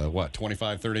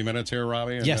 25, 30 minutes here,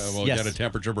 Robbie? And, yes. We'll get a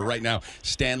temperature. But right now,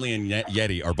 Stanley and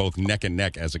Yeti are both neck and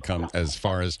neck as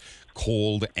far as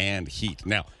cold and heat.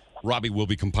 Now, Robbie will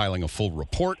be compiling a full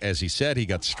report. As he said, he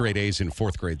got straight A's in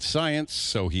 4th grade science,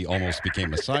 so he almost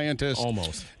became a scientist.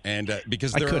 Almost. And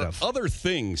because there are other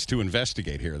things to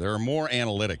investigate here. There are more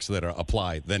analytics that are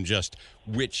applied than just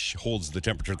which holds the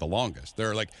temperature the longest. There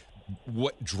are like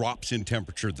what drops in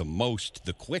temperature the most,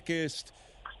 the quickest.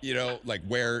 You know, like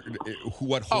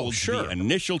what holds the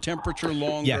initial temperature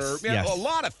longer. Yes, A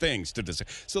lot of things to decide.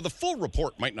 So the full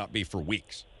report might not be for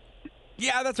weeks.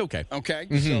 Yeah, that's okay. Okay.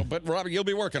 So, but Robbie, you'll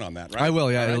be working on that, right? I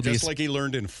will, yeah. Right? It'll just like he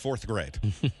learned in 4th grade.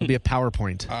 It'll be a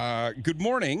PowerPoint. Good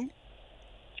morning.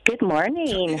 Good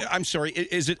morning. I'm sorry.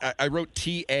 Is it? I wrote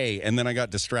T-A, and then I got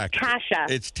distracted.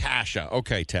 Tasha. It's Tasha.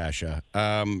 Okay, Tasha.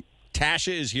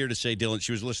 Tasha is here to say, Dylan,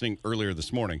 she was listening earlier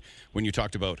this morning when you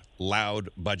talked about loud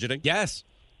budgeting. Yes.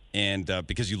 And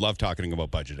because you love talking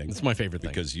about budgeting. It's my favorite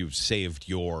thing. Because you've saved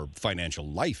your financial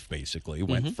life, basically.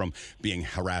 Went from being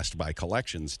harassed by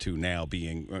collections to now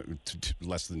being to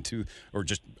less than or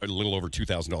just a little over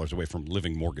 $2,000 away from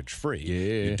living mortgage-free.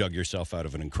 Yeah. You dug yourself out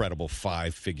of an incredible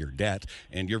 5-figure debt,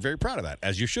 and you're very proud of that,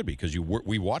 as you should be, because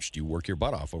we watched you work your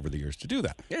butt off over the years to do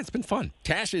that. Yeah, it's been fun.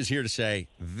 Tasha is here to say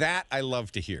that I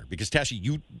love to hear. Because,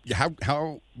 Tasha,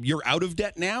 how you're out of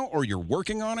debt now, or you're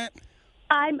working on it?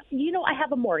 I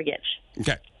have a mortgage.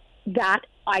 Okay. That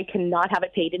I cannot have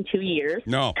it paid in 2 years.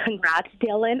 No. Congrats,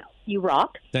 Dylan. You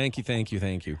rock. Thank you.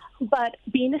 But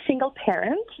being a single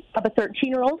parent of a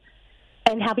 13-year-old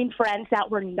and having friends that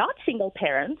were not single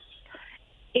parents,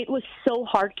 it was so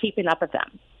hard keeping up with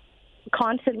them.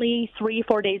 Constantly,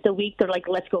 3-4 days a week, they're like,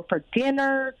 let's go for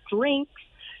dinner, drinks,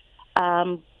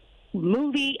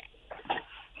 movie.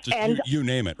 Just you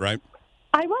name it, right?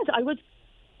 I was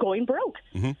going broke.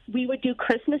 We would do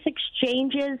Christmas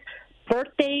exchanges,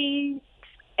 birthdays,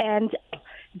 and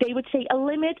they would say a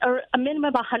limit or a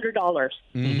minimum of $100.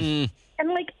 And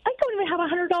like, I don't even have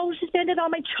 $100 to spend it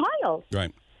on my child.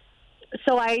 Right.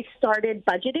 So I started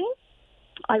budgeting.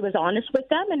 I was honest with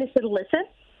them, and I said, listen,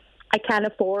 I can't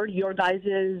afford your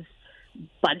guys'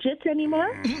 budgets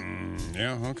anymore.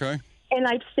 Yeah, okay. And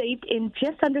I've saved in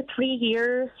just under 3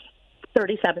 years,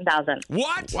 $37,000.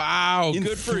 What? Wow, In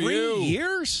good for 3 you.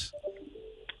 years?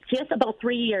 Just about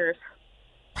 3 years.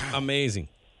 Amazing.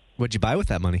 What'd you buy with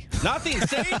that money? Nothing.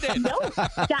 Saved it. No,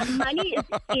 that money is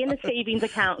in a savings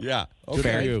account. Yeah. Good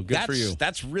Okay. for you. Good that's, for you.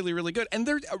 That's really, really good. And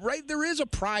there is a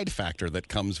pride factor that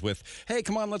comes with, hey,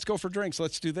 come on, let's go for drinks.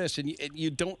 Let's do this. And you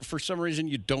don't, for some reason,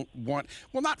 you don't want,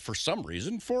 well, not for some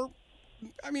reason,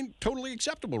 totally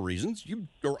acceptable reasons,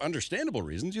 or understandable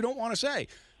reasons, you don't want to say,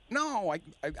 no,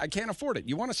 I can't afford it.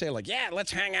 You want to say, like, yeah,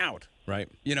 let's hang out. Right.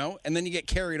 You know, and then you get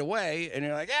carried away and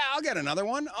you're like, yeah, I'll get another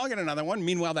one.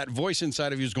 Meanwhile, that voice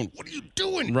inside of you is going, what are you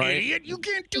doing, idiot? You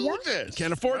can't do this.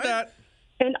 Can't afford that.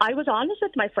 And I was honest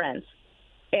with my friends.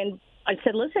 And I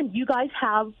said, listen, you guys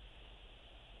have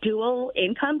dual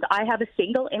incomes. I have a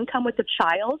single income with a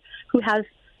child who has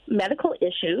medical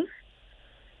issues.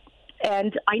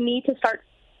 And I need to start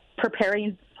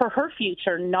preparing for her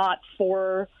future, not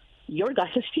for your guys'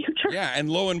 future. Yeah, and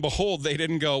lo and behold, they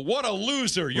didn't go, what a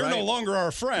loser. You're no longer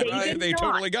our friend. They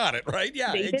totally got it, right?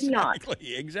 Yeah, they did not.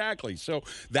 Exactly. So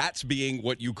that's being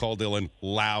what you call, Dylan,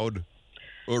 loud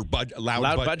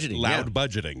budgeting. Loud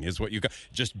budgeting is what you got.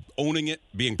 Just owning it,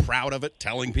 being proud of it,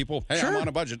 telling people, hey, I'm on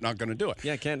a budget, not going to do it.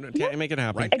 Yeah, can't make it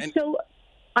happen. Right? And so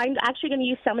I'm actually going to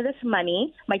use some of this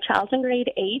money. My child's in grade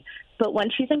 8, but when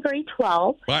she's in grade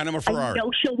 12, buying them a Ferrari. I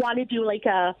know she'll want to do like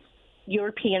a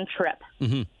European trip.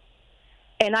 Mm-hmm.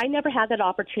 And I never had that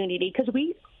opportunity because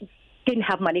we didn't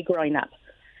have money growing up.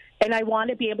 And I want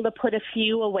to be able to put a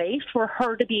few away for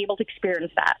her to be able to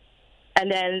experience that.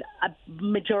 And then a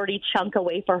majority chunk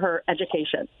away for her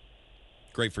education.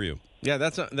 Great for you. Yeah,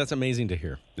 that's amazing to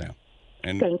hear. Yeah.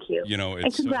 And thank you. You know, and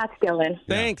it's congrats, Dylan.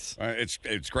 Thanks.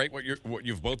 It's great what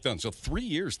you've both done. So 3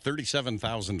 years,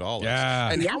 $37,000.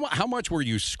 Yeah. And how much were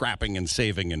you scrapping and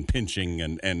saving and pinching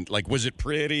and like, was it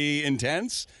pretty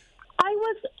intense?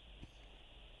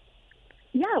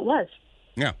 Yeah, it was.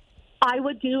 Yeah. I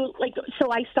would do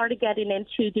so I started getting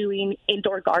into doing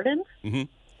indoor gardens. Mm-hmm.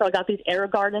 So I got these air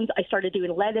gardens. I started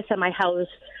doing lettuce in my house,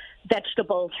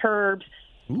 vegetables, herbs,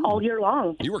 all year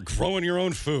long. You were growing your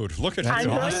own food. Look at that.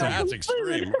 That's awesome. That's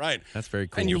extreme. Right. That's very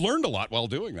cool. And you learned a lot while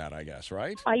doing that, I guess,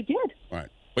 right? I did. Right.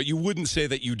 But you wouldn't say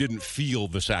that you didn't feel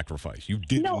the sacrifice. You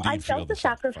did No, I feel felt the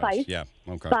sacrifice. Yeah.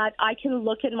 Okay. But I can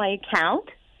look at my account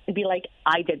and be like,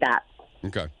 I did that.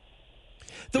 Okay.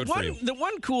 The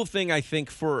one cool thing I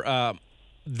think for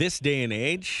this day and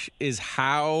age is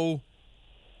how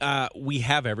we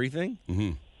have everything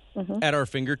at our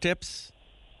fingertips,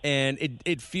 and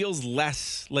it feels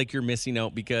less like you're missing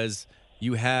out because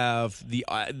you have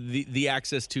the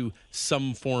access to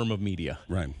some form of media.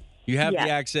 Right. You have the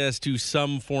access to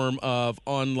some form of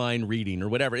online reading or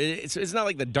whatever. It's not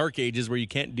like the dark ages where you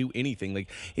can't do anything. Like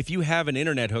if you have an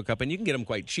internet hookup and you can get them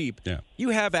quite cheap,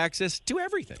 you have access to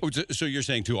everything. Oh, so you're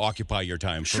saying to occupy your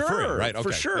time for free, right? Okay.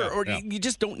 For sure. Yeah, You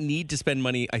just don't need to spend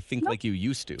money, I think, like you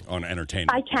used to. On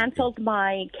entertainment. I canceled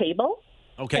my cable.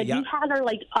 Okay, and we had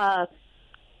our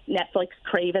Netflix,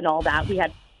 Crave, and all that. We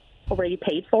had already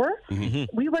paid for.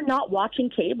 Mm-hmm. We were not watching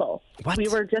cable. What? We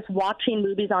were just watching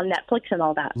movies on Netflix and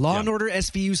all that. Law and Order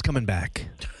SVU's coming back.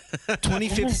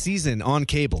 25th season on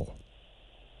cable.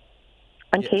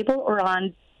 On cable or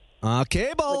on...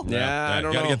 Cable. Yeah, I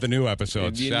don't gotta know. get the new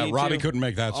episodes. You need Robbie to. couldn't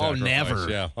make that Oh, sacrifice. never.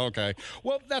 Yeah, okay.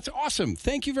 Well, that's awesome.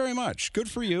 Thank you very much.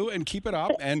 Good for you, and keep it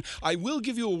up. And I will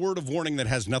give you a word of warning that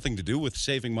has nothing to do with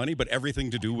saving money, but everything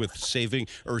to do with saving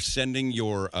or sending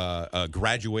your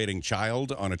graduating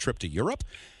child on a trip to Europe.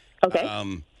 Okay.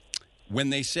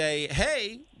 When they say,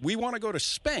 hey, we want to go to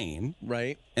Spain.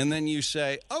 Right. And then you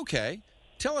say, okay,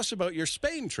 tell us about your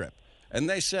Spain trip. And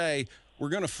they say, we're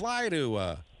going to fly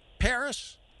to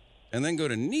Paris, and then go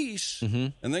to Nice,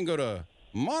 and then go to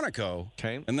Monaco,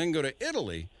 and then go to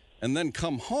Italy, and then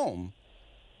come home.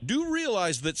 Do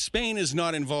realize that Spain is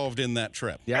not involved in that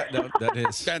trip. Yeah, that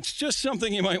is. That's just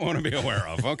something you might want to be aware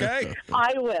of, okay?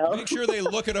 I will. Make sure they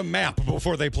look at a map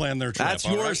before they plan their trip. That's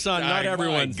all your right? son, not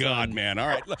everyone's My God, son. man. All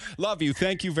right. Love you.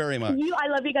 Thank you very much. I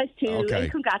love you guys too. Okay.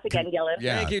 And congrats again, Dylan.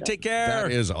 Yeah. Thank you. Take care.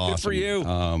 That is awesome. Good for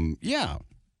you. Yeah.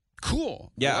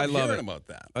 Cool. Yeah, I love hearing it. about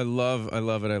that. I love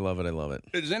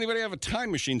it. Does anybody have a time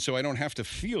machine so I don't have to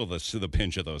feel the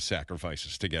pinch of those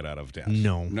sacrifices to get out of debt?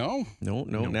 No. No? No.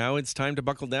 Now it's time to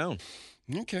buckle down.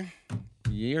 Okay.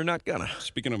 You're not gonna.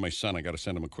 Speaking of my son, I got to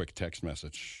send him a quick text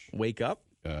message. Wake up.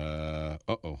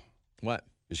 Uh-oh. What?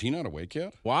 Is he not awake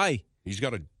yet? Why? He's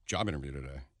got a job interview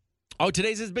today. Oh,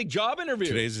 today's his big job interview.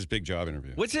 Today's his big job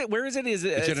interview. What's it? Where is it? It's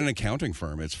at an accounting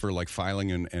firm. It's for like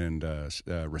filing and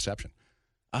reception.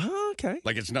 Oh, okay.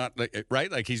 Like it's not right.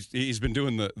 Like he's been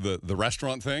doing the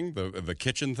restaurant thing, the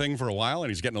kitchen thing for a while, and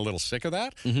he's getting a little sick of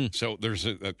that. Mm-hmm. So there's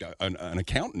an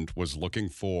accountant was looking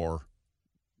for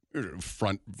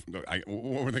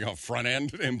what were they called? Front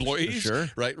end employees, Sure.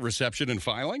 Right? Reception and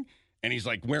filing, and he's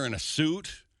like wearing a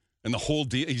suit. And the whole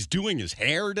deal, he's doing his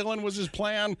hair, Dylan, was his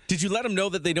plan. Did you let him know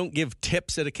that they don't give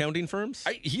tips at accounting firms?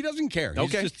 He doesn't care. He's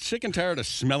Okay. just sick and tired of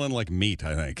smelling like meat,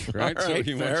 I think. Right? All So right,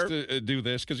 he fair. wants to do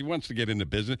this because he wants to get into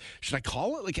business. Should I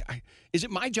call it? Is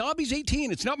it my job? He's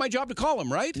 18. It's not my job to call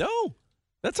him, right? No.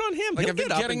 That's on him. Like He'll I've been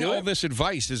get up getting and do all it. this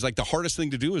advice is like the hardest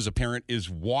thing to do as a parent is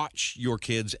watch your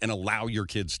kids and allow your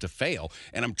kids to fail.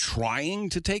 And I'm trying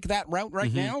to take that route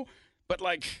right now, but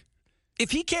like... If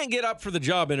he can't get up for the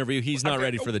job interview, he's not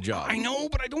ready for the job. I know,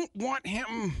 but I don't want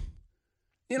him.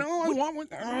 You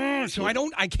know, so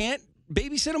I can't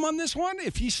babysit him on this one.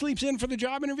 If he sleeps in for the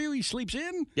job interview, he sleeps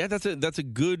in. Yeah, that's a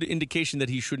good indication that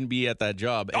he shouldn't be at that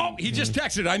job. Oh, he just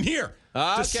texted, I'm here.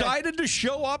 Okay. Decided to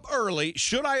show up early.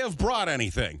 Should I have brought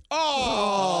anything?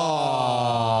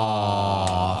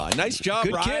 Oh. Nice job,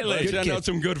 Good kid. Riley. Let's Good send kid. out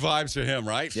some good vibes to him,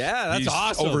 right? Yeah, that's He's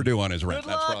awesome. overdue on his rent.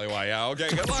 Good That's luck. probably why. Yeah, okay.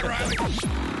 Good luck, Riley.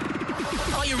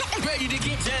 Are you ready to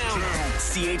get down?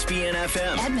 CHBN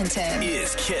FM Edmonton.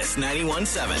 is Kiss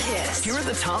 91.7. Kiss. Here are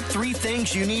the top 3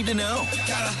 things you need to know.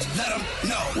 Gotta let them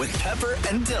know. With Pepper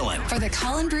and Dylan. For the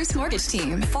Colin Bruce Mortgage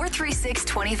Team,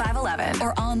 436-2511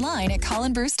 or online at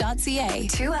colinbruce.ca.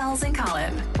 2 L's in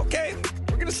Colin. Okay,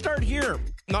 we're going to start here.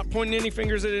 Not pointing any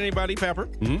fingers at anybody, Pepper.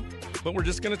 But we're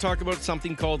just going to talk about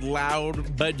something called loud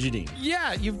budgeting.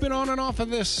 Yeah, you've been on and off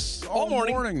of this all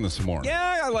morning this morning.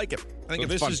 Yeah, I like it. I think So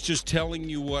it's this fun. is just telling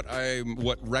you what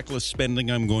reckless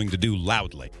spending I'm going to do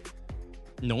loudly.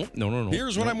 No.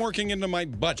 Here's what I'm working into my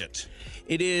budget.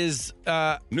 It is...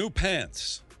 New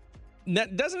pants.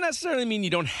 That doesn't necessarily mean you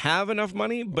don't have enough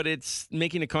money, but it's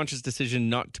making a conscious decision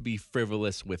not to be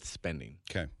frivolous with spending.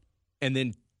 Okay. And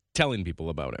then telling people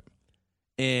about it.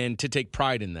 And to take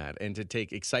pride in that, and to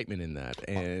take excitement in that,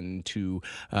 and to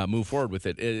move forward with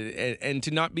it, and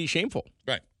to not be shameful.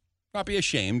 Right. Not be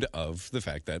ashamed of the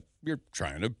fact that you're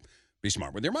trying to be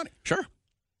smart with your money. Sure.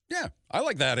 Yeah. I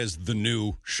like that as the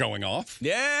new showing off.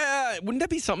 Yeah. Wouldn't that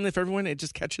be something if everyone, it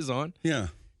just catches on? Yeah.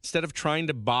 Instead of trying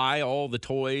to buy all the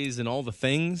toys and all the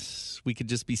things, we could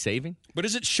just be saving. But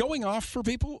is it showing off for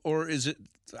people, or is it?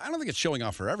 I don't think it's showing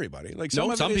off for everybody. Like No,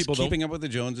 some some of it is people don't. keeping up with the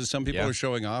Joneses. Some people Yeah. are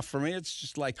showing off. For me, it's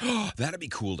just like, oh, that'd be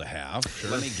cool to have.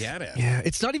 Let me get it. Yeah,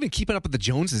 it's not even keeping up with the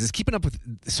Joneses. It's keeping up with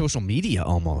social media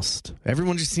almost.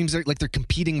 Everyone just seems like they're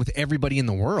competing with everybody in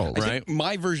the world. I think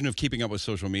my version of keeping up with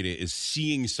social media is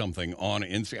seeing something on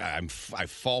Instagram. I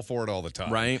fall for it all the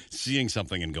time. Right. Seeing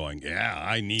something and going, yeah,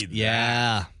 I need that.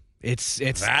 Yeah. It's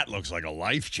That looks like a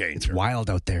life changer. wild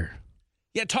out there.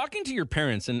 Yeah, talking to your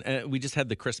parents, and we just had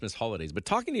the Christmas holidays, but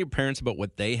talking to your parents about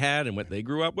what they had and what they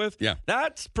grew up with, Yeah.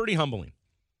 that's pretty humbling.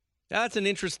 That's an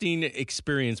interesting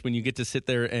experience when you get to sit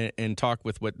there and talk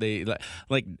with what they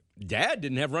like. Dad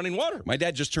didn't have running water. My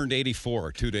dad just turned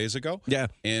 84 2 days ago. Yeah.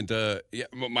 And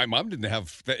my mom didn't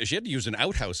have, she had to use an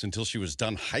outhouse until she was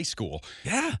done high school.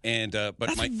 Yeah. And, but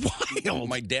That's wild.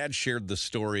 my dad shared the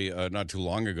story not too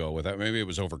long ago with that. Maybe it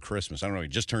was over Christmas. I don't know. He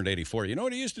just turned 84. You know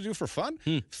what he used to do for fun?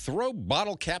 Throw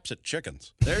bottle caps at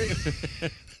chickens. There you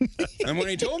And when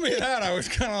he told me that, I was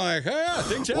kind of like, oh, yeah,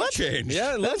 things have changed.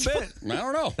 Yeah, a little bit. I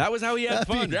don't know. That was how he had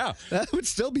fun. Yeah. That would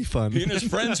still be fun. He and his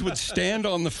friends would stand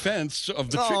on the fence of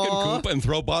the chicken coop and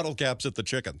throw bottle caps at the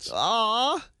chickens.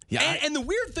 Aw. Yeah. And the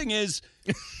weird thing is,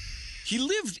 he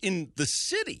lived in the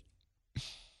city.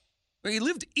 He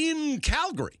lived in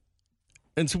Calgary.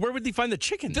 And so where would he find the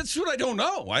chickens? That's what I don't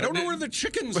know. I don't know where the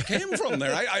chickens came from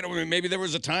there. I don't. Maybe there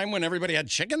was a time when everybody had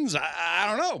chickens. I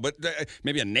don't know. But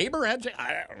maybe a neighbor had.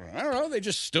 I don't know. They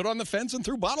just stood on the fence and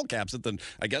threw bottle caps at the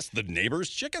neighbor's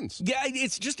chickens. Yeah,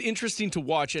 it's just interesting to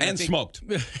watch. And I think, smoked.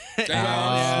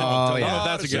 yeah.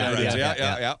 That's a good idea.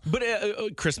 Yeah.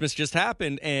 But Christmas just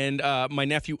happened, and my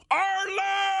nephew Arlo.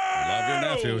 Love your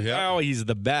nephew, yeah. Oh, he's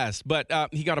the best. But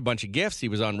he got a bunch of gifts. He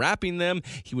was unwrapping them.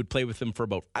 He would play with them for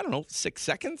about, 6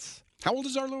 seconds. How old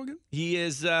is Arlo again? He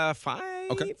is 5.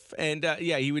 Okay. And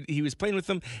he was playing with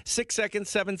them 6 seconds,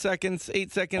 7 seconds,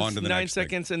 8 seconds, On to the 9 next thing.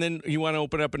 seconds, and then you want to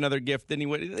open up another gift. Then he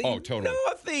went. Oh, totally.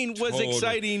 Nothing was Totally.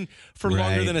 exciting for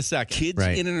longer than a second. Kids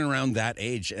Right. in and around that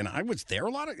age, and I was there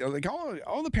a lot of like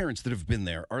all the parents that have been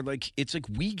there are like, it's like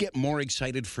we get more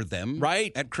excited for them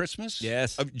Right. at Christmas.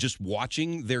 Yes. Of just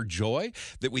watching their joy,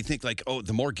 that we think like, oh,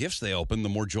 the more gifts they open, the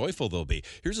more joyful they'll be.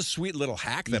 Here's a sweet little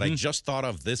hack that I just thought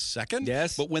of this second.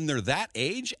 Yes. But when they're that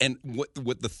age and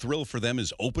what the thrill for them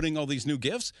is opening all these new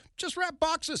gifts, just wrap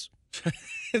boxes.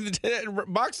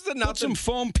 Boxes of Put nothing. some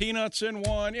foam peanuts in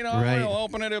one, Right. He'll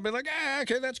open it, he'll be like,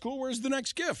 okay, that's cool. Where's the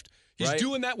next gift? He's Right.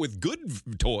 doing that with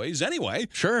good toys anyway.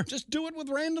 Sure. Just do it with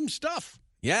random stuff.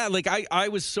 Yeah, like I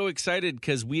was so excited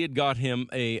because we had got him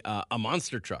a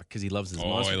monster truck because he loves his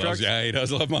monster trucks. He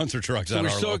does love monster trucks. So that we're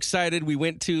so Arlo. excited. We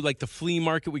went to like the flea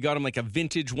market. We got him like a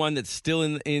vintage one that's still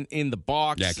in the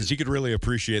box. Yeah, because he could really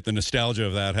appreciate the nostalgia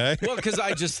of that, hey? Well, because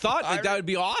I just thought like that would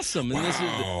be awesome. And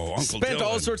Wow, Uncle spent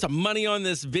all Dylan. sorts of money on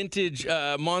this vintage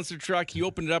monster truck. He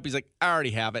opened it up. He's like, I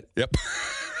already have it. Yep.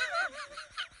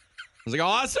 I was like,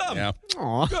 awesome. Yeah.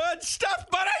 Aw. Good stuff,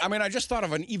 buddy. I mean, I just thought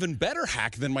of an even better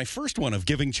hack than my first one of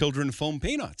giving children foam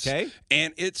peanuts. Okay.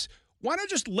 And it's, why not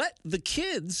just let the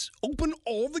kids open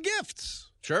all the gifts?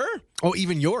 Sure. Oh,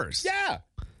 even yours. Yeah.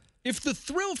 If the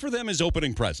thrill for them is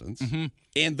opening presents,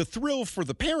 and the thrill for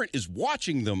the parent is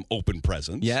watching them open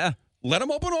presents, Yeah. let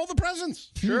them open all the presents.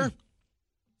 Sure.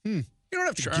 You don't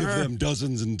have to give them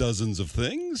dozens and dozens of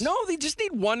things. No, they just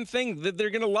need one thing that they're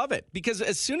going to love it. Because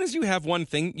as soon as you have one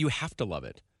thing, you have to love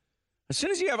it. As soon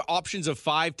as you have options of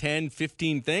 5, 10,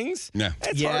 15 things, Yeah.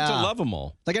 it's hard to love them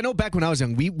all. Like I know back when I was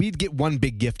young, we'd get one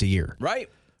big gift a year, Right.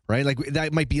 right? Like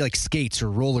that might be like skates or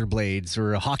rollerblades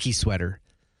or a hockey sweater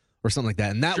or something like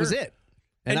that, and that was Sure. it.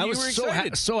 And I you was were so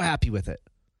excited. so happy with it.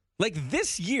 Like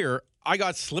this year, I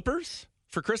got slippers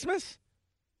for Christmas.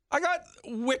 I got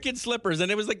wicked slippers,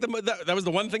 and it was like that was the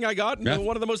one thing I got, and Yeah.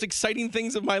 one of the most exciting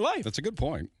things of my life. That's a good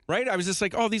point. Right? I was just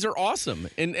like, oh, these are awesome.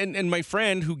 And my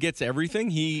friend who gets everything,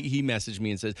 he messaged me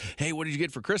and says, hey, what did you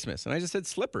get for Christmas? And I just said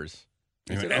slippers.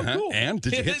 I said, oh, cool. And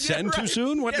did you hit send too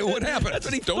soon? What happened? That's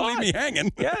what he Don't thought. leave me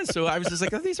hanging. Yeah, so I was just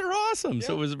like, oh, these are awesome.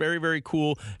 So it was very, very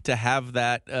cool to have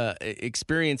that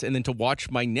experience and then to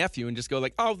watch my nephew and just go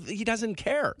like, oh, he doesn't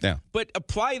care. Yeah. But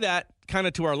apply that kind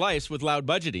of to our lives with loud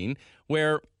budgeting,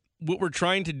 where what we're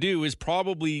trying to do is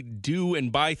probably do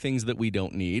and buy things that we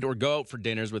don't need or go out for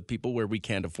dinners with people where we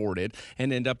can't afford it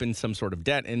and end up in some sort of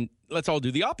debt. And let's all do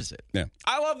the opposite. Yeah.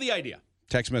 I love the idea.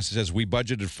 Text message says, we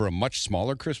budgeted for a much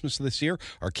smaller Christmas this year.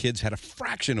 Our kids had a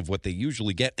fraction of what they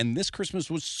usually get, and this Christmas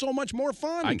was so much more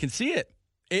fun. I can see it.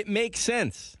 It makes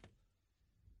sense.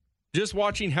 Just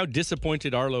watching how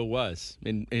disappointed Arlo was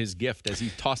in his gift as he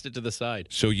tossed it to the side.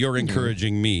 So you're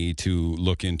encouraging me to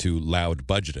look into loud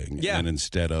budgeting, Yeah. and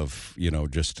instead of,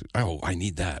 just, oh, I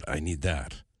need that, I need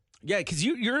that. Yeah, because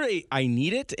you're a I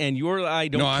need it, and you're I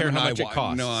don't I'm care an how much it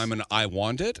costs. No, I'm an I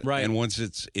want it. Right. And once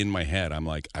it's in my head, I'm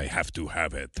like, I have to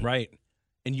have it. Right.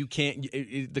 And you can't,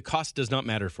 the cost does not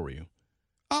matter for you.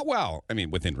 Oh, well, I mean,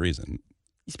 within reason.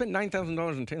 You spent $9,000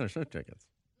 on Taylor Swift tickets.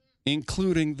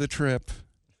 Including the trip,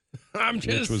 I'm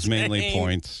just which was mainly saying.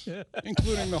 points.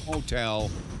 Including the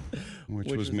hotel, which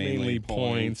was mainly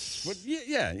points. But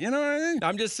yeah, you know what I mean?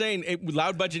 I'm just saying,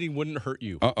 loud budgeting wouldn't hurt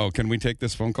you. Uh-oh, can we take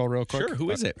this phone call real quick? Sure, who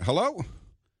is it? Hello?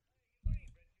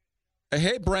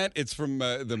 Hey, Brent, it's from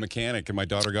the mechanic, and my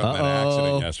daughter got in an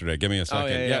accident yesterday. Give me a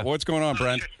second. yeah. What's going on,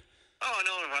 Brent? Oh,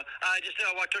 no. I just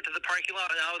walked out to the parking lot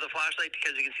now with a flashlight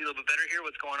because you can see a little bit better here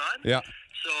what's going on. Yeah.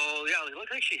 So, yeah, it looked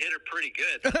like she hit her pretty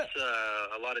good. That's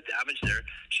a lot of damage there.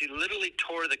 She literally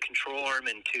tore the control arm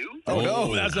in two. Oh,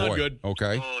 no, that's not boy. good.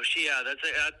 Okay. Oh,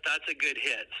 that's a good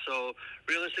hit. So,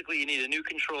 realistically, you need a new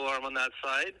control arm on that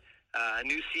side, a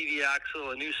new CV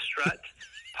axle, a new strut,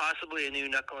 possibly a new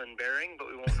knuckle and bearing, but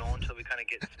we won't know until we kind of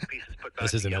get some pieces put back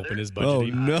This isn't together. open his Oh,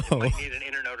 budgeting. no. We might need an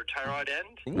inner and outer tie rod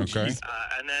end. Okay.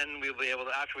 And then we'll be able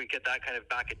to, after we get that kind of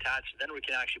back attached, then we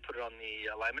can actually put it on the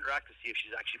alignment rack to see if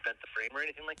she's actually bent the frame or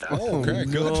anything like that. Oh, okay,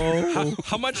 good.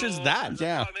 How much is that?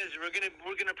 The problem is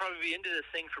we're gonna probably be into this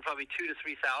thing for probably $2,000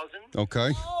 to $3,000.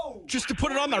 Okay. Just to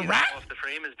put it on the We rack? know if the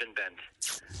frame has been bent.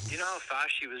 Do you know how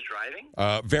fast she was driving?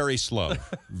 Very slow.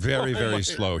 Very, very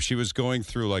slow. She was going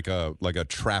through like a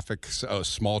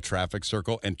small traffic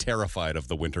circle and terrified of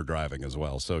the winter driving as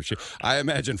well. So I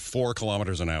imagine 4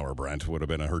 kilometers an hour, Brent, would have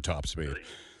been her top speed.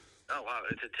 Oh, wow.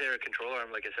 It's a tear control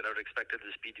arm. Like I said, I would expect the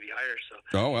speed to be higher. So.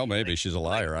 Oh, well, maybe she's a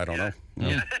liar. I don't know.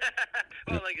 Yeah.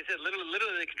 Well, like I said,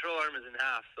 literally the control arm is in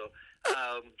half. So,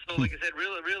 like I said,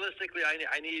 realistically,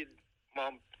 I need,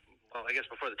 Mom, well, I guess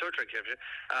before the tow truck championship,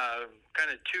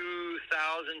 kind of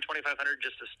 $2,000, $2,500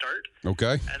 just to start.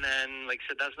 Okay. And then, like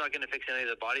I said, that's not going to fix any of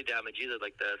the body damage either.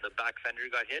 Like the back fender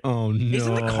got hit. Oh, no.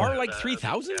 Isn't the car like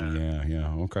 3,000?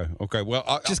 Yeah. Okay.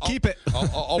 Well, Just keep it.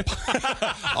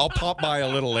 I'll pop by a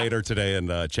little later today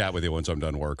and chat with you once I'm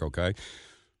done work. Okay.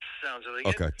 Sounds really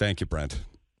good. Okay. Thank you, Brent.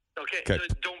 Okay. Okay.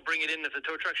 So don't bring it in if the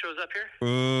tow truck shows up here.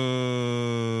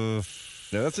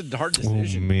 No, that's a hard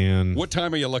decision. Oh, man. What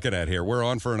time are you looking at here? We're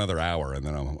on for another hour, and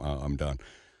then I'm done.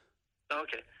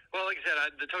 Okay. Well, like I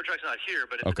said, the tow truck's not here,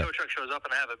 but if the tow truck shows up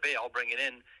and I have a bay, I'll bring it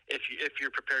in if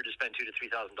you're prepared to spend $2,000 to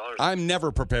 $3,000. I'm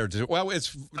never prepared to. Well,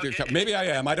 maybe I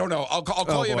am. I don't know. I'll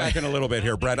call you back in a little bit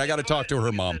here, Brent. I got to talk to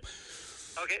her mom.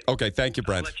 Okay. Thank you,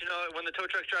 Brent. I'll let you know when the tow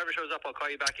truck driver shows up. I'll call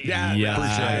you back again. Yeah.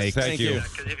 Appreciate it. Thank you.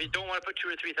 Because if you don't want to put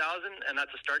 $2,000 or $3,000 and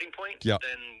that's a starting point, Yeah.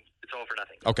 then it's all for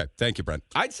nothing. Okay. Thank you, Brent.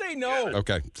 I'd say no.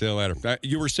 Okay. See you later.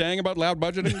 You were saying about loud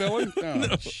budgeting, Dylan?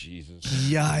 Oh, Jesus.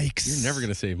 Yikes. You're never going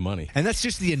to save money. And that's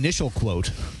just the initial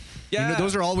quote. Yeah. You know,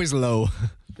 those are always low.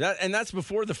 And that's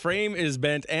before the frame is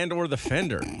bent and or the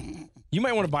fender. You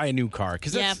might want to buy a new car.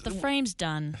 If the frame's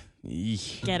done,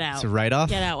 get out. It's a write-off?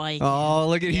 Get out while you Oh,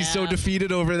 look at he's so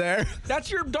defeated over there.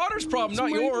 That's your daughter's problem, not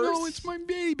yours. No, it's my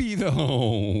baby,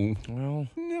 though. Well,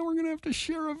 now we're going to have to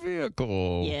share a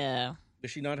vehicle. Yeah.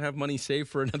 Does she not have money saved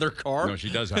for another car? No, she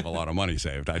does have a lot of money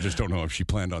saved. I just don't know if she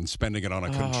planned on spending it on a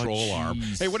control arm.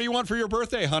 Hey, what do you want for your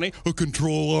birthday, honey? A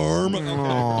control arm?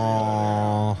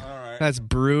 Aww. That's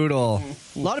brutal.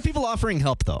 A lot of people offering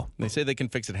help, though. They say they can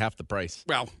fix it half the price.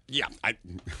 Well, yeah.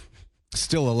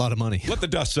 Still a lot of money. Let the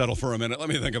dust settle for a minute. Let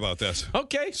me think about this.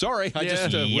 Okay. Sorry. I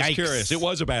just was curious. It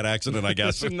was a bad accident, I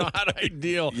guess. Not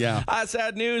ideal. Yeah.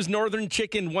 Sad news. Northern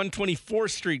Chicken,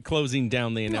 124th Street closing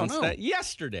down. They announced that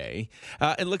yesterday.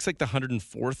 It looks like the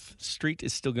 104th Street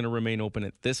is still going to remain open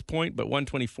at this point, but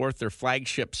 124th, their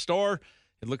flagship store,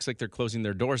 it looks like they're closing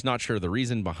their doors. Not sure the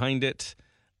reason behind it.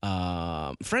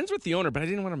 Friends with the owner, but I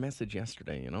didn't want to message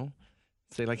yesterday,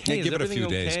 Say like, hey, give it a few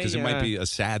okay? days because it might be a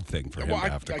sad thing for him to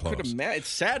have to close. I could imagine. It's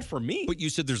sad for me. But you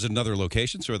said there's another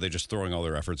location, so are they just throwing all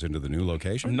their efforts into the new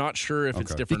location? I'm not sure if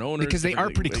it's different owners. Because they are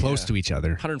pretty close to each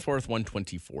other. 104th,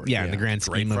 124th. Yeah, in the grand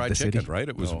scheme Great of fried the chicken, city. right?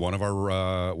 It was one of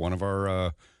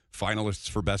our finalists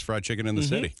for best fried chicken in the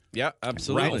city. Yeah,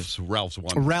 absolutely. Ralph's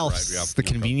one. Ralph's, the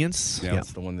convenience. Yeah.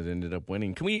 That's the one that ended up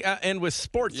winning. Can we end with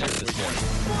sports here this morning?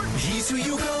 He's who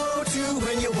you go to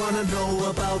when you want to know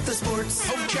about the sports.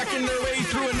 Oh, checking their way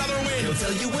through another win. He'll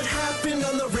tell you what happened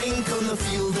on the rink, on the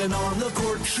field, and on the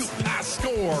court. Shoot, pass,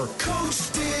 score.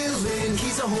 Coach Dillon,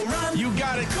 he's a home run. You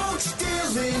got it. Coach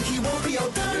Dillon, he won't be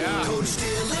outdone. Yeah. Coach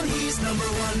Dillon, he's number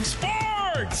one.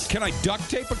 Sports! Can I duct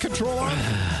tape a control arm?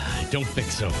 I don't think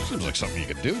so. Seems like something you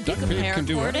could do. Duct tape can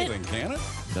do paracord anything, can it?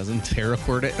 Doesn't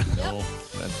paracord it? No,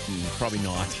 that's probably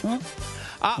not.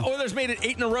 Oilers made it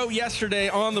 8 in a row yesterday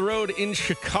on the road in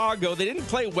Chicago. They didn't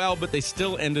play well, but they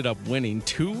still ended up winning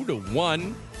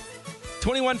 2-1.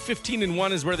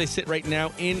 21-15-1 is where they sit right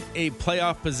now in a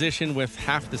playoff position with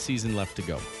half the season left to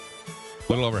go. A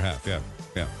little over half, yeah.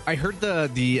 I heard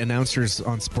the announcers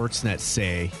on Sportsnet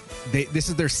say this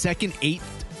is their second 8th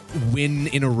win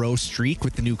in a row streak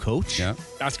with the new coach. Yeah.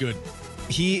 That's good.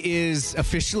 He is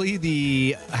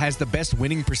officially has the best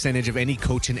winning percentage of any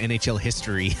coach in NHL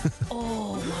history.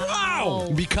 Oh, wow.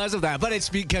 Because of that. But it's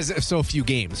because of so few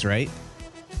games, right?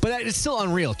 But it's still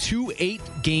unreal. 2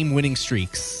 8-game winning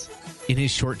streaks in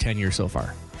his short tenure so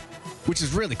far, which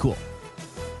is really cool.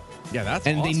 Yeah, that's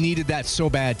and awesome. They needed that so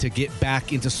bad to get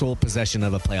back into sole possession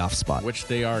of a playoff spot. Which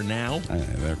they are now.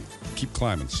 They keep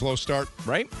climbing. Slow start.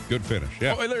 Right? Good finish.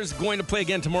 Yeah. Oilers going to play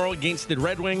again tomorrow against the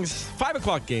Red Wings. 5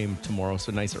 o'clock game tomorrow,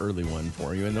 so nice early one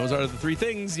for you. And those are the 3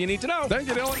 things you need to know. Thank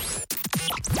you, Dylan.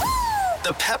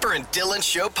 The Pepper and Dylan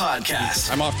Show podcast.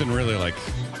 I'm often really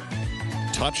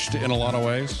touched in a lot of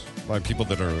ways by people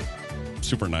that are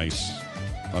super nice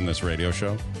on this radio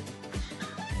show.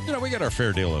 We get our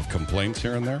fair deal of complaints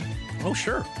here and there. Oh,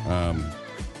 sure.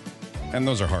 And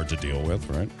those are hard to deal with,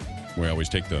 right? We always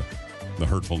take the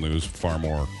hurtful news far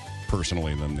more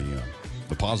personally than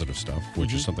the positive stuff,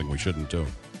 which is something we shouldn't do.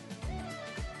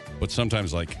 But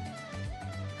sometimes,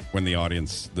 when the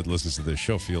audience that listens to this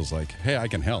show feels like, hey, I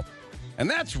can help. And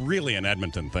that's really an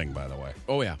Edmonton thing, by the way.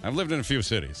 Oh, yeah. I've lived in a few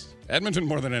cities. Edmonton,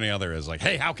 more than any other, is like,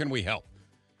 hey, how can we help?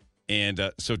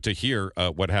 And so to hear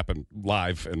what happened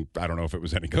live, and I don't know if it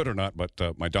was any good or not,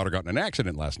 but my daughter got in an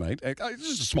accident last night. It's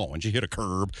just a small one. She hit a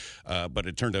curb, but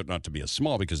it turned out not to be as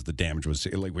small because the damage was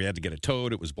like we had to get it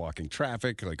towed. It was blocking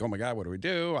traffic. Like, oh my God, what do we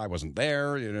do? I wasn't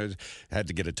there. Had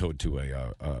to get it towed to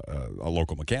a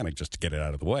local mechanic just to get it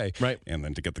out of the way. Right. And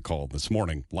then to get the call this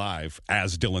morning live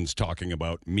as Dylan's talking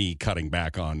about me cutting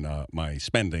back on my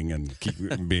spending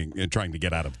and trying to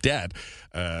get out of debt.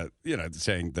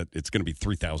 Saying that it's going to be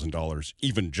 $3,000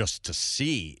 even just to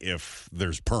see if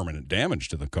there's permanent damage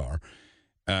to the car.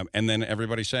 And then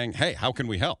everybody's saying, hey, how can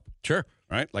we help? Sure.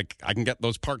 Right? Like, I can get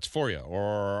those parts for you,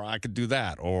 or I could do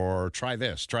that, or try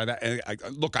this, try that. And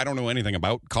look, I don't know anything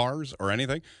about cars or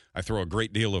anything. I throw a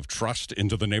great deal of trust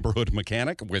into the neighborhood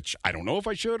mechanic, which I don't know if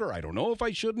I should or I don't know if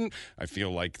I shouldn't. I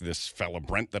feel like this fella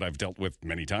Brent that I've dealt with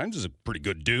many times is a pretty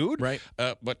good dude. Right.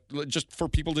 But just for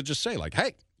people to just say, like,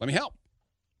 hey, let me help.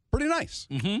 Pretty nice.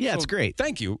 Mm-hmm. Yeah, it's great.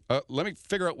 Thank you. Let me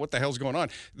figure out what the hell's going on.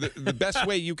 The best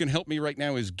way you can help me right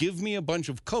now is give me a bunch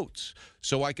of coats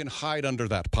so I can hide under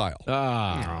that pile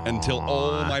until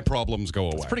all my problems go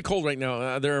away. It's pretty cold right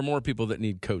now. There are more people that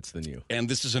need coats than you. And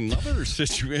this is another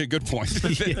situation. Good point.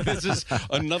 This is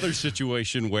another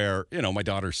situation where, my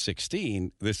daughter's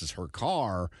 16. This is her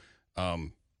car.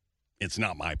 It's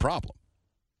not my problem.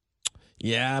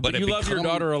 Yeah, but you love your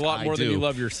daughter a lot more than you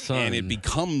love your son. And it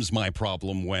becomes my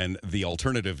problem when the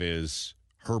alternative is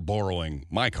her borrowing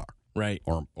my car. Right.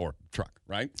 Or truck,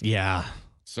 right? Yeah.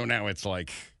 So now it's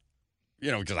like,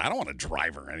 because I don't want to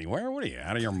drive her anywhere. What are you,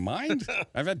 out of your mind?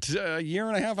 I've had a year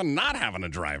and a half of not having a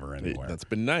driver anywhere. That's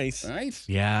been nice. Right?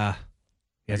 Yeah.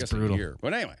 It's brutal.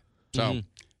 But anyway, so...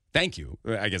 Thank you.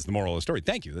 I guess the moral of the story,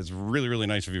 thank you. That's really, really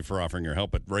nice of you for offering your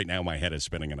help. But right now my head is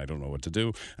spinning and I don't know what to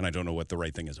do. And I don't know what the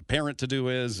right thing as a parent to do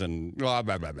is. And blah,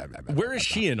 blah, blah, blah, blah, blah. Where is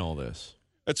she in all this?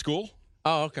 At school.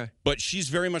 Oh, okay. But she's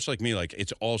very much like me. Like,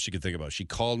 it's all she could think about. She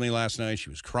called me last night. She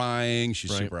was crying.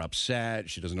 She's super upset.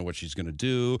 She doesn't know what she's going to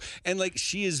do. And, like,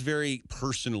 she is very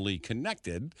personally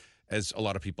connected, as a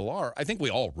lot of people are. I think we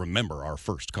all remember our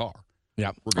first car.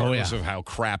 Yeah. Regardless of how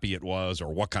crappy it was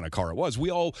or what kind of car it was.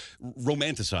 We all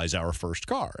romanticize our first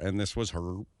car. And this was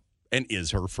her and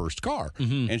is her first car.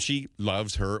 Mm-hmm. And she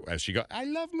loves her as she goes, I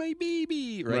love my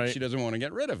baby. Right? She doesn't want to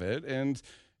get rid of it. And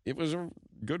it was a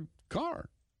good car.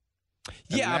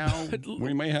 And now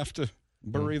we may have to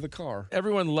bury the car.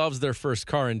 Everyone loves their first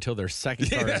car until their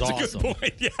second car is awesome. That's a good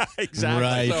point. Yeah, exactly.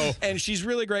 Right. So, and she's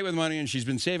really great with money, and she's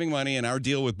been saving money. And our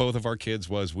deal with both of our kids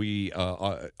was we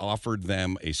offered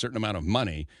them a certain amount of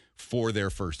money for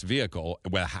their first vehicle.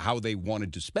 Well, how they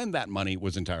wanted to spend that money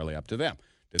was entirely up to them.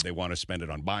 Did they want to spend it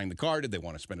on buying the car? Did they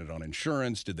want to spend it on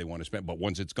insurance? Did they want to spend? But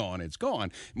once it's gone, it's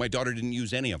gone. My daughter didn't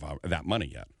use any of that money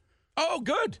yet. Oh,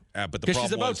 good. But the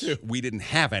problem was we didn't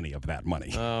have any of that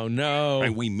money. Oh, no.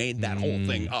 And we made that whole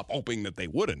thing up, hoping that they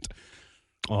wouldn't.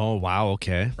 Oh, wow.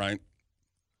 Okay. Right?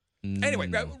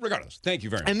 Anyway, regardless, thank you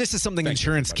very much. And this is something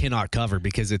insurance cannot cover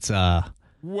because it's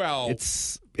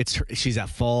she's at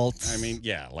fault. I mean,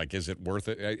 yeah, like, is it worth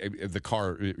it? The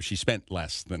car, she spent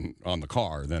less than on the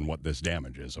car than what this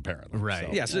damage is, apparently. Right.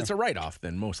 So, yeah, so it's a write-off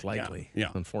then, most likely.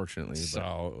 Yeah. Unfortunately.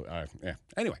 So,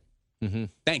 Anyway,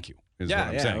 thank you. Is what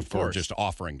I'm saying for just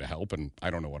offering to help, and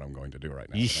I don't know what I'm going to do right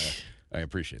now. But I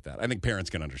appreciate that. I think parents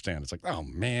can understand. It's like, oh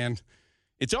man,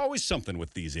 it's always something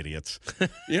with these idiots.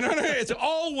 You know what I mean? It's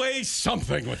always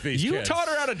something with these kids. You taught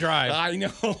her how to drive. I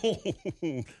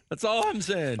know. That's all I'm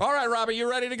saying. All right, Robbie, you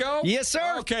ready to go? Yes,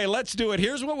 sir. Okay, let's do it.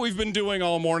 Here's what we've been doing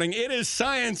all morning. It is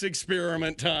science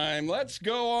experiment time. Let's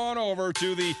go on over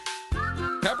to the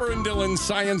Pepper and Dylan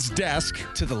science desk.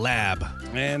 To the lab.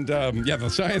 And, the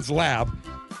science lab.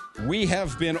 We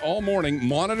have been all morning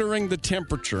monitoring the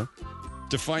temperature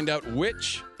to find out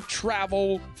which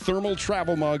thermal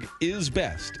travel mug is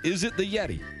best. Is it the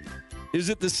Yeti? Is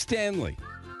it the Stanley?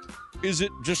 Is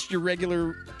it just your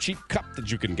regular cheap cup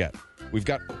that you can get? We've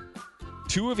got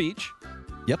 2 of each.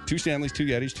 Yep. 2 Stanleys, 2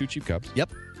 Yetis, 2 cheap cups. Yep.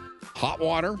 Hot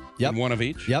water. Yep. In 1 of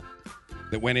each. Yep.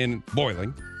 That went in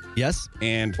boiling. Yes.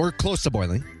 Or close to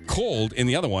boiling. Cold in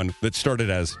the other one that started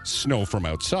as snow from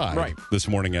outside. Right. This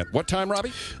morning at what time,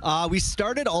 Robbie? We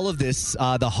started all of this,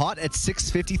 the hot at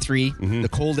 6:53, the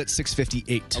cold at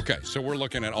 6:58. Okay, so we're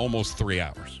looking at almost 3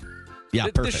 hours. Yeah,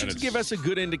 This perfect. should give us a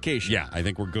good indication. Yeah, I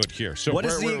think we're good here. So What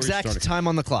is the exact time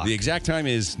on the clock? The exact time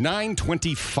is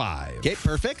 9:25. Okay,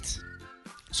 perfect.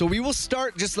 So we will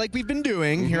start just like we've been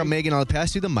doing. Here, Megan, I'll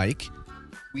pass you the mic.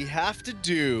 We have to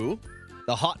do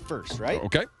the hot first, right?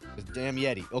 Okay. The damn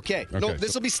Yeti. Okay. No,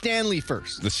 this will be Stanley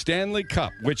first. The Stanley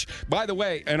Cup, which, by the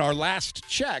way, in our last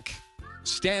check,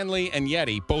 Stanley and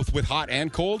Yeti, both with hot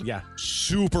and cold. Yeah.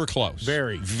 Super close.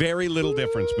 Very. Very little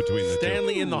difference between the two.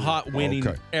 Stanley in the hot winning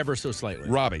Okay. ever so slightly.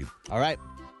 Robbie. All right.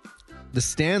 The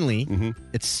Stanley,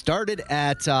 it started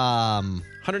at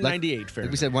 198 like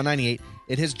Fahrenheit. we said 198.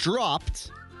 It has dropped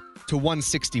to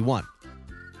 161.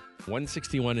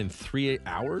 161 in 3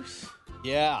 hours?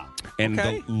 Yeah. And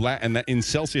Okay. and that in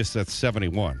Celsius, that's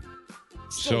 71.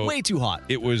 Still way too hot.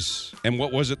 It was, and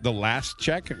what was it? The last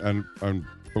check on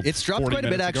It's dropped 40 quite a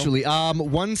bit, minutes ago? actually.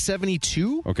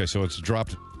 172. Okay, so it's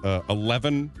dropped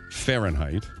 11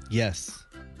 Fahrenheit. Yes.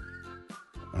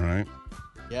 All right.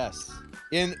 Yes.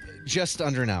 In just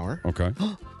under an hour. Okay.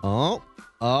 Oh.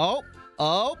 The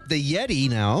Yeti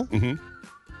now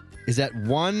is at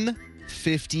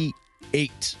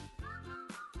 158.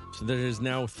 So there is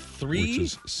now 3. Which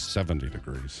is 70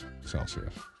 degrees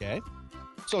Celsius. Okay.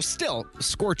 So still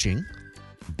scorching.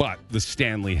 But the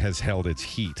Stanley has held its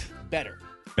heat Better.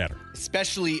 better.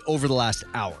 Especially over the last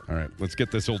hour. All right, let's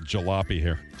get this old jalopy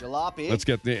here. Jalopy. Let's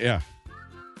get this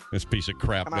piece of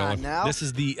crap Come going. on now. This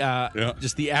is the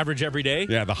just the average every day.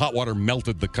 Yeah, the hot water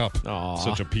melted the cup. Aw.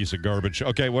 Such a piece of garbage.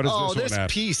 Okay, what is Oh, this this one at?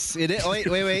 piece. It is,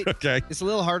 wait. Okay. It's a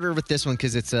little harder with this one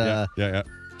because it's Yeah.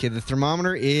 Okay, the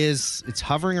thermometer it's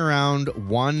hovering around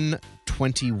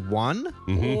 121.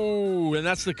 Ooh, and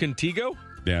that's the Contigo?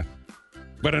 Yeah.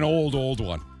 But an old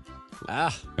one.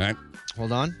 Ah. Right?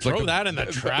 Hold on. It's Throw like that in the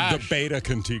trash. The Beta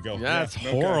Contigo. That's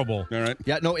okay. horrible. All right.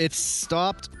 Yeah, no, it's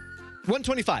stopped.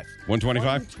 125.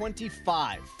 125?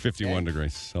 125. 51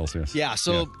 degrees Celsius. Yeah,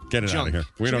 so get it out junk. of here.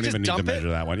 We Should don't we even just need to dump it? measure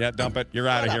that one. Yeah, dump it. You're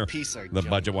out of What a here. piece of The junk.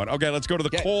 budget one. Okay, let's go to the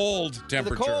Okay. cold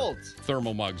temperature. cold.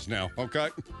 Thermal mugs now. Okay.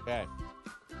 Okay.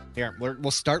 Here,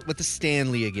 we'll start with the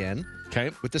Stanley again. Okay.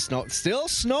 With the snow. Still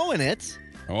snow in it.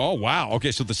 Oh, wow.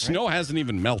 Okay, so the snow hasn't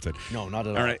even melted. No, not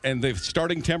at all. All right, and the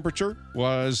starting temperature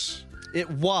was, It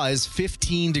was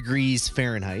 15 degrees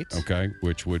Fahrenheit. okay,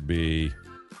 which would be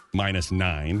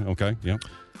 -9. Okay, yeah.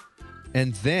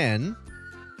 And then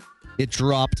it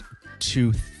dropped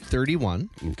to 31.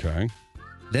 Okay.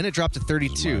 Then it dropped to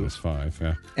 32. -5,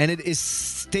 yeah. And it is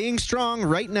staying strong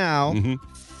right now.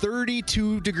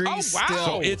 32 degrees Oh, wow. still.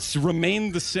 So it's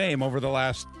remained the same over the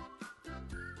last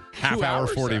half 2 hour,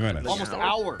 hours, 40 minutes. almost an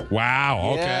hour.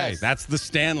 Wow, okay. Yes. That's the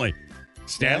Stanley.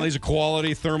 Stanley's a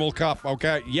quality thermal cup.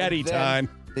 Okay, Yeti Then time.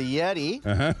 The Yeti.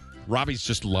 Uh-huh. Robbie's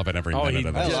just loving every Oh, minute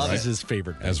of this. I love right? This is his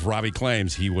favorite. As Robbie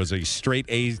claims, he was a straight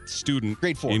A student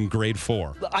Grade 4. in grade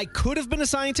 4. I could have been a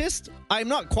scientist. I'm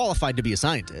not qualified to be a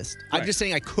scientist. I'm Right. just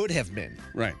saying I could have been.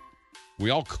 Right. We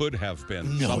all could have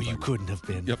been. No, something. you couldn't have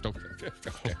been. Yep.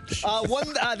 Okay.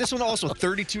 This one also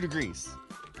 32 degrees.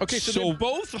 Okay, so they're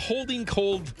both holding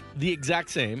cold the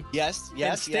exact same. Yes,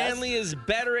 And Stanley is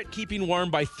better at keeping warm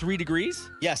by 3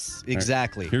 degrees. Yes,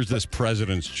 exactly. Here's this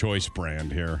President's Choice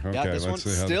brand here. Okay, Yeah, this one let's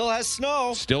see how. still has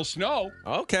snow. Still snow.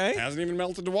 Okay. Hasn't even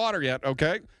melted the water yet.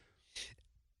 Okay.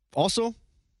 Also,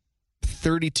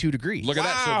 32 degrees. Look at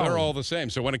that. So Wow. they're all the same.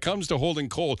 So when it comes to holding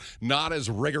cold, not as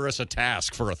rigorous a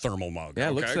task for a thermal mug. Yeah,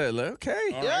 okay? looks like, okay.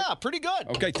 All Yeah, right. pretty good.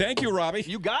 Okay, thank you, Robbie.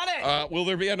 You got it. Will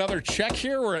there be another check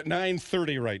here? We're at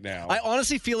 9:30 right now. I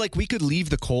honestly feel like we could leave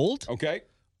the cold Okay.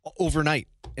 overnight,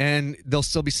 and there'll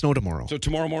still be snow tomorrow. So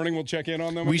tomorrow morning we'll check in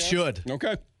on them We again? should.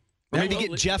 Okay. Or maybe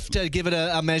get Jeff to give it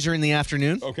a measure in the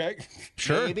afternoon. Okay.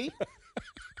 Sure. Maybe. I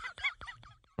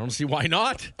don't see why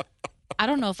not. I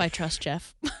don't know if I trust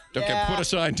Jeff. Okay, Yeah. put a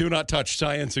sign, do not touch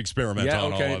science experiment Yeah,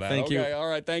 on okay, all of that. thank you. Okay, all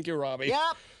right, thank you, Robbie. Yep.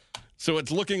 So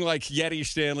it's looking like Yeti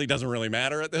Stanley doesn't really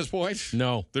matter at this point?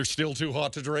 No. They're still too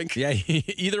hot to drink? Yeah,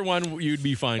 either one you'd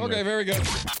be fine Okay, with. very good.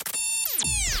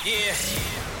 Yeah.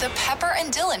 The Pepper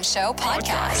and Dylan Show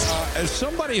podcast. As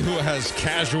somebody who has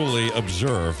casually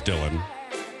observed Dylan,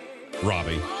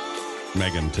 Robbie,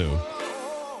 Megan too,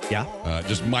 Yeah.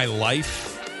 just my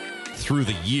life through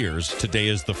the years. Today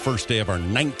is the first day of our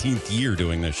 19th year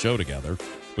doing this show together.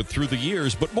 But through the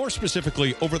years, but more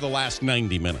specifically over the last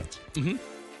 90 minutes. Mm-hmm.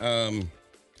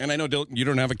 And I know, Dylan, you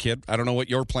don't have a kid. I don't know what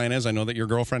your plan is. I know that your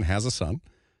girlfriend has a son.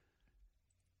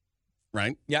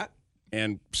 Right? Yeah.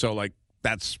 And so, like,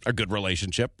 that's a good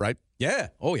relationship, right? Yeah.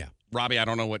 Oh, yeah. Robbie, I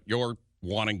don't know what your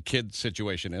wanting kid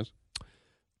situation is.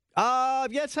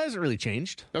 Yeah, it hasn't really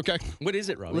changed. Okay. What is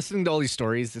it, Robbie? Listening to all these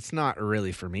stories, it's not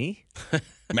really for me.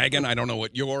 Megan, I don't know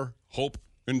what your hope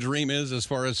and dream is as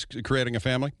far as creating a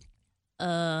family.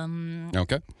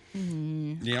 Okay.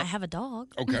 Yeah. I have a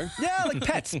dog. Okay. Yeah, like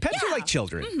pets. Pets are like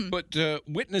children. But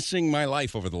witnessing my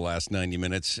life over the last 90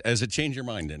 minutes, has it changed your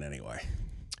mind in any way?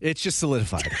 It's just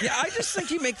solidified. Yeah, I just think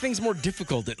you make things more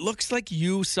difficult. It looks like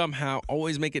you somehow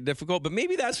always make it difficult, but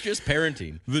maybe that's just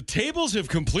parenting. The tables have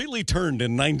completely turned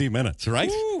in 90 minutes, right?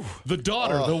 Ooh. The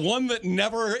daughter, the one that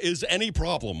never is any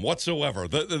problem whatsoever,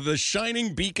 the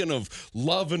shining beacon of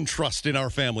love and trust in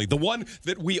our family, the one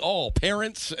that we all,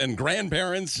 parents and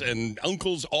grandparents and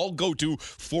uncles, all go to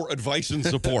for advice and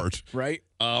support. Right.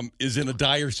 Is in a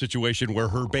dire situation where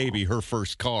her baby, her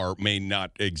first car, may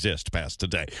not exist past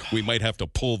today. We might have to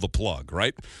pull the plug,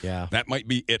 right? Yeah. That might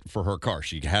be it for her car.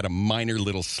 She had a minor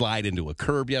little slide into a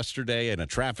curb yesterday in a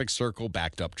traffic circle,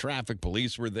 backed up traffic.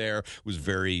 Police were there. It was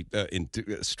very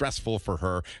stressful for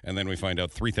her. And then we find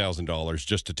out $3,000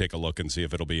 just to take a look and see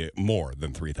if it'll be more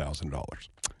than $3,000.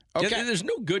 Okay. Yeah, there's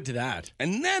no good to that.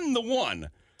 And then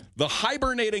the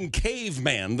hibernating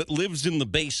caveman that lives in the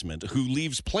basement who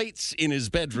leaves plates in his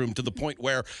bedroom to the point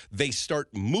where they start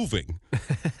moving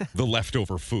the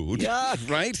leftover food. Yeah.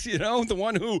 Right? You know, the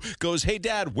one who goes, hey,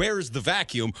 Dad, where's the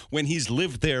vacuum when he's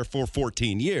lived there for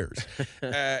 14 years?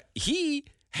 He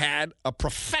had a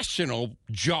professional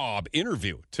job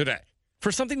interview today.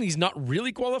 For something he's not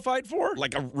really qualified for?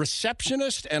 Like a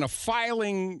receptionist and a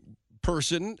filing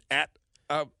person at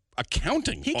a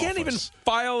accounting He can't even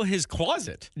file his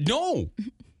closet. No.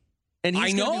 And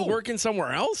he's I know. going to be working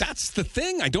somewhere else? That's the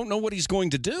thing. I don't know what he's going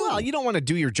to do. Well, you don't want to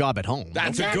do your job at home.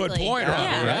 That's a good point.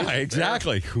 Yeah,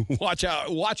 exactly. Watch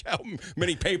how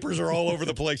many papers are all over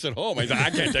the place at home. I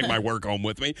can't take my work home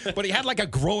with me. But he had like a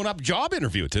grown-up job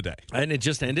interview today. And it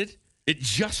just ended? It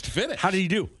just finished. How did he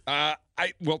do?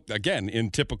 Well, again,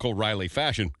 in typical Riley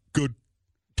fashion, good.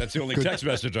 That's the only text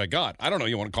message I got. I don't know.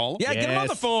 You want to call him? Yeah, get him on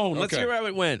the phone. Let's hear how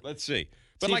it went. Let's see.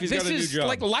 But See if like he's this got a new is job.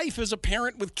 like life as a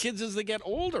parent with kids as they get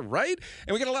older, right?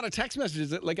 And we get a lot of text messages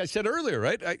that, like I said earlier,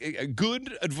 right?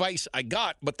 Good advice I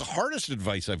got, but the hardest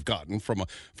advice I've gotten from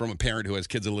a parent who has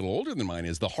kids a little older than mine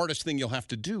is the hardest thing you'll have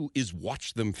to do is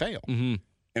watch them fail. And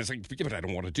it's like, yeah, but I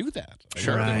don't want to do that.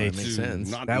 Sure, right. that makes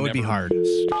sense. That would be hard.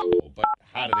 Struggle, but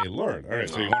how do they learn? All right,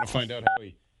 so you want to find out how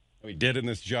he did in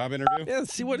this job interview? Yeah,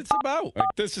 let's see what it's about.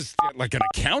 Like, this is like an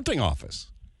accounting office.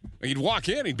 Like, he'd walk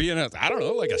in, he'd be in like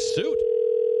a suit.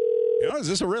 You know, is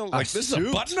this a real, this is a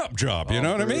button-up job, you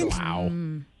know what I mean? Wow.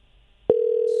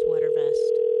 Sweater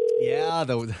vest. Yeah,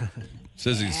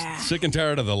 Says he's sick and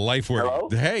tired of the life where,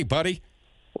 hey, buddy.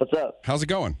 What's up? How's it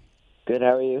going? Good,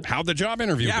 how are you? How'd the job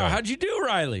interview go? Yeah, how'd you do,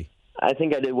 Riley? I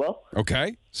think I did well.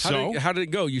 Okay, so. How did it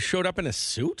go? You showed up in a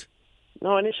suit?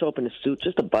 No, I didn't show up in a suit,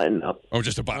 just a button-up. Oh,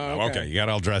 just a button-up. Okay, you got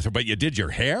all dressed. But you did your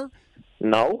hair?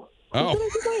 No. Oh. Who did I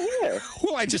do my hair?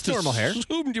 Well, I just normal hair.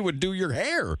 assumed you would do your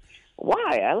hair.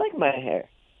 Why? I like my hair.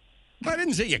 I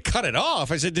didn't say you cut it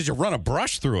off. I said, did you run a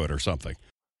brush through it or something?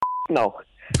 No.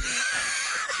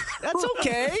 That's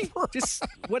okay. Just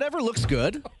whatever looks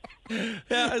good.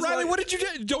 Yeah, Riley, what did you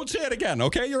do? Don't say it again,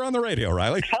 okay? You're on the radio,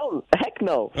 Riley. Heck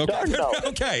no. Okay, Darn no.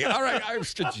 okay. All right.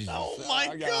 Oh,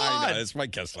 my God. I know, it's my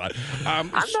guess line. I'm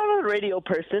not a radio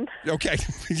person. Okay.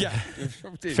 Yeah.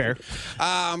 Fair.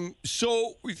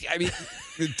 So, I mean,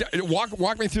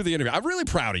 walk me through the interview. I'm really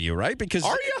proud of you, right? Because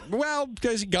Are you? Well,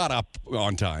 because you got up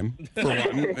on time, for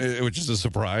one, which is a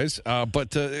surprise.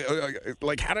 But,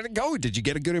 like, how did it go? Did you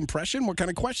get a good impression? What kind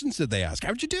of questions did they ask?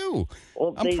 How'd you do?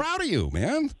 Well, I'm proud of you,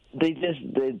 man. I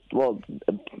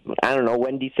don't know.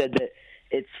 Wendy said that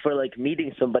it's for, like,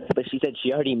 meeting somebody, but she said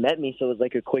she already met me, so it was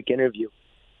like a quick interview.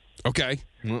 Okay.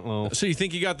 Uh-oh. So you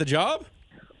think you got the job?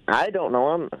 I don't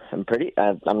know. I'm pretty.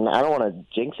 I don't want to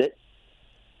jinx it.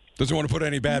 Doesn't want to put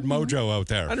any bad mojo out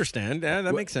there. I understand. Yeah,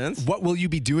 that makes sense. What will you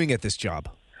be doing at this job?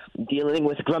 Dealing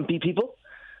with grumpy people.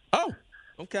 Oh,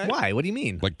 okay. Why? What do you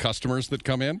mean? Like customers that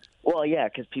come in? Well, yeah,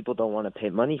 because people don't want to pay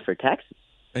money for taxes.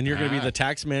 And you're going to be the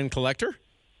tax man collector?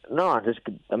 No,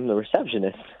 I'm the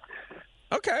receptionist.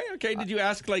 Okay. Did you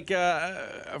ask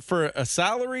for a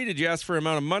salary? Did you ask for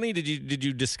amount of money? Did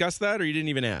you discuss that, or you didn't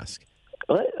even ask?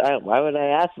 What? Why would I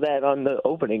ask that on the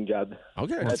opening job?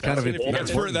 Okay, Well, it's kind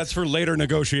of That's for later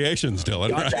negotiations,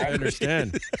 Dylan. Right? I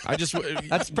understand.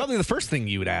 That's probably the first thing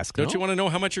you would ask. Don't you want to know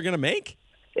how much you're going to make?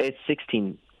 It's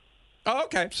 16. Oh,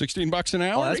 okay. $16 an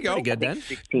hour? Oh, that's There you pretty go. good then.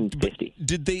 16.50.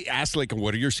 Did they ask, like,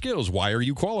 what are your skills? Why are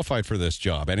you qualified for this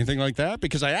job? Anything like that?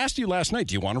 Because I asked you last night,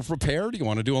 do you want to prepare? Do you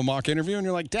want to do a mock interview? And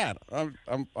you're like, Dad,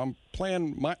 I'm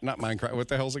playing, not Minecraft. What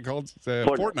the hell is it called?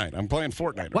 Fortnite. I'm playing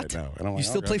Fortnite right now. And I'm like, You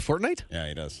still play Fortnite? Yeah,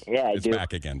 he does. Yeah, I It's do.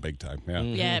 back again big time. Yeah.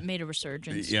 Yeah, it made a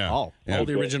resurgence. Yeah. Oh. Yeah. All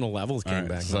the original levels All came right.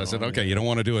 back. So I said, okay, you don't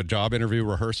want to do a job interview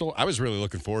rehearsal? I was really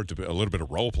looking forward to a little bit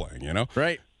of role playing, you know?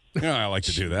 Right. Yeah, I like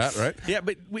to do that, right? Yeah,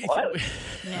 but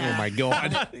Oh my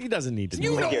God. he doesn't need to.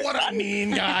 You know what I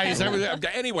mean, guys.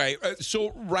 Anyway,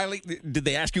 so Riley, did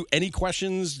they ask you any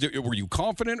questions? Were you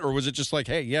confident, or was it just like,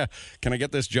 hey, yeah, can I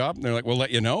get this job? And they're like, we'll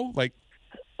let you know. Like,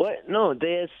 What? No,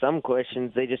 they asked some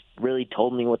questions. They just really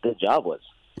told me what the job was.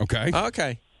 okay,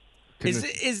 Okay.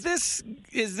 Is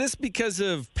this because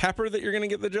of Pepper that you're going to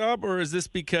get the job, or is this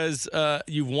because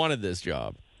you've wanted this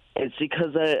job? It's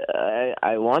because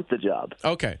I want the job.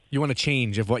 Okay. You want a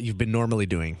change of what you've been normally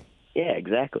doing. Yeah,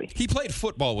 exactly. he played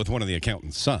football with one of the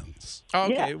accountant's sons.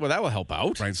 Okay. Yeah. Well, that will help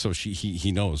out. Right, so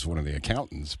he knows one of the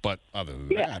accountants, but other than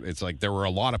that, it's like there were a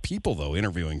lot of people though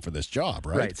interviewing for this job,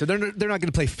 right? Right. So they're not going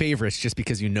to play favorites just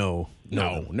because you know.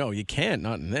 No, you can't.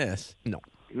 Not in this. No.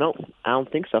 No, I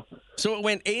don't think so. So it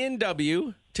went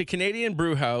A&W to Canadian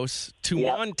Brewhouse to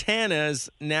Montana's,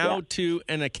 now to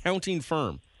an accounting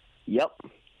firm. Yep.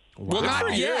 Well,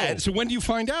 not yet. So when do you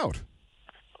find out?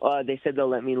 They said they'll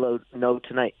let me know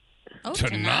tonight. Oh,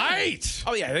 Tonight.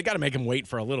 Oh, yeah, they got to make him wait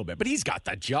for a little bit. But he's got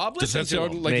the job. Does that Listen to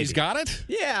sound him. like he's Maybe. got it?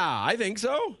 Yeah, I think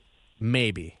so.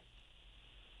 Maybe.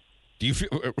 Do you feel?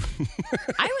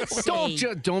 I would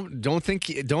say.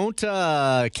 Don't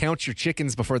count your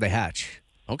chickens before they hatch.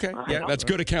 Okay. Yeah, that's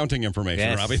good accounting information,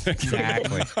 Yes, Robbie. Thank you.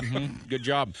 exactly. Good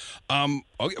job. Okay,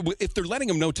 well, if they're letting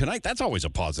him know tonight, that's always a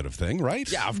positive thing, right?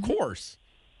 Yeah, of course.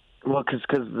 Well, because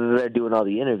they're doing all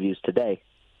the interviews today.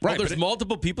 Right. Oh, there's but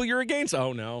multiple people you're against?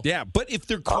 Oh, no. yeah, but if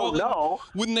they're calling,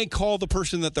 wouldn't they call the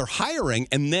person that they're hiring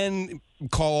and then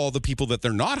call all the people that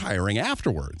they're not hiring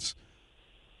afterwards?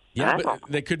 Yeah, but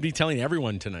they could be telling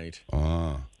everyone tonight.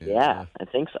 Yeah, I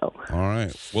think so. All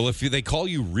right. Well, if they call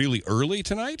you really early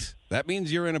tonight, that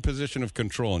means you're in a position of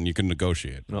control and you can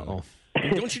negotiate. Uh-oh.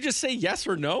 Don't you just say yes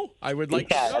or no? I would like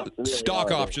to know.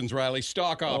 Stock options, Riley.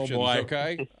 Stock options. boy.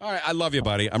 Okay. All right. I love you,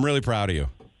 buddy. I'm really proud of you.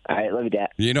 All right, love you, Dad.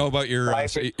 You know about your Sorry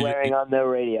for swearing on the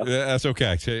radio. That's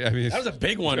okay. I mean, That was a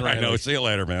big one, I Riley. know. See you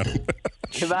later, man.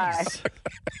 Goodbye.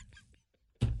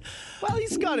 Well,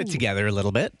 he's got it together a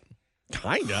little bit.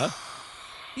 Kinda.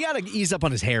 You got to ease up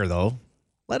on his hair, though.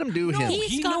 Let him do him.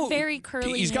 He's got very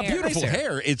curly He's got hair. beautiful Nice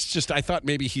hair. It's just I thought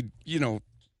maybe he'd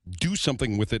do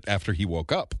something with it after he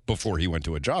woke up before he went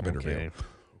to a job interview.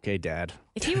 Okay, Dad.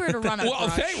 If he were to run a Well,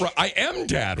 brush, I am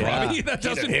Dad, Yeah. Robbie. That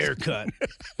Get a doesn't haircut.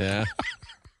 Yeah.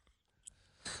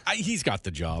 He's got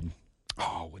the job.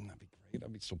 Oh, wouldn't that be great?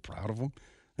 I'd be so proud of him.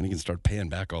 And he can start paying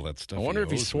back all that stuff. I wonder if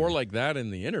he owes swore me. like that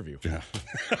in the interview. Yeah.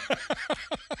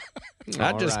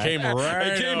 That just came right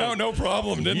It came out no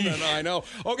problem, didn't it? I know.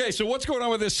 Okay, so what's going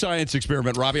on with this science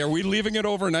experiment, Robbie? Are we leaving it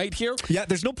overnight here? Yeah,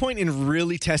 there's no point in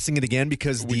really testing it again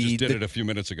because We just did it a few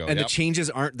minutes ago. and Yep. the changes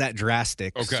aren't that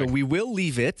drastic. Okay. So we will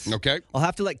leave it. Okay. I'll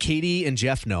have to let Katie and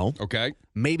Jeff know. Okay.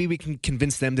 Maybe we can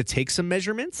convince them to take some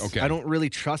measurements. Okay. I don't really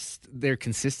trust their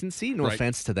consistency. No Right.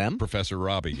 offense to them. Professor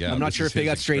Robbie, yeah. I'm not this sure is if they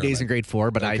his got straight A's in experiment. grade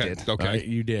 4, but I Okay, did. okay.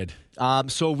 You did.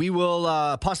 So we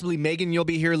will possibly, Megan, you'll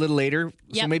be here a little later.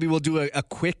 So Yep. maybe we'll do a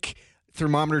quick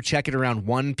thermometer check at around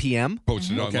 1 p.m. Post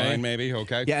it Okay. online, maybe.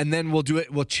 Okay. Yeah, and then we'll do it.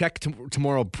 We'll check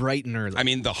tomorrow bright and early. I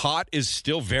mean, the hot is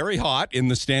still very hot in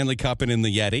the Stanley Cup and in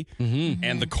the Yeti. Mm-hmm.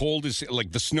 And the cold is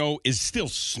like the snow is still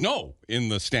snow in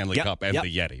the Stanley Yep, Cup and yep.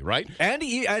 the Yeti, right? and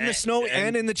the snow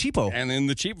and in the cheapo. And in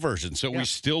the cheap version. So we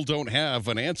still don't have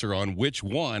an answer on which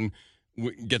one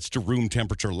gets to room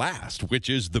temperature last, which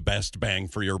is the best bang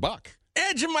for your buck.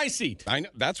 Edge of my seat. I know.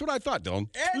 That's what I thought, Dylan.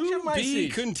 Edge of my Be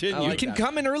seat. continued. You can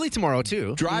come in early tomorrow,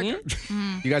 too. Drive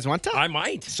You guys want to? I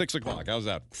might. 6 o'clock. How's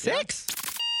that? 6?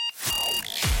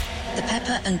 The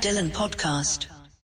Pepper and Dylan Podcast.